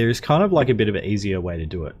 But there's kind of like a bit of an easier way to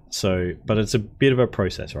do it. So, but it's a bit of a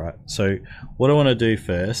process, right? So what I want to do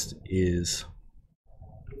first is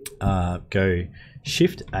go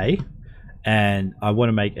Shift A, and I want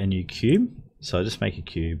to make a new cube. So I just make a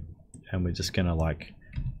cube, and we're just gonna like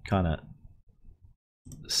kind of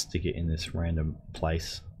stick it in this random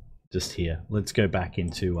place just here. Let's go back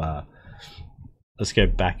into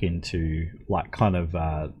like kind of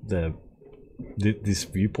this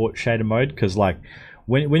viewport shader mode, because like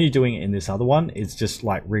when you're doing it in this other one, it's just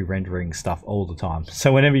like re-rendering stuff all the time.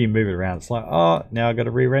 So whenever you move it around, it's like, oh, now I got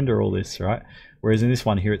to re-render all this, right? Whereas in this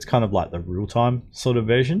one here, it's kind of like the real-time sort of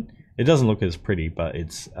version. It doesn't look as pretty, but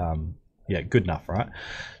it's yeah, good enough, right?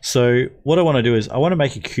 So what I want to do is I want to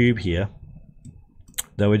make a cube here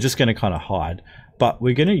that we're just going to kind of hide, but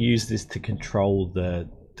we're going to use this to control the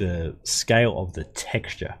scale of the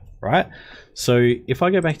texture, right? So if I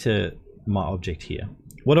go back to my object here,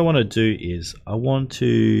 what I want to do is I want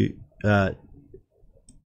to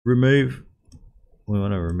remove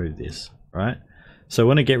this, right? So I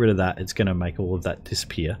want to get rid of that. It's going to make all of that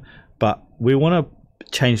disappear, but we want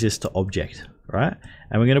to change this to object, right?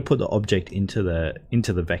 And we're going to put the object into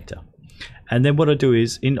the vector. And then what I do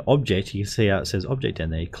is in object, you can see how it says object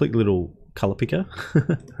down there. You click little color picker,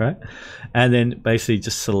 right? And then basically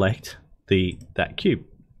just select that cube.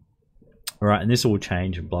 All right, and this will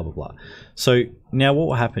change and blah, blah, blah. So now what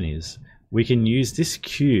will happen is we can use this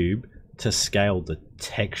cube to scale the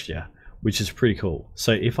texture, which is pretty cool.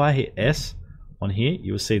 So if I hit S on here,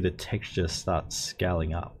 you will see the texture starts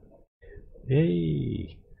scaling up.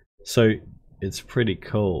 Yay. So it's pretty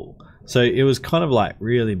cool. So it was kind of like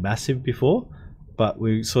really massive before, but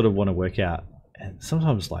we sort of want to work out, and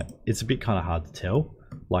sometimes like it's a bit kind of hard to tell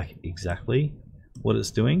like exactly what it's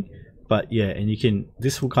doing. But yeah, and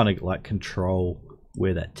this will kind of like control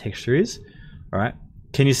where that texture is. All right.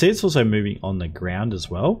 Can you see it's also moving on the ground as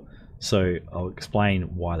well? So I'll explain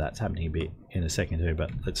why that's happening a bit in a second too,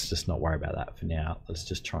 but let's just not worry about that for now. Let's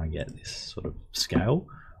just try and get this sort of scale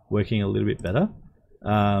working a little bit better.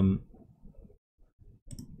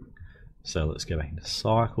 So let's go back into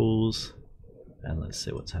cycles and let's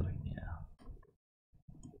see what's happening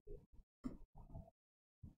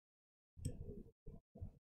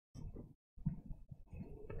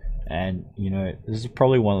And you know, this is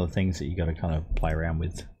probably one of the things that you got to kind of play around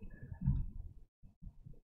with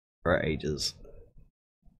for ages.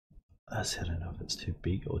 I don't know if it's too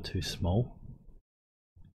big or too small.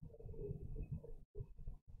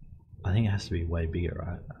 I think it has to be way bigger,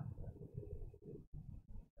 right?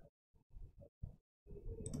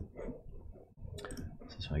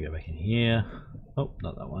 So just want to go back in here. Oh,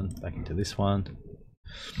 not that one. Back into this one.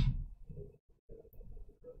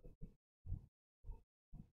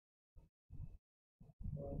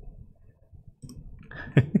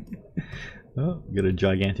 Oh, got a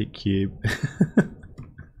gigantic cube.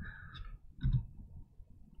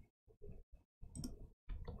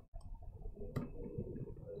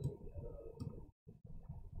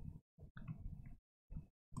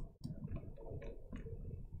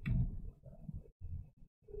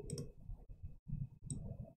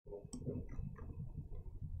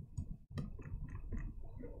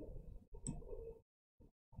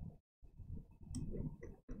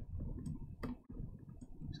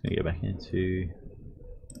 Just gonna go back into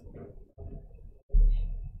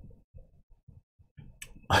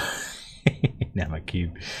now my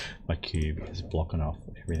cube is blocking off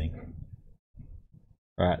everything.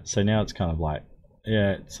 Alright, so now it's kind of like,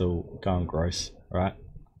 yeah, it's all going gross, right?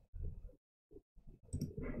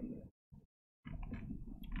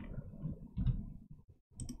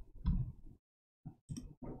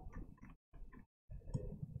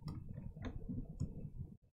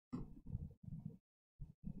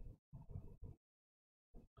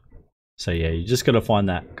 So yeah, you just got to find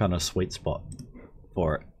that kind of sweet spot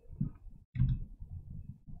for it.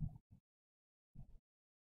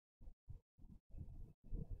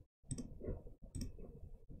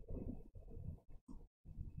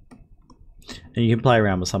 And you can play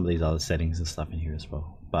around with some of these other settings and stuff in here as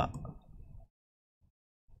well, but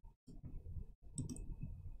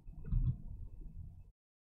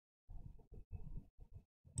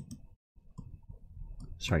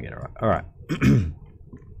let's try and get it right. All right.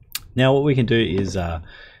 Now what we can do is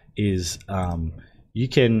you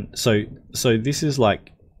can so this is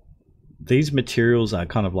like, these materials are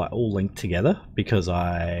kind of like all linked together because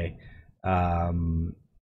I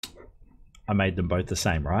made them both the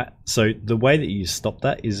same, right? So the way that you stop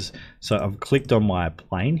that is, so I've clicked on my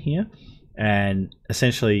plane here, and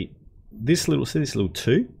essentially this little, see this little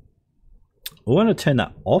 2, I want to turn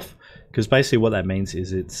that off, because basically what that means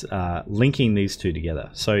is it's linking these two together.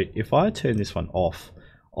 So if I turn this one off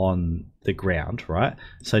on the ground, right?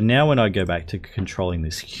 So now when I go back to controlling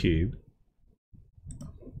this cube,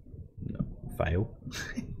 no, fail.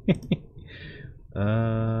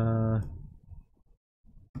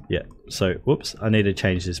 Yeah, so whoops, I need to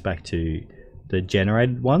change this back to the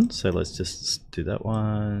generated one. So let's just do that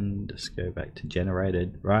one, just go back to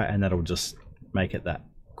generated, right? And that'll just make it that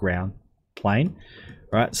ground plane,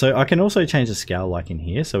 right? So I can also change the scale like in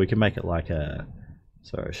here, so we can make it like a,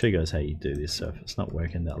 so I'll show you guys how you do this. So if it's not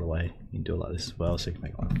working the other way, you can do it like this as well. So you can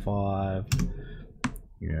make like 5,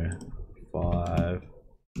 yeah, 5.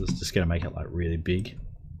 It's just gonna make it like really big,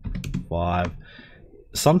 5.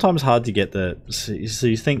 Sometimes hard to get the, so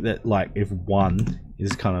you think that like if 1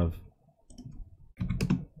 is kind of,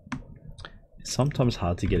 it's sometimes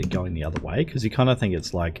hard to get it going the other way, because you kind of think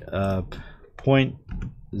it's like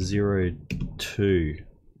 0.02,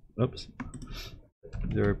 oops,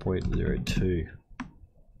 0.02.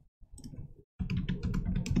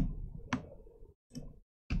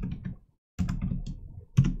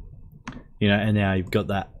 You know, and now you've got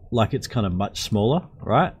that, like it's kind of much smaller,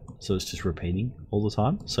 right? So it's just repeating all the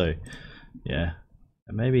time. So yeah,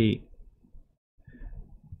 and maybe,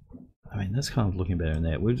 I mean, that's kind of looking better in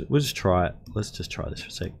there. We'll just try it. Let's just try this for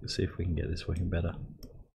a sec. Let's see if we can get this working better.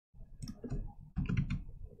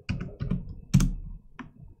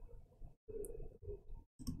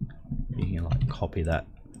 You can like copy that.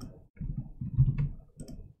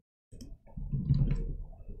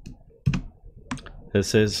 It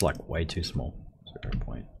says like way too small,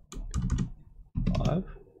 0.5.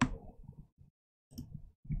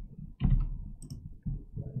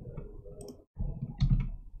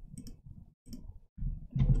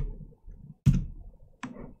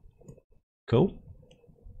 Cool.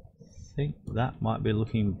 I think that might be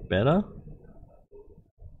looking better.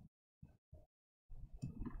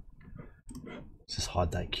 Let's just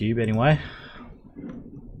hide that cube anyway.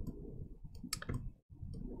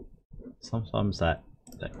 Sometimes that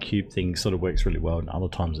cube thing sort of works really well, and other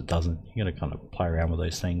times it doesn't. You gotta kind of play around with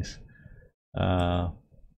those things.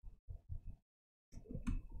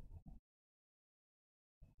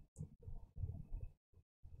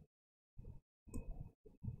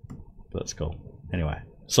 That's cool. Anyway,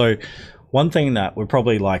 so one thing that we're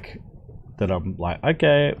probably like that I'm like,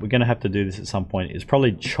 okay, we're gonna have to do this at some point, is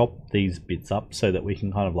probably chop these bits up so that we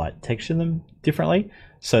can kind of like texture them differently,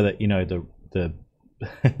 so that, you know, the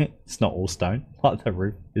it's not all stone, like the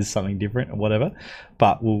roof is something different or whatever,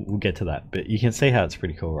 but we'll get to that. But you can see how it's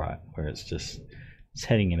pretty cool, right? Where it's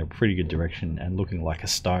heading in a pretty good direction and looking like a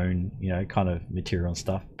stone, you know, kind of material and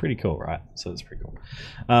stuff. Pretty cool, right? So it's pretty cool.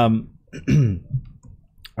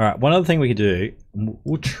 All right, one other thing we could do,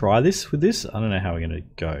 we'll try this with this. I don't know how we're going to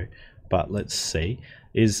go, but let's see,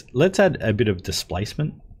 is let's add a bit of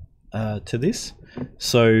displacement to this.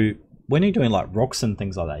 So when you're doing like rocks and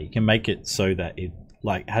things like that, you can make it so that it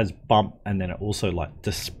like has bump, and then it also like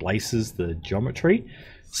displaces the geometry.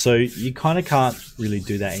 So you kind of can't really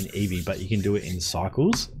do that in Eevee, but you can do it in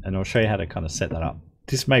cycles, and I'll show you how to kind of set that up.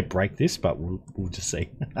 This may break this, but we'll just see.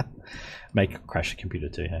 Make it crash the computer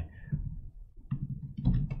too, hey?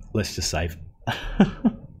 Let's just save.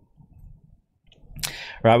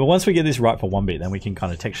 Right, but once we get this right for one bit, then we can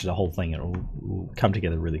kind of texture the whole thing, and it'll come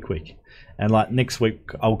together really quick. And like next week,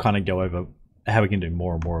 I'll kind of go over how we can do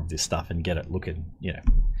more and more of this stuff and get it looking, you know,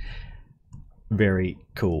 very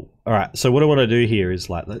cool. All right, so what I want to do here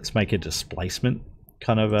is like, let's make a displacement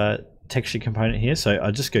kind of a texture component here. So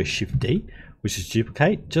I just go Shift D, which is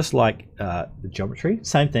duplicate, just like the geometry,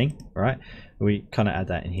 same thing, right? We kind of add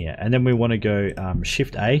that in here, and then we want to go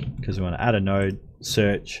Shift A because we want to add a node,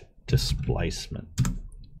 search, displacement,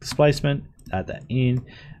 add that in,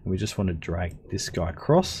 and we just want to drag this guy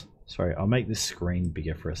across. Sorry, I'll make this screen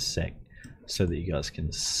bigger for a sec so that you guys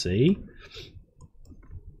can see.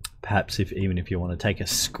 Perhaps even if you want to take a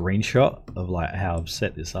screenshot of like how I've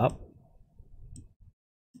set this up,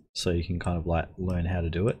 so you can kind of like learn how to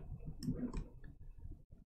do it.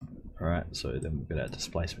 Alright, so then we've got our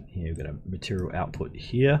displacement here, we've got a material output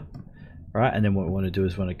here. Alright, and then what we want to do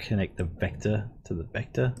is we want to connect the vector to the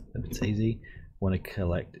vector, if it's easy. Want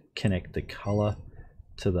to connect the color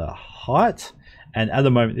to the height. And at the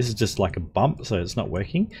moment this is just like a bump, so it's not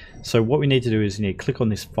working. So what we need to do is you need to click on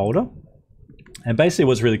this folder. And basically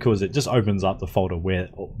what's really cool is it just opens up the folder where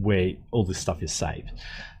all this stuff is saved.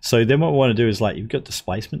 So then what we want to do is like, you've got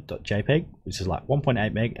displacement.jpg, which is like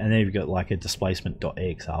 1.8 meg, and then you've got like a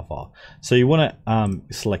displacement.exr file. So you want to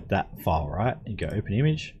select that file, right? You go open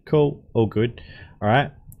image, cool, all good. All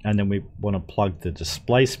right, and then we want to plug the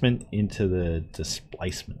displacement into the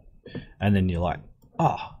displacement. And then you're like,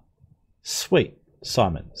 ah, oh, sweet,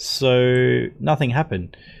 Simon. So nothing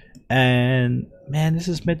happened. And man, this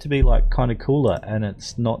is meant to be like kind of cooler, and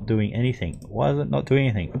it's not doing anything. Why is it not doing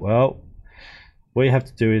anything? Well, what you have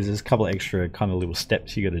to do is there's a couple of extra kind of little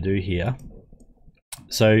steps you got to do here.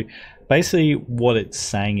 So basically what it's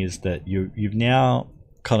saying is that you've now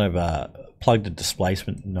kind of plugged a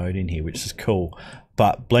displacement node in here, which is cool,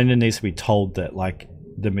 but Blender needs to be told that like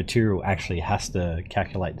the material actually has to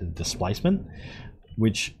calculate the displacement,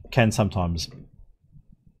 which can sometimes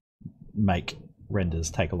make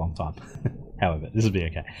renders take a long time. However, this will be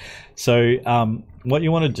okay. So what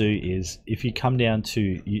you want to do is, if you come down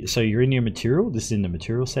to, so you're in your material, this is in the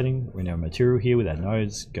material setting, we're in our material here with our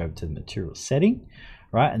nodes, go to the material setting,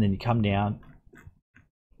 right? And then you come down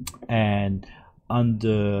and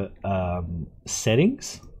under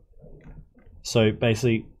settings, so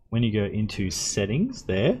basically when you go into settings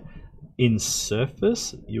there, in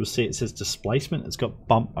surface, you'll see it says displacement. It's got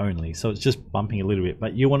bump only, so it's just bumping a little bit,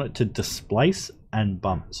 but you want it to displace and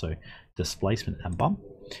bump. So displacement and bump,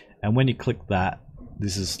 and when you click that,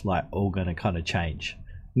 this is like all going to kind of change.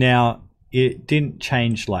 Now it didn't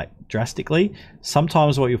change like drastically.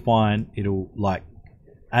 Sometimes what you'll find, it'll like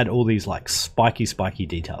add all these like spiky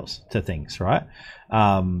details to things, right?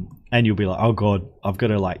 And you'll be like, oh god, I've got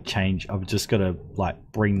to like change, I've just got to like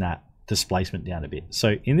bring that displacement down a bit.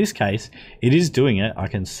 So in this case it is doing it. I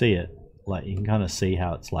can see it, like you can kind of see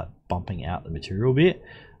how it's like bumping out the material a bit,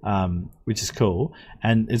 which is cool,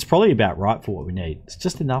 and it's probably about right for what we need. It's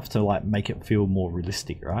just enough to like make it feel more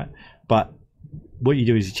realistic, right? But what you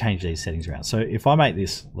do is you change these settings around. So if I make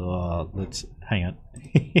this, let's hang on.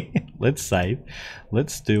 Let's save,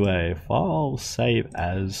 let's do a file save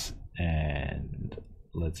as, and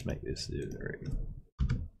let's make this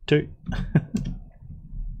 2.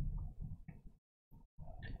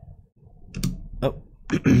 Oh,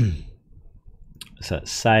 so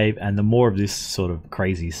save, and the more of this sort of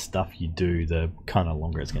crazy stuff you do, the kind of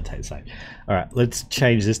longer it's going to take to save. All right, let's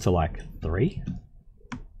change this to like 3.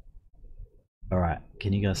 All right,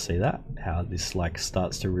 can you guys see that? How this like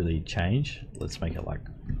starts to really change? Let's make it like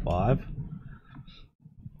 5.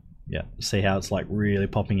 Yeah, see how it's like really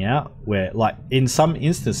popping out? Where like in some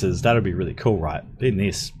instances that'll be really cool, right? In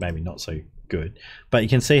this, maybe not so good. But you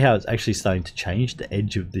can see how it's actually starting to change the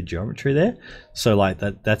edge of the geometry there. So like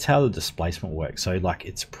that's how the displacement works. So like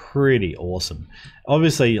it's pretty awesome.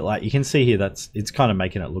 Obviously, like you can see here, it's kind of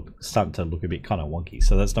making it starting to look a bit kind of wonky.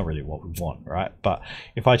 So that's not really what we want, right? But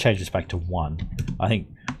if I change this back to 1, I think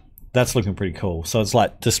that's looking pretty cool. So it's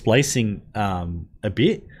like displacing a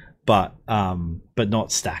bit, but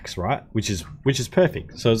not stacks, right? Which is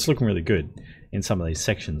perfect. So it's looking really good in some of these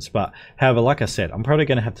sections. But however, like I said, I'm probably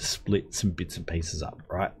going to have to split some bits and pieces up,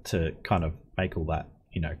 right, to kind of make all that,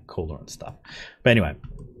 you know, cooler and stuff. But anyway,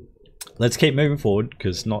 let's keep moving forward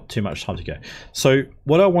because not too much time to go. So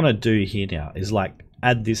what I want to do here now is like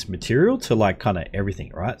add this material to like kind of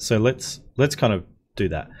everything, right? So let's kind of do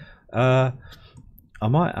that. I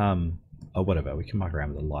might or whatever, we can muck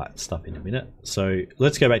around with the light stuff in a minute. So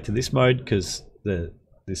let's go back to this mode because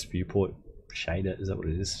this viewport shader, is that what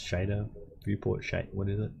it is? Shader, viewport, shade, what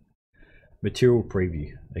is it? Material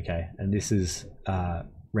preview, okay, and this is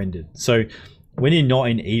rendered. So when you're not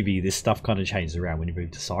in Eevee, this stuff kind of changes around. When you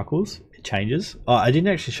move to cycles, it changes. Oh, I didn't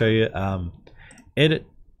actually show you edit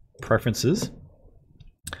preferences,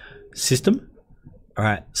 system. All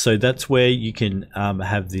right, so that's where you can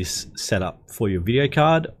have this set up for your video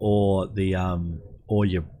card or the or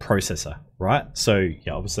your processor, right? So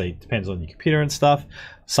yeah, obviously it depends on your computer and stuff.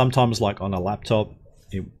 Sometimes like on a laptop,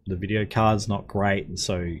 the video card's not great, and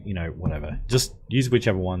so you know, whatever, just use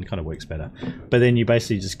whichever one kind of works better. But then you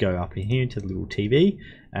basically just go up in here to the little TV,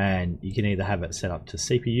 and you can either have it set up to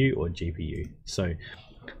CPU or GPU. So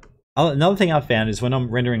another thing I've found is when I'm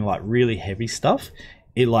rendering like really heavy stuff,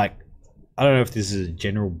 it like, I don't know if this is a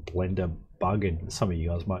general Blender bug, and some of you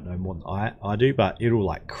guys might know more than I do, but it'll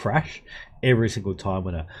like crash every single time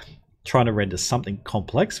when I'm trying to render something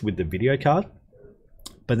complex with the video card.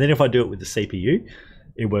 But then if I do it with the CPU,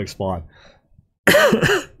 it works fine.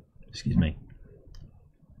 Excuse me.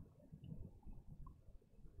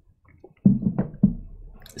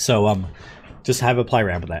 So just have a play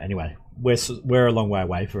around with that. Anyway, we're a long way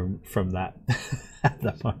away from that at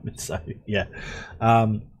the moment. So yeah.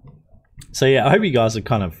 So yeah, I hope you guys are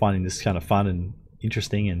kind of finding this kind of fun and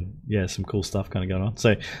interesting, and yeah, some cool stuff kind of going on.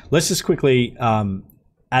 So let's just quickly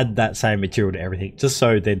add that same material to everything, just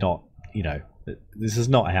so they're not, you know, this is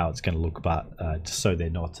not how it's going to look, but just so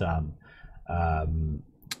they're not,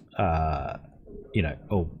 you know,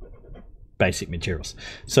 all basic materials.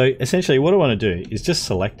 So essentially what I want to do is just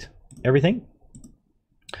select everything.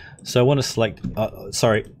 So I want to select,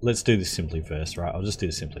 sorry, let's do this simply first, right? I'll just do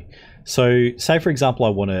this simply. So say for example, I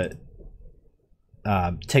want to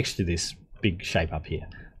texture this big shape up here.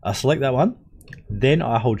 I select that one, then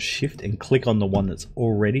I hold shift and click on the one that's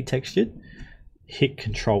already textured, hit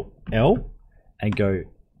Control L and go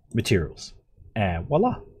materials, and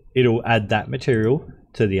voila, it'll add that material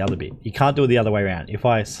to the other bit. You can't do it the other way around. If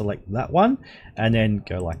I select that one and then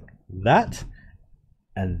go like that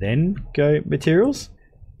and then go materials,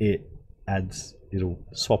 it'll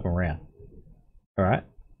swap them around. All right,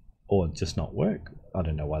 or just not work. I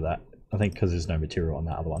don't know why that. I think because there's no material on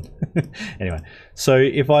that other one. Anyway, so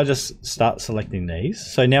if I just start selecting these,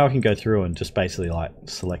 so now I can go through and just basically like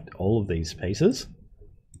select all of these pieces.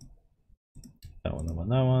 That one, that one,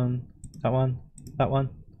 that one, that one, that one,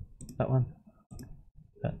 that one,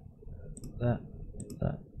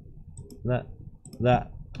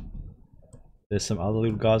 that. There's some other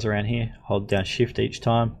little guys around here. Hold down shift each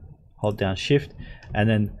time, hold down shift, and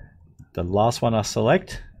then the last one I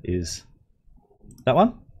select is that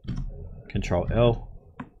one. Control L,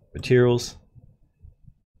 materials,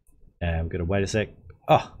 and we're gonna wait a sec.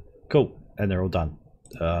 Oh, cool, and they're all done.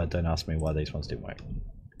 Don't ask me why these ones didn't work.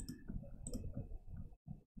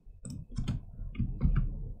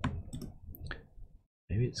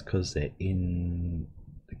 Maybe it's because they're in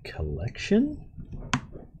the collection.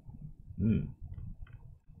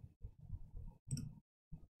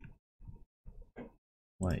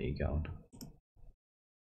 Where are you going?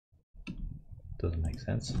 Doesn't make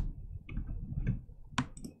sense.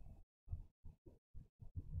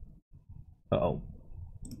 Uh-oh.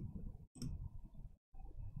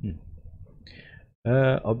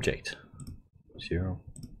 Object 0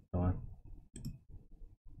 9.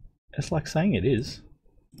 It's like saying it is.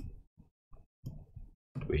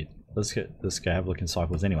 Weird. Let's go have a look in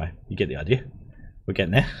cycles anyway. You get the idea. We're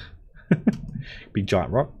getting there. Big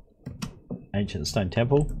giant rock. Ancient stone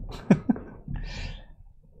temple.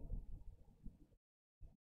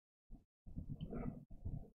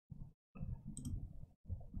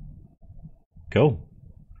 Cool.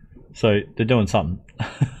 So they're doing something.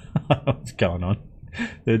 What's going on?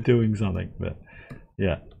 They're doing something, but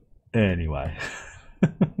yeah. Anyway.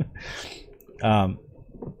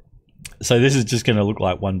 So this is just going to look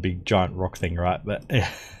like one big giant rock thing, right? But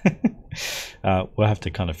we'll have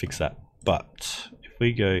to kind of fix that. But if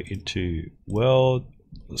we go into world,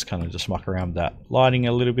 let's kind of just muck around with that lighting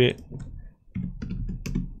a little bit.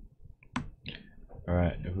 All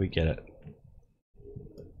right, if we get it.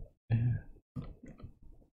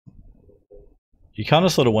 You kind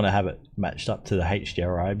of sort of want to have it matched up to the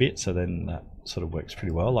HDRI a bit, so then that sort of works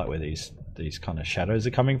pretty well, like where these kind of shadows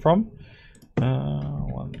are coming from.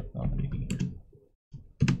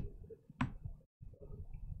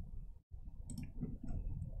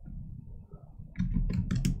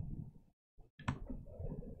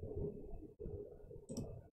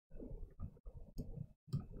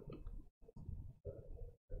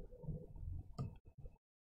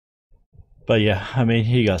 But yeah, I mean,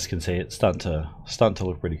 you guys can see it's starting to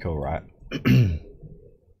look pretty cool, right? I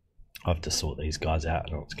have to sort these guys out. I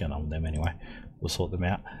don't know what's going on with them anyway. We'll sort them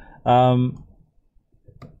out.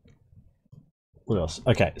 What else?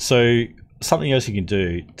 Okay, so something else you can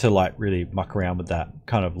do to like really muck around with that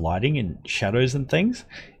kind of lighting and shadows and things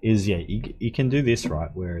is, yeah, you can do this, right,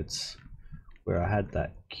 where I had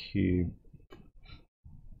that cube.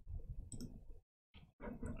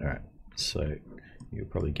 All right, so you'll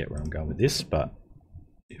probably get where I'm going with this, but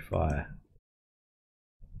if I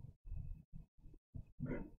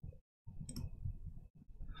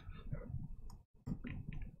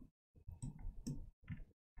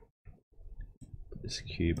put this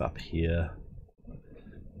cube up here,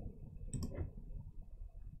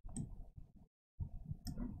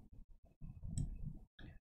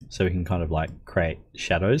 so we can kind of like create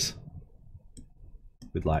shadows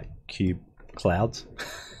with like cube clouds.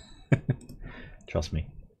 Trust me.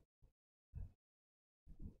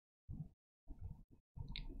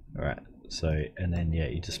 All right, so, and then yeah,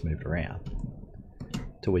 you just move it around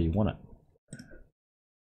to where you want it.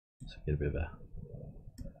 So get a bit of a,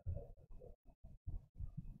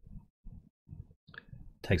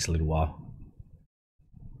 takes a little while.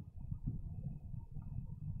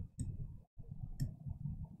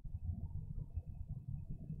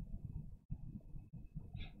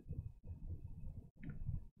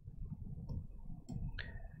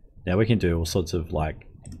 Now we can do all sorts of like,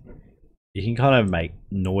 you can kind of make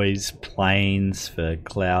noise planes for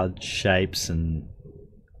cloud shapes and,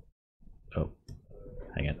 oh,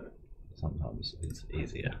 hang on, sometimes it's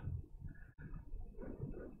easier.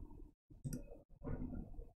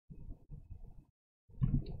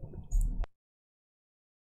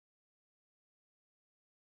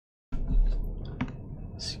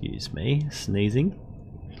 Excuse me, sneezing.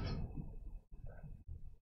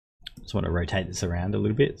 Just want to rotate this around a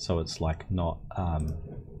little bit so it's like not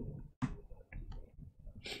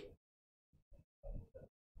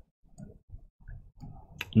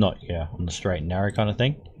yeah, on the straight and narrow kind of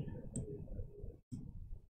thing.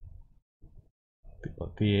 Bit by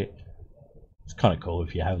bit. It's kind of cool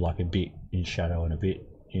if you have like a bit in shadow and a bit,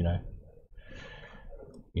 you know.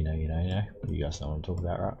 You guys know what I'm talking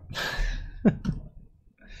about, right?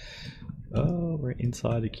 Oh, we're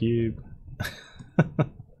inside a cube.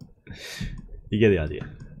 You get the idea,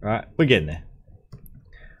 right? We're getting there.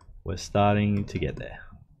 We're starting to get there.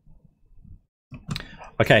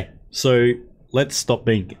 Okay, so let's stop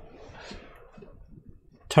being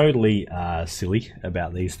totally silly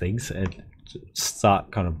about these things and start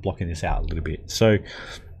kind of blocking this out a little bit. So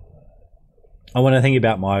I want to think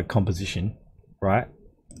about my composition, right,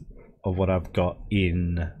 of what I've got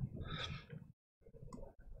in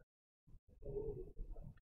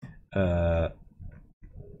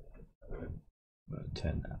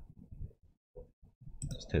turn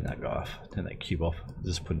that guy off, turn that cube off,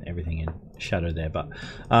 just putting everything in shadow there. But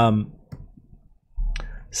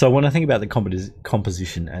so when I think about the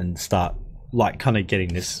composition and start like kind of getting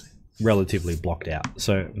this relatively blocked out,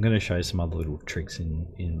 so I'm going to show you some other little tricks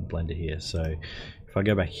in Blender here. So if I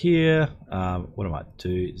go back here, what I might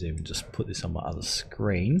do is even just put this on my other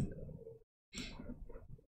screen.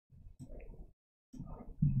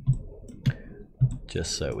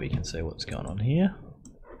 Just so we can see what's going on here.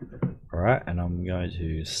 All right, and I'm going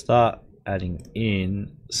to start adding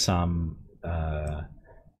in some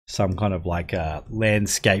kind of like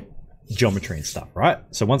landscape geometry and stuff, right?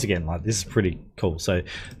 So once again, like this is pretty cool. So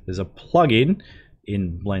there's a plugin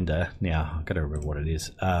in Blender. Now I've got to remember what it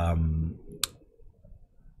is.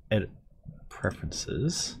 Edit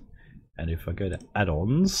preferences, and if I go to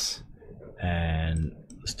add-ons and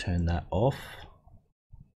let's turn that off.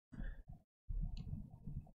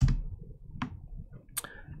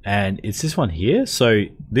 And it's this one here. So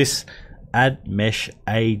this add mesh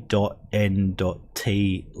a.n.t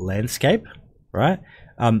landscape, right?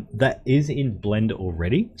 That is in Blender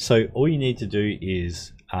already. So all you need to do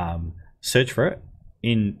is search for it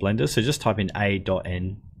in Blender. So just type in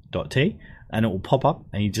a.n.t and it will pop up,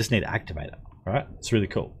 and you just need to activate it. All right, it's really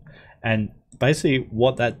cool. And basically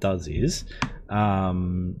what that does is, how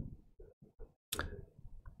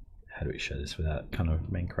do we show this without kind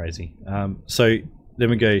of being crazy? So then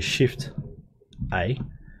we go Shift A,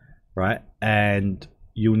 right? And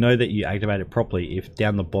you'll know that you activate it properly if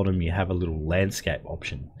down the bottom you have a little landscape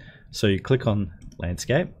option. So you click on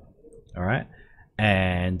landscape, all right?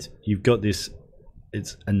 And you've got this,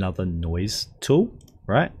 it's another noise tool,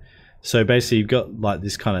 right? So basically you've got like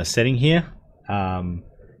this kind of setting here, and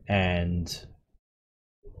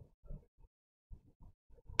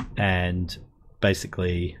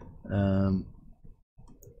basically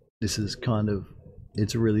this is kind of,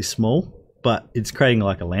 it's really small, but it's creating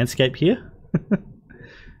like a landscape here. Let's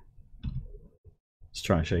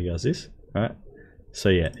try and show you guys this. All right, so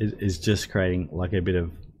yeah, it's just creating like a bit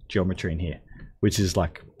of geometry in here, which is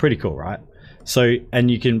like pretty cool, right? So, and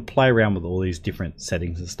you can play around with all these different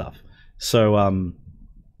settings and stuff. So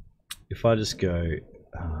if I just go,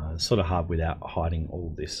 sort of hard without hiding all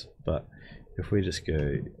of this, but if we just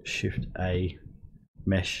go Shift A,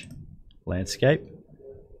 mesh, landscape,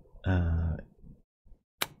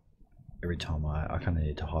 every time I kind of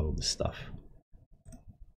need to hide all this stuff.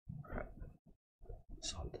 Right.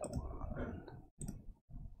 Let's hide that one.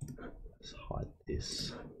 Let's hide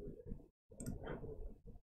this.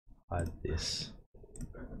 Hide this.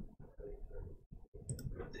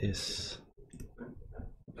 This.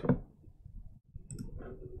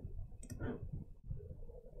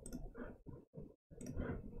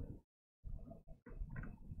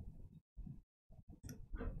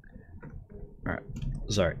 Alright,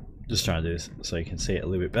 sorry, just trying to do this so you can see it a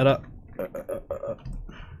little bit better.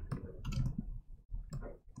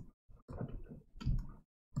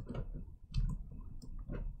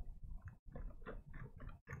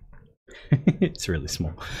 It's really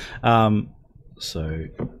small. So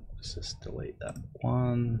let's just delete that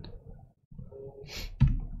one.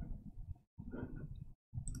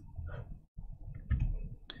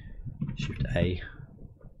 Shift A,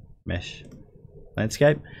 mesh,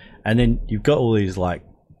 landscape, and then you've got all these, like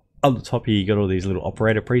on the top here you got all these little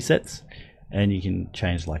operator presets, and you can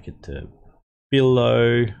change like it to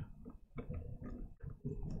below,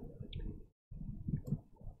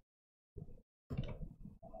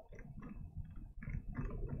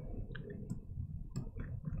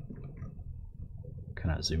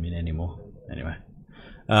 can't zoom in anymore. Anyway,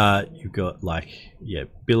 you've got like, yeah,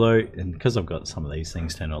 below, and because I've got some of these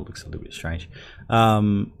things turned on, it looks a little bit strange.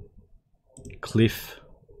 Cliff,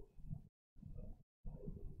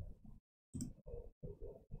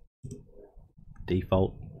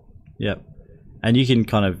 default, yep. And you can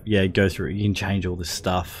kind of, yeah, go through, you can change all this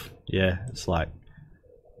stuff. Yeah, it's like,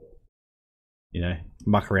 you know,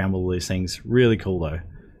 muck around with all these things. Really cool though.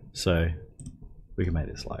 So we can make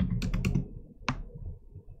this like,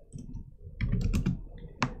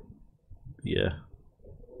 yeah.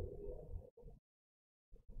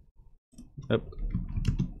 Yep.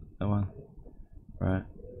 That one. Right.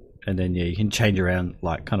 And then yeah, you can change around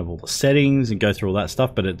like kind of all the settings and go through all that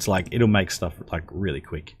stuff, but it's like, it'll make stuff like really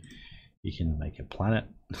quick. You can make a planet.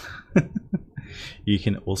 You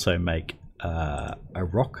can also make a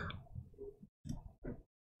rock,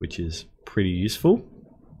 which is pretty useful.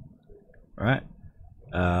 Right.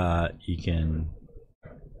 You can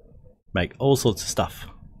make all sorts of stuff.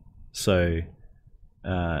 So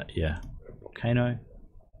yeah, volcano,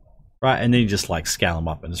 right? And then you just like scale them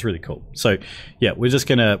up, and it's really cool. So yeah, we're just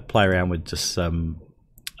gonna play around with just some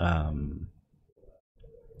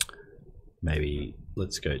maybe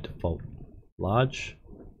let's go default large.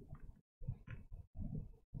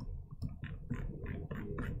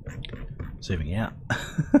 Zooming out.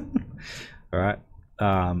 All right,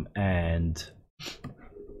 and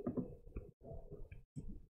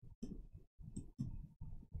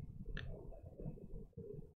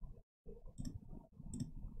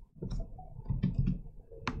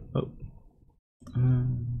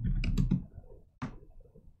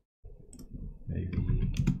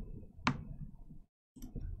maybe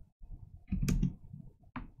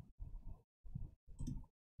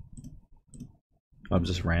I'm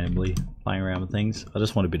just randomly playing around with things. I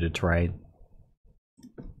just want a bit of terrain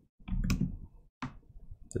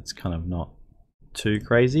that's kind of not too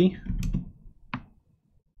crazy.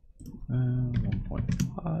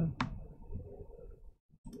 1.5,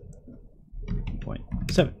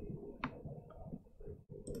 1.7,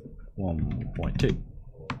 1.2,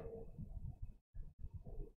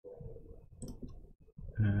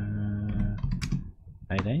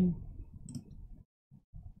 18,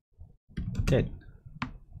 10.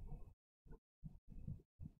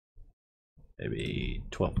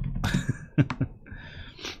 12.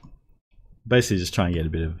 Basically just try and get a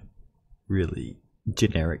bit of really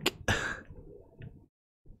generic.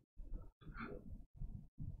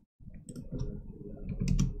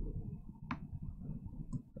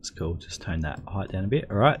 That's cool. Just tone that height down a bit.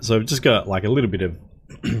 All right, so we've just got like a little bit of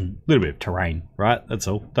terrain, right? That's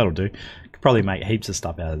all. That'll do. Could probably make heaps of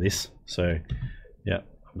stuff out of this. So yeah,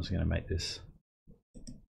 I'm just going to make this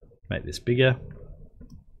bigger,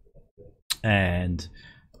 and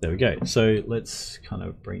there we go. So let's kind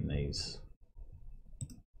of bring these.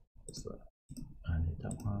 I need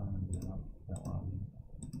that one, that one.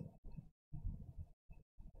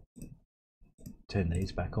 Turn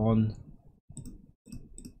these back on.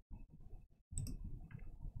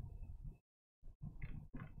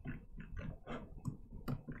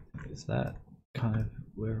 Is that kind of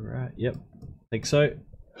where we're at? Yep, I think so.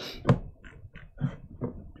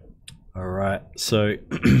 All right, so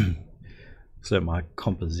so my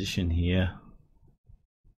composition here,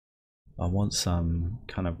 I want some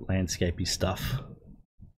kind of landscapey stuff.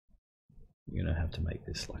 You're gonna have to make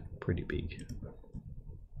this like pretty big.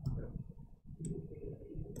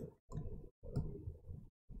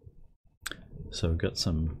 So we've got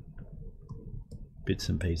some bits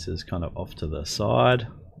and pieces kind of off to the side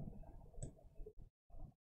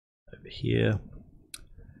over here,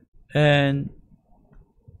 and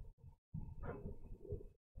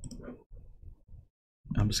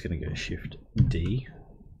I'm just going to go Shift D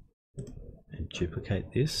and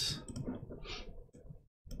duplicate this.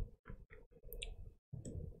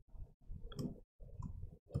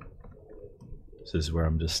 So this is where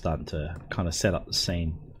I'm just starting to kind of set up the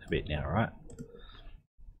scene a bit now, right?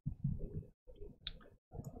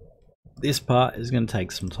 This part is going to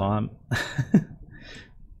take some time,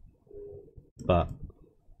 but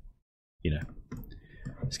you know,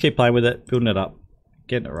 just keep playing with it, building it up,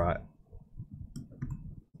 getting it right.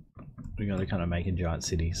 We're going to kind of make a giant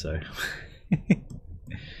city, so may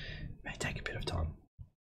take a bit of time.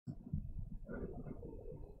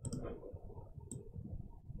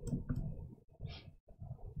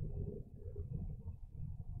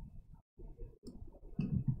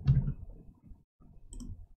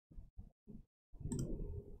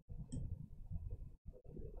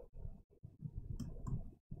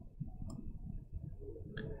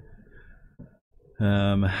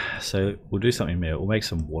 So we'll do something there. We'll make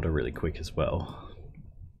some water really quick as well.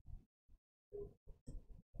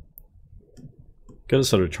 Got to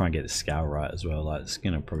sort of try and get the scale right as well. Like, it's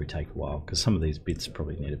going to probably take a while because some of these bits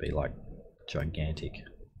probably need to be like gigantic.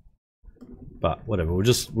 But whatever, we'll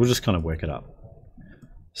just kind of work it up.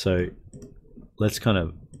 So let's kind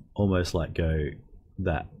of almost like go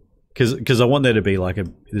that, because I want there to be like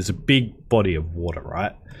there's a big body of water,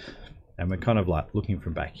 right? And we're kind of like looking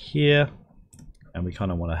from back here. And we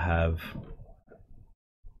kind of want to have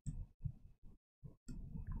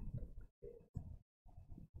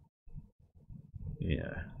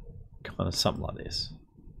kind of something like this,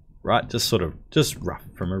 right? Just rough,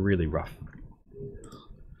 from a really rough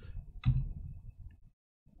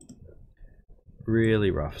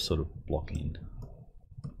sort of blocking.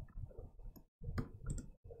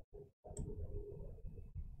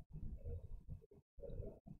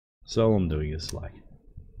 So all I'm doing is like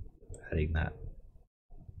adding that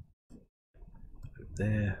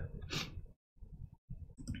there.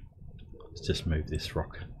 Let's just move this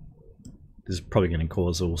rock. This is probably going to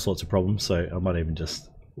cause all sorts of problems, so I might even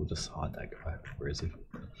we'll just hide that guy. Where is he?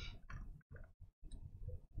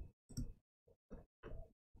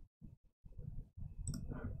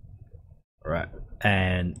 All right,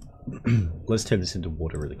 and let's turn this into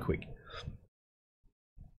water really quick.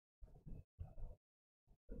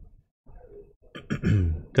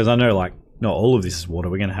 Because I know, like, not all of this is water.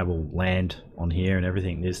 We're going to have all land on here, and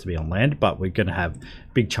everything needs to be on land, but we're going to have a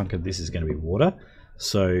big chunk of this is going to be water.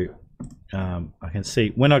 So I can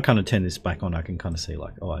see when I kind of turn this back on, I can kind of see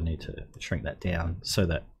like, oh, I need to shrink that down so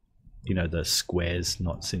that, you know, the square's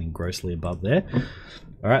not sitting grossly above there.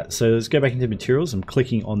 All right, so let's go back into materials. I'm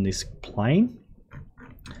clicking on this plane.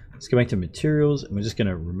 Let's go back to materials, and we're just going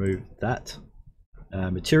to remove that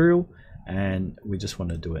material, and we just want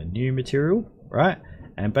to do a new material, right?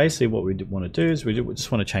 And basically what we want to do is we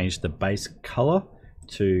just want to change the base color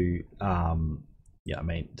to yeah, I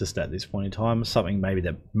mean, just at this point in time, something maybe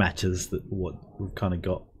that matches what we've kind of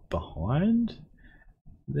got behind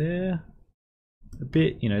there a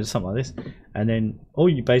bit, you know, something like this. And then all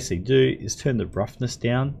you basically do is turn the roughness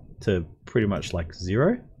down to pretty much like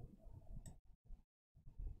 0.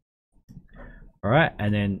 All right,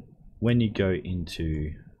 and then when you go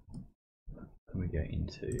into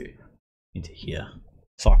into here,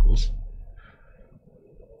 cycles,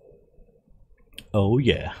 Oh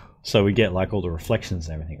yeah. So we get like all the reflections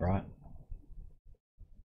and everything, right?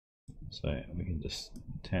 So we can just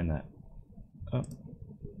turn that up.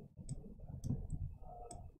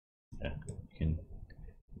 Yeah, you can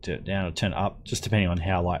turn it down or turn it up, just depending on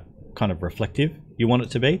how like kind of reflective you want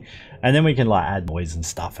it to be. And then we can like add noise and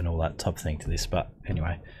stuff and all that type of thing to this. But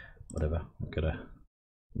anyway, whatever. We've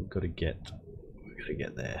got to get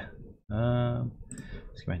there.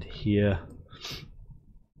 Let's go into here.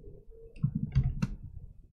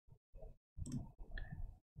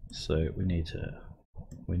 So we need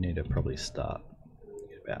to probably start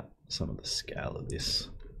about some of the scale of this.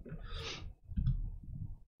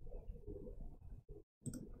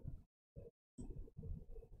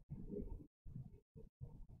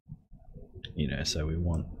 You know, so we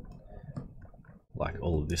want like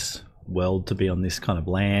all of this world to be on this kind of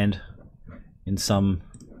land in some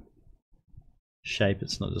shape.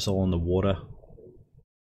 It's not just all in the water.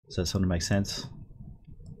 Does that sort of make sense?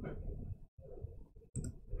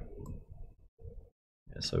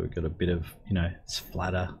 Yeah, so we've got a bit of, you know, it's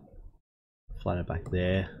flatter back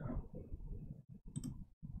there.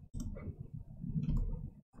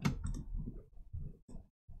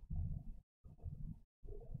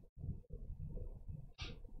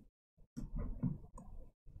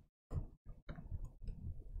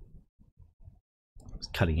 It's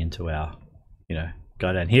cutting into our, you know,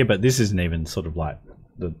 go down here, but this isn't even sort of like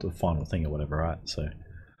the final thing or whatever, right? So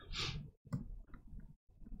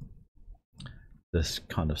this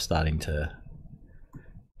kind of starting to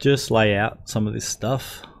just lay out some of this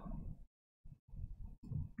stuff.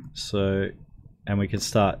 So, and we can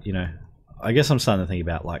start, you know, I guess I'm starting to think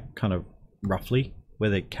about like kind of roughly where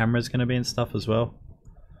the camera's going to be and stuff as well.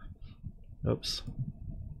 Oops.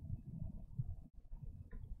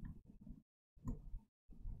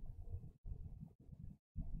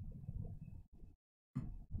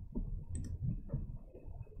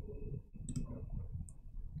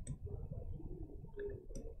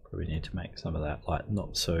 Probably need to make some of that like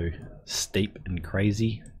not so steep and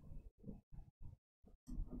crazy.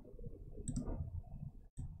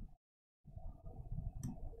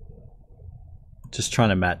 Just trying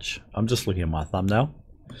to match. I'm just looking at my thumbnail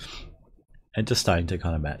and just starting to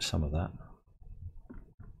kind of match some of that.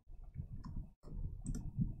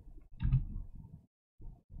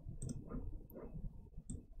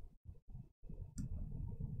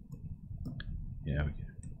 Yeah, we can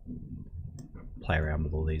play around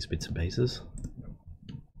with all these bits and pieces.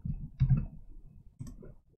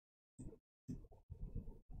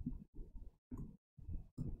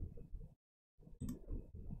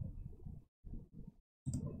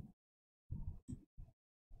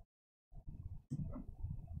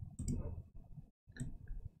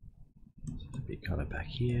 Just a bit kind of back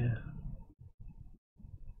here.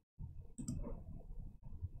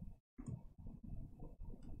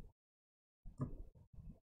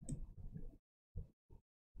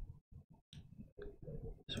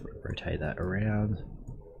 Just rotate that around.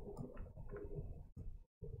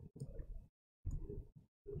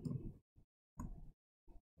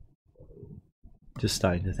 Just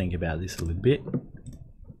starting to think about this a little bit.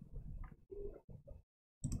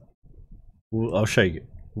 I'll show you.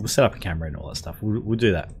 We'll set up a camera and all that stuff. We'll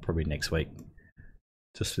do that probably next week.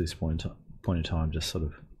 Just for this point in time, just sort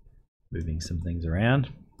of moving some things around.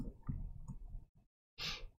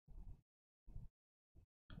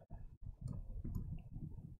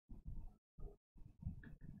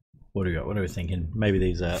 What do we got? What are we thinking? Maybe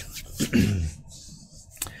these are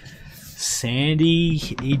Sandy,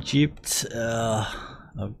 Egypt.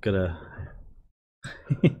 I've got a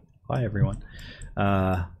hi everyone.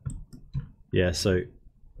 Yeah, so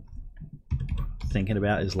thinking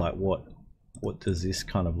about is like what does this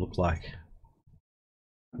kind of look like?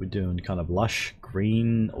 We're doing kind of lush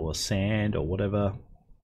green or sand or whatever.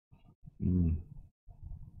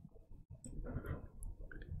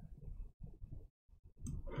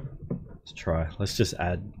 Let's try. Let's just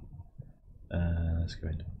add. Let's go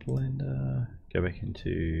into Blender. Go back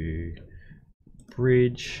into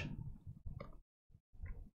Bridge.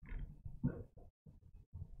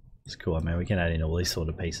 It's cool. I mean, we can add in all these sort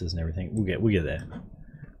of pieces and everything. We'll get there.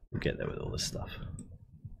 We'll get there with all this stuff.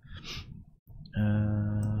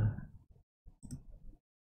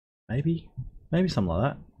 Maybe something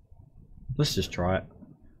like that. Let's just try it.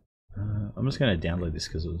 I'm just going to download this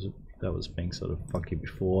because that was being sort of funky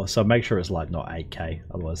before. So make sure it's like not 8K,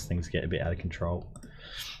 otherwise things get a bit out of control.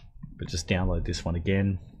 But just download this one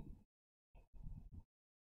again.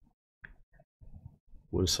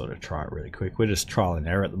 We'll sort of try it really quick. We're just trial and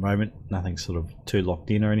error at the moment. Nothing sort of too locked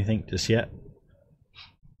in or anything just yet.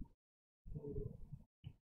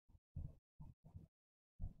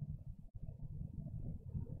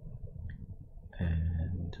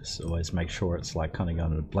 Just always make sure it's like kind of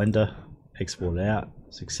going to Blender, export it out,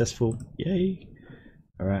 successful, yay.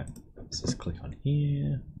 All right, let's just click on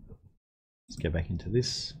here. Let's go back into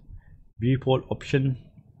this viewport option.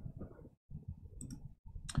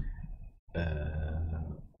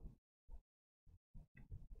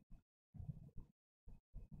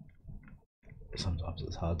 Sometimes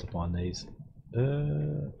it's hard to find these.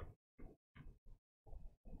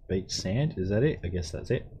 Beach sand, is that it? I guess that's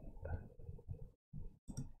it.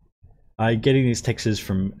 Getting these textures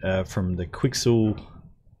from the Quixel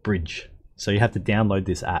bridge. So you have to download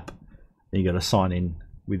this app. Then you got to sign in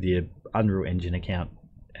with your Unreal Engine account,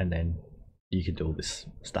 and then you can do all this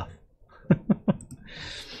stuff.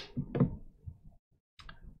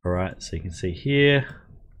 All right, so you can see here,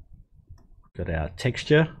 got our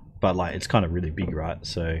texture, but like it's kind of really big, right?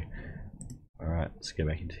 So, all right, let's go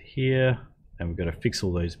back into here, and we've got to fix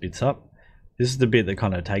all those bits up. This is the bit that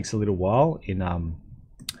kind of takes a little while in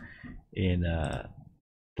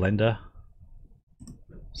Blender.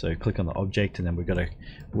 So click on the object, and then we've got to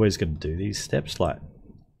always got to do these steps like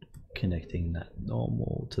connecting that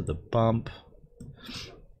normal to the bump.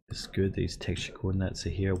 It's good. These texture coordinates are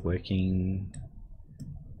here working,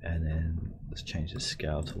 and then let's change the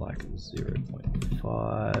scale to like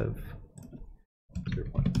 0.5.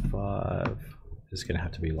 0.5. It's gonna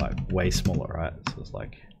have to be like way smaller, right? So it's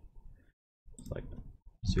like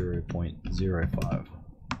 0.05.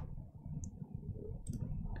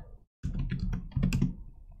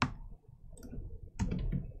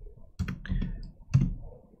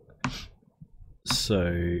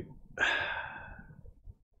 So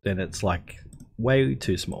then it's like way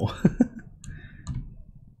too small.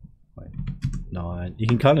 9. You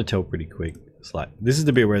can kind of tell pretty quick. It's like this is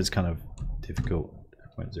the bit where it's kind of difficult.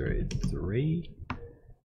 0.03,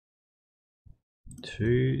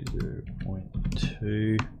 2,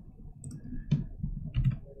 0.2.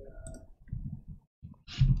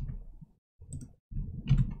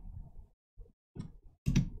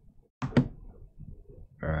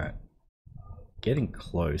 All right, getting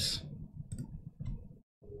close.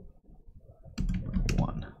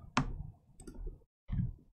 1,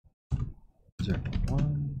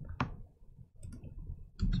 0.1,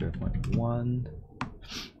 0.1.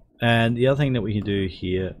 And the other thing that we can do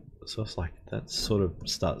here, so it's like that sort of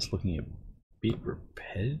starts looking a bit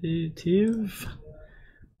repetitive.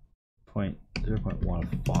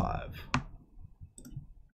 0.15.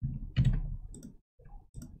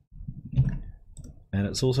 And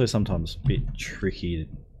it's also sometimes a bit tricky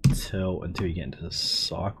to tell until you get into the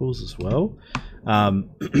cycles as well.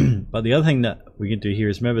 But the other thing that we can do here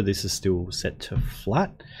is, remember this is still set to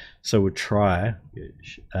flat. So we'll try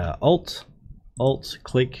Alt,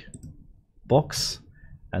 click, box,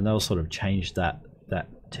 and they'll sort of change that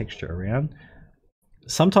texture around.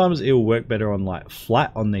 Sometimes it will work better on like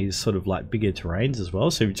flat on these sort of like bigger terrains as well.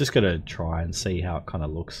 So we've just got to try and see how it kind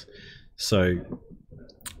of looks. So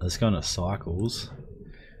let's go into cycles.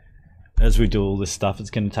 As we do all this stuff,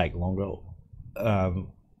 it's going to take longer all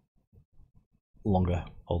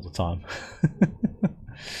the time.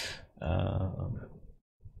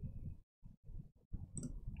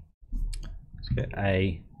 Let's go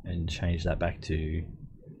A and change that back to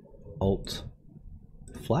Alt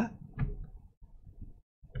flat.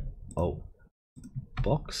 Alt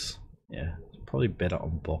box. Yeah, it's probably better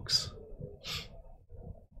on box.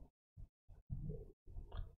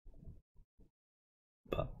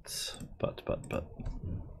 But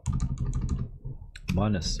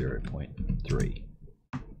minus 0.3.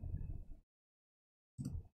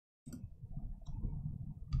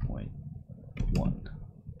 0.1.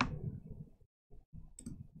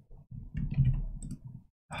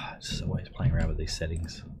 Just always playing around with these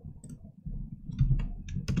settings.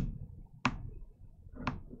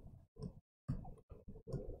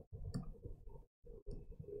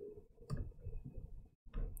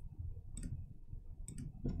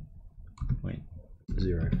 Point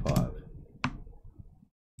 0.05.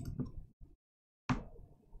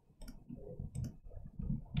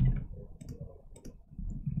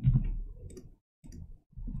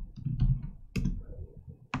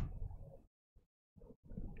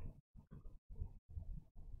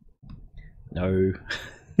 No.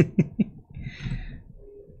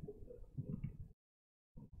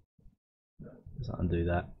 Let's undo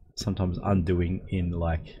that. Sometimes undoing in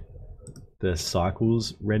like the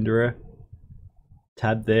cycles renderer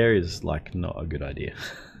tab there is like not a good idea.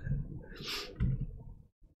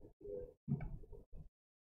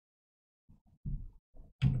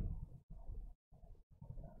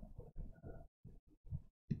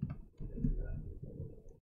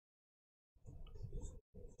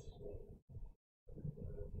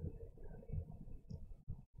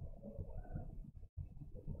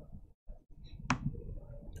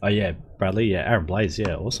 Oh yeah, Bradley, yeah, Aaron Blaze,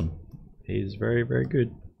 yeah, awesome. He's very, very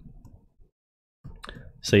good.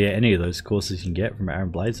 So yeah, any of those courses you can get from Aaron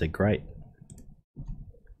Blaze, they're great.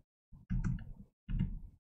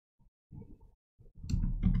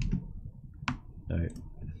 No.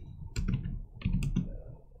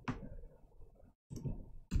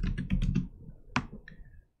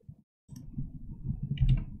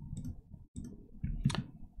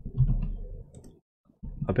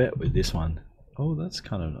 I bet with this one, oh, that's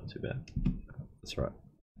kind of not too bad. That's right.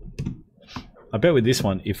 I bet with this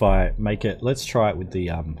one, if I make it, let's try it with the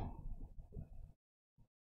I'm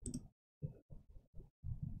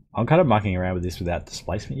kind of mucking around with this without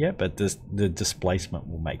displacement yet, but the displacement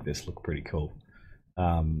will make this look pretty cool.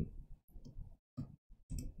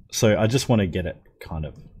 So I just want to get it kind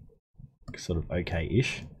of sort of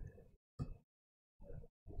okay-ish.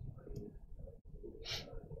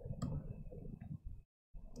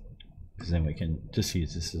 Because then we can just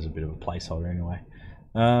use this as a bit of a placeholder anyway.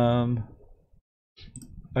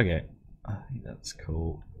 Okay, I think that's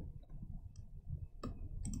cool.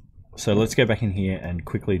 So let's go back in here and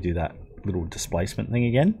quickly do that little displacement thing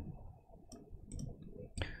again.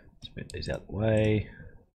 Let's move these out of the way.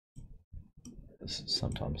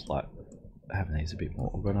 Sometimes like having these a bit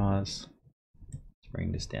more organized. Let's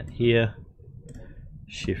bring this down here.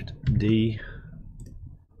 Shift D.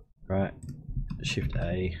 Right. Shift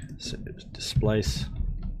A. So displace.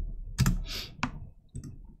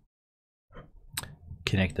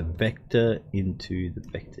 Connect the vector into the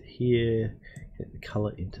vector here. Get the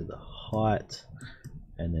color into the height,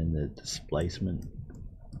 and then the displacement.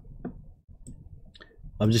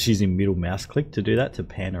 I'm just using middle mouse click to do that, to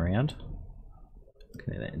pan around.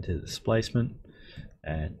 Connect that into the displacement,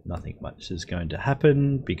 and nothing much is going to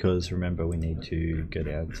happen because remember we need to go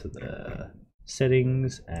down to the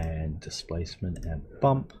settings and displacement and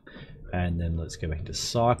bump, and then let's go back into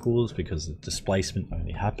cycles because the displacement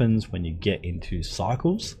only happens when you get into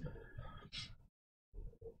cycles.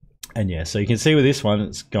 And yeah, so you can see with this one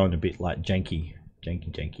it's going a bit like janky,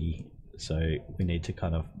 so we need to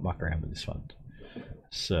kind of muck around with this one.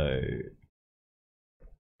 So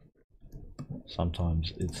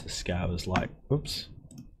sometimes it's the scale is like, oops,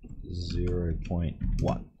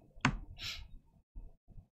 0.1.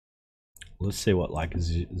 Let's see what like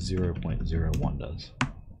 0.01 does.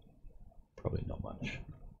 Probably not much.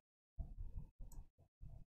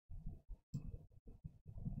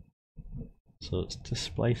 So it's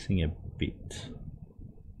displacing a bit.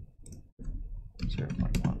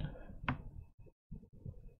 0.1.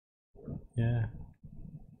 Yeah.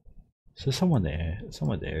 So somewhere there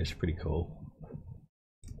is pretty cool.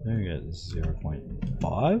 There we go,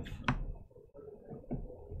 0.5.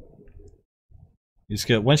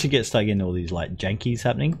 Once you start getting all these like jankies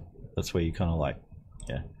happening, that's where you kind of like,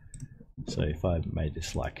 yeah. So if I made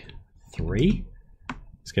this like 3,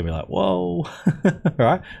 it's gonna be like, whoa,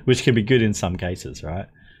 right? Which can be good in some cases, right?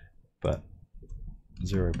 But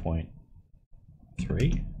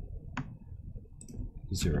 0.3,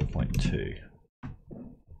 0.2.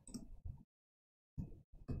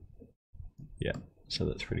 Yeah, so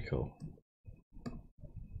that's pretty cool.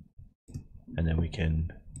 And then we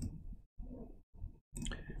can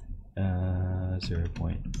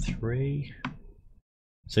 0.3.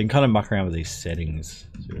 So you can kind of muck around with these settings.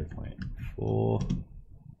 0.4.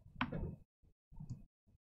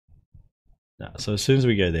 So as soon as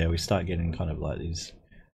we go there, we start getting kind of like these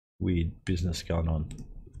weird business going on.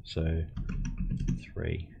 So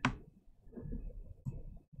 3.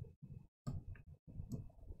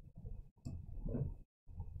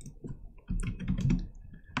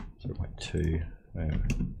 Like 2,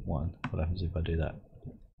 1. What happens if I do that?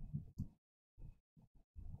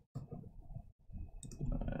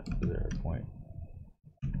 0.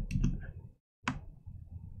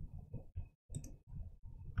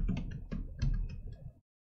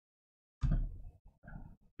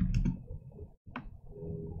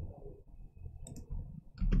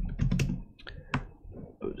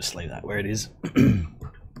 We'll just leave that where it is.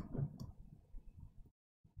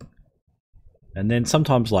 And then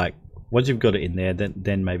sometimes, like once you've got it in there,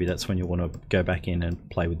 then maybe that's when you want to go back in and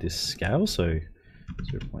play with this scale. So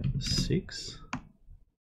 0.6,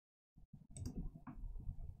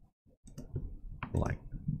 like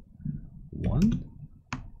 1.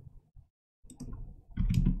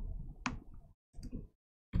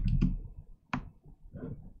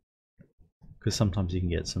 Because sometimes you can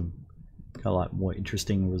get some kind of like more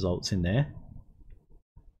interesting results in there.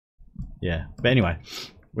 Yeah, but anyway,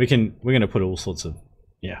 we're going to put all sorts of,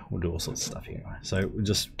 yeah, we'll do all sorts of stuff here. Anyway. So we'll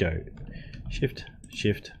just go shift,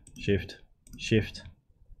 shift, shift, shift,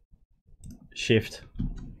 shift,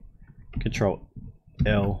 control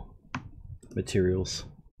L materials,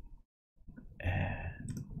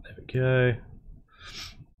 and there we go.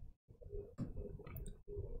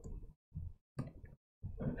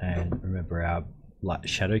 And remember our like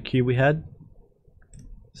shadow cube we had,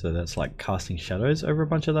 so that's like casting shadows over a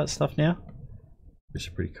bunch of that stuff now, which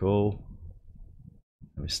is pretty cool.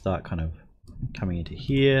 And we start kind of coming into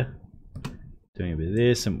here, doing a bit of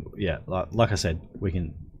this, and yeah, like I said, we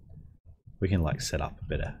can like set up a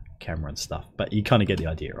bit of camera and stuff, but you kind of get the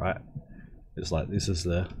idea, right? It's like this is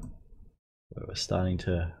the where we're starting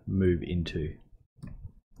to move into,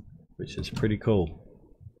 which is pretty cool.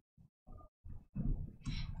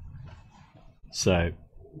 So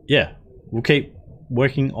yeah, we'll keep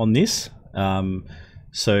working on this.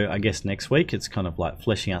 So I guess next week it's kind of like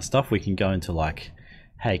fleshing out stuff. We can go into like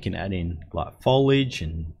how you can add in like foliage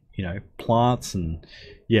and, you know, plants and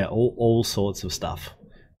yeah, all sorts of stuff.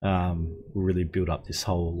 We'll really build up this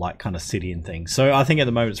whole like kind of city and thing. So I think at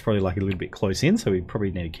the moment it's probably like a little bit close in, so we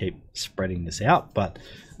probably need to keep spreading this out, but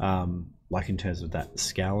like in terms of that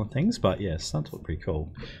scale and things. But yeah, it's starting to look pretty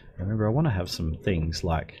cool. Remember, I want to have some things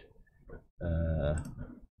like oh,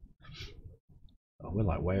 we're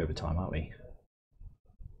like way over time, aren't we?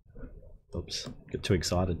 Oops, get too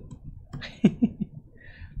excited.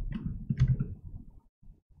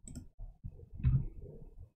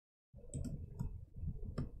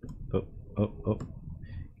 Oh,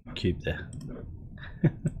 cube there.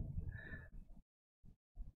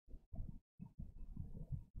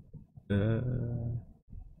 I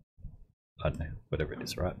don't know, whatever it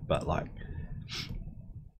is, right? But like,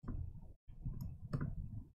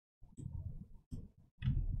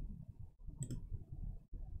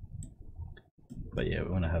 but yeah, we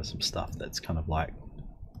want to have some stuff that's kind of like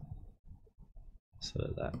sort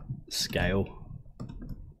of that scale.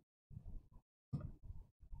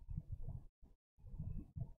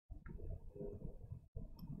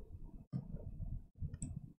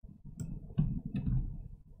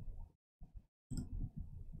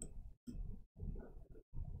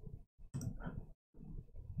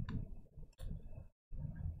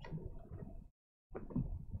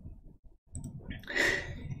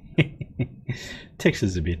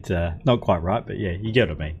 Texture's a bit not quite right, but yeah, you get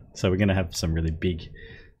what I mean. So we're going to have some really big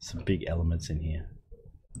elements in here.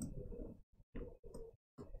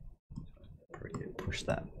 Probably push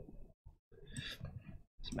that.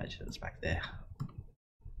 Just imagine it's back there.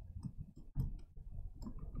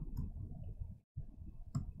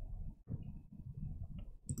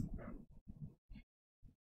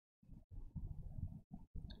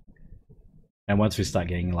 And once we start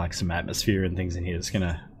getting like some atmosphere and things in here, it's going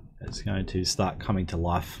to start coming to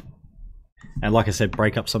life. And like I said,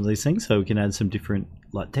 break up some of these things so we can add some different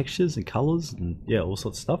like textures and colors and yeah, all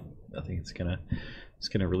sorts of stuff. I think it's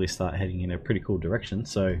gonna really start heading in a pretty cool direction.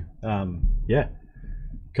 So yeah,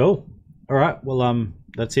 cool. All right, well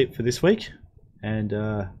that's it for this week, and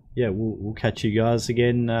yeah, we'll catch you guys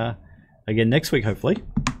again next week hopefully.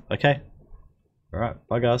 Okay. All right,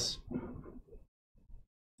 bye guys.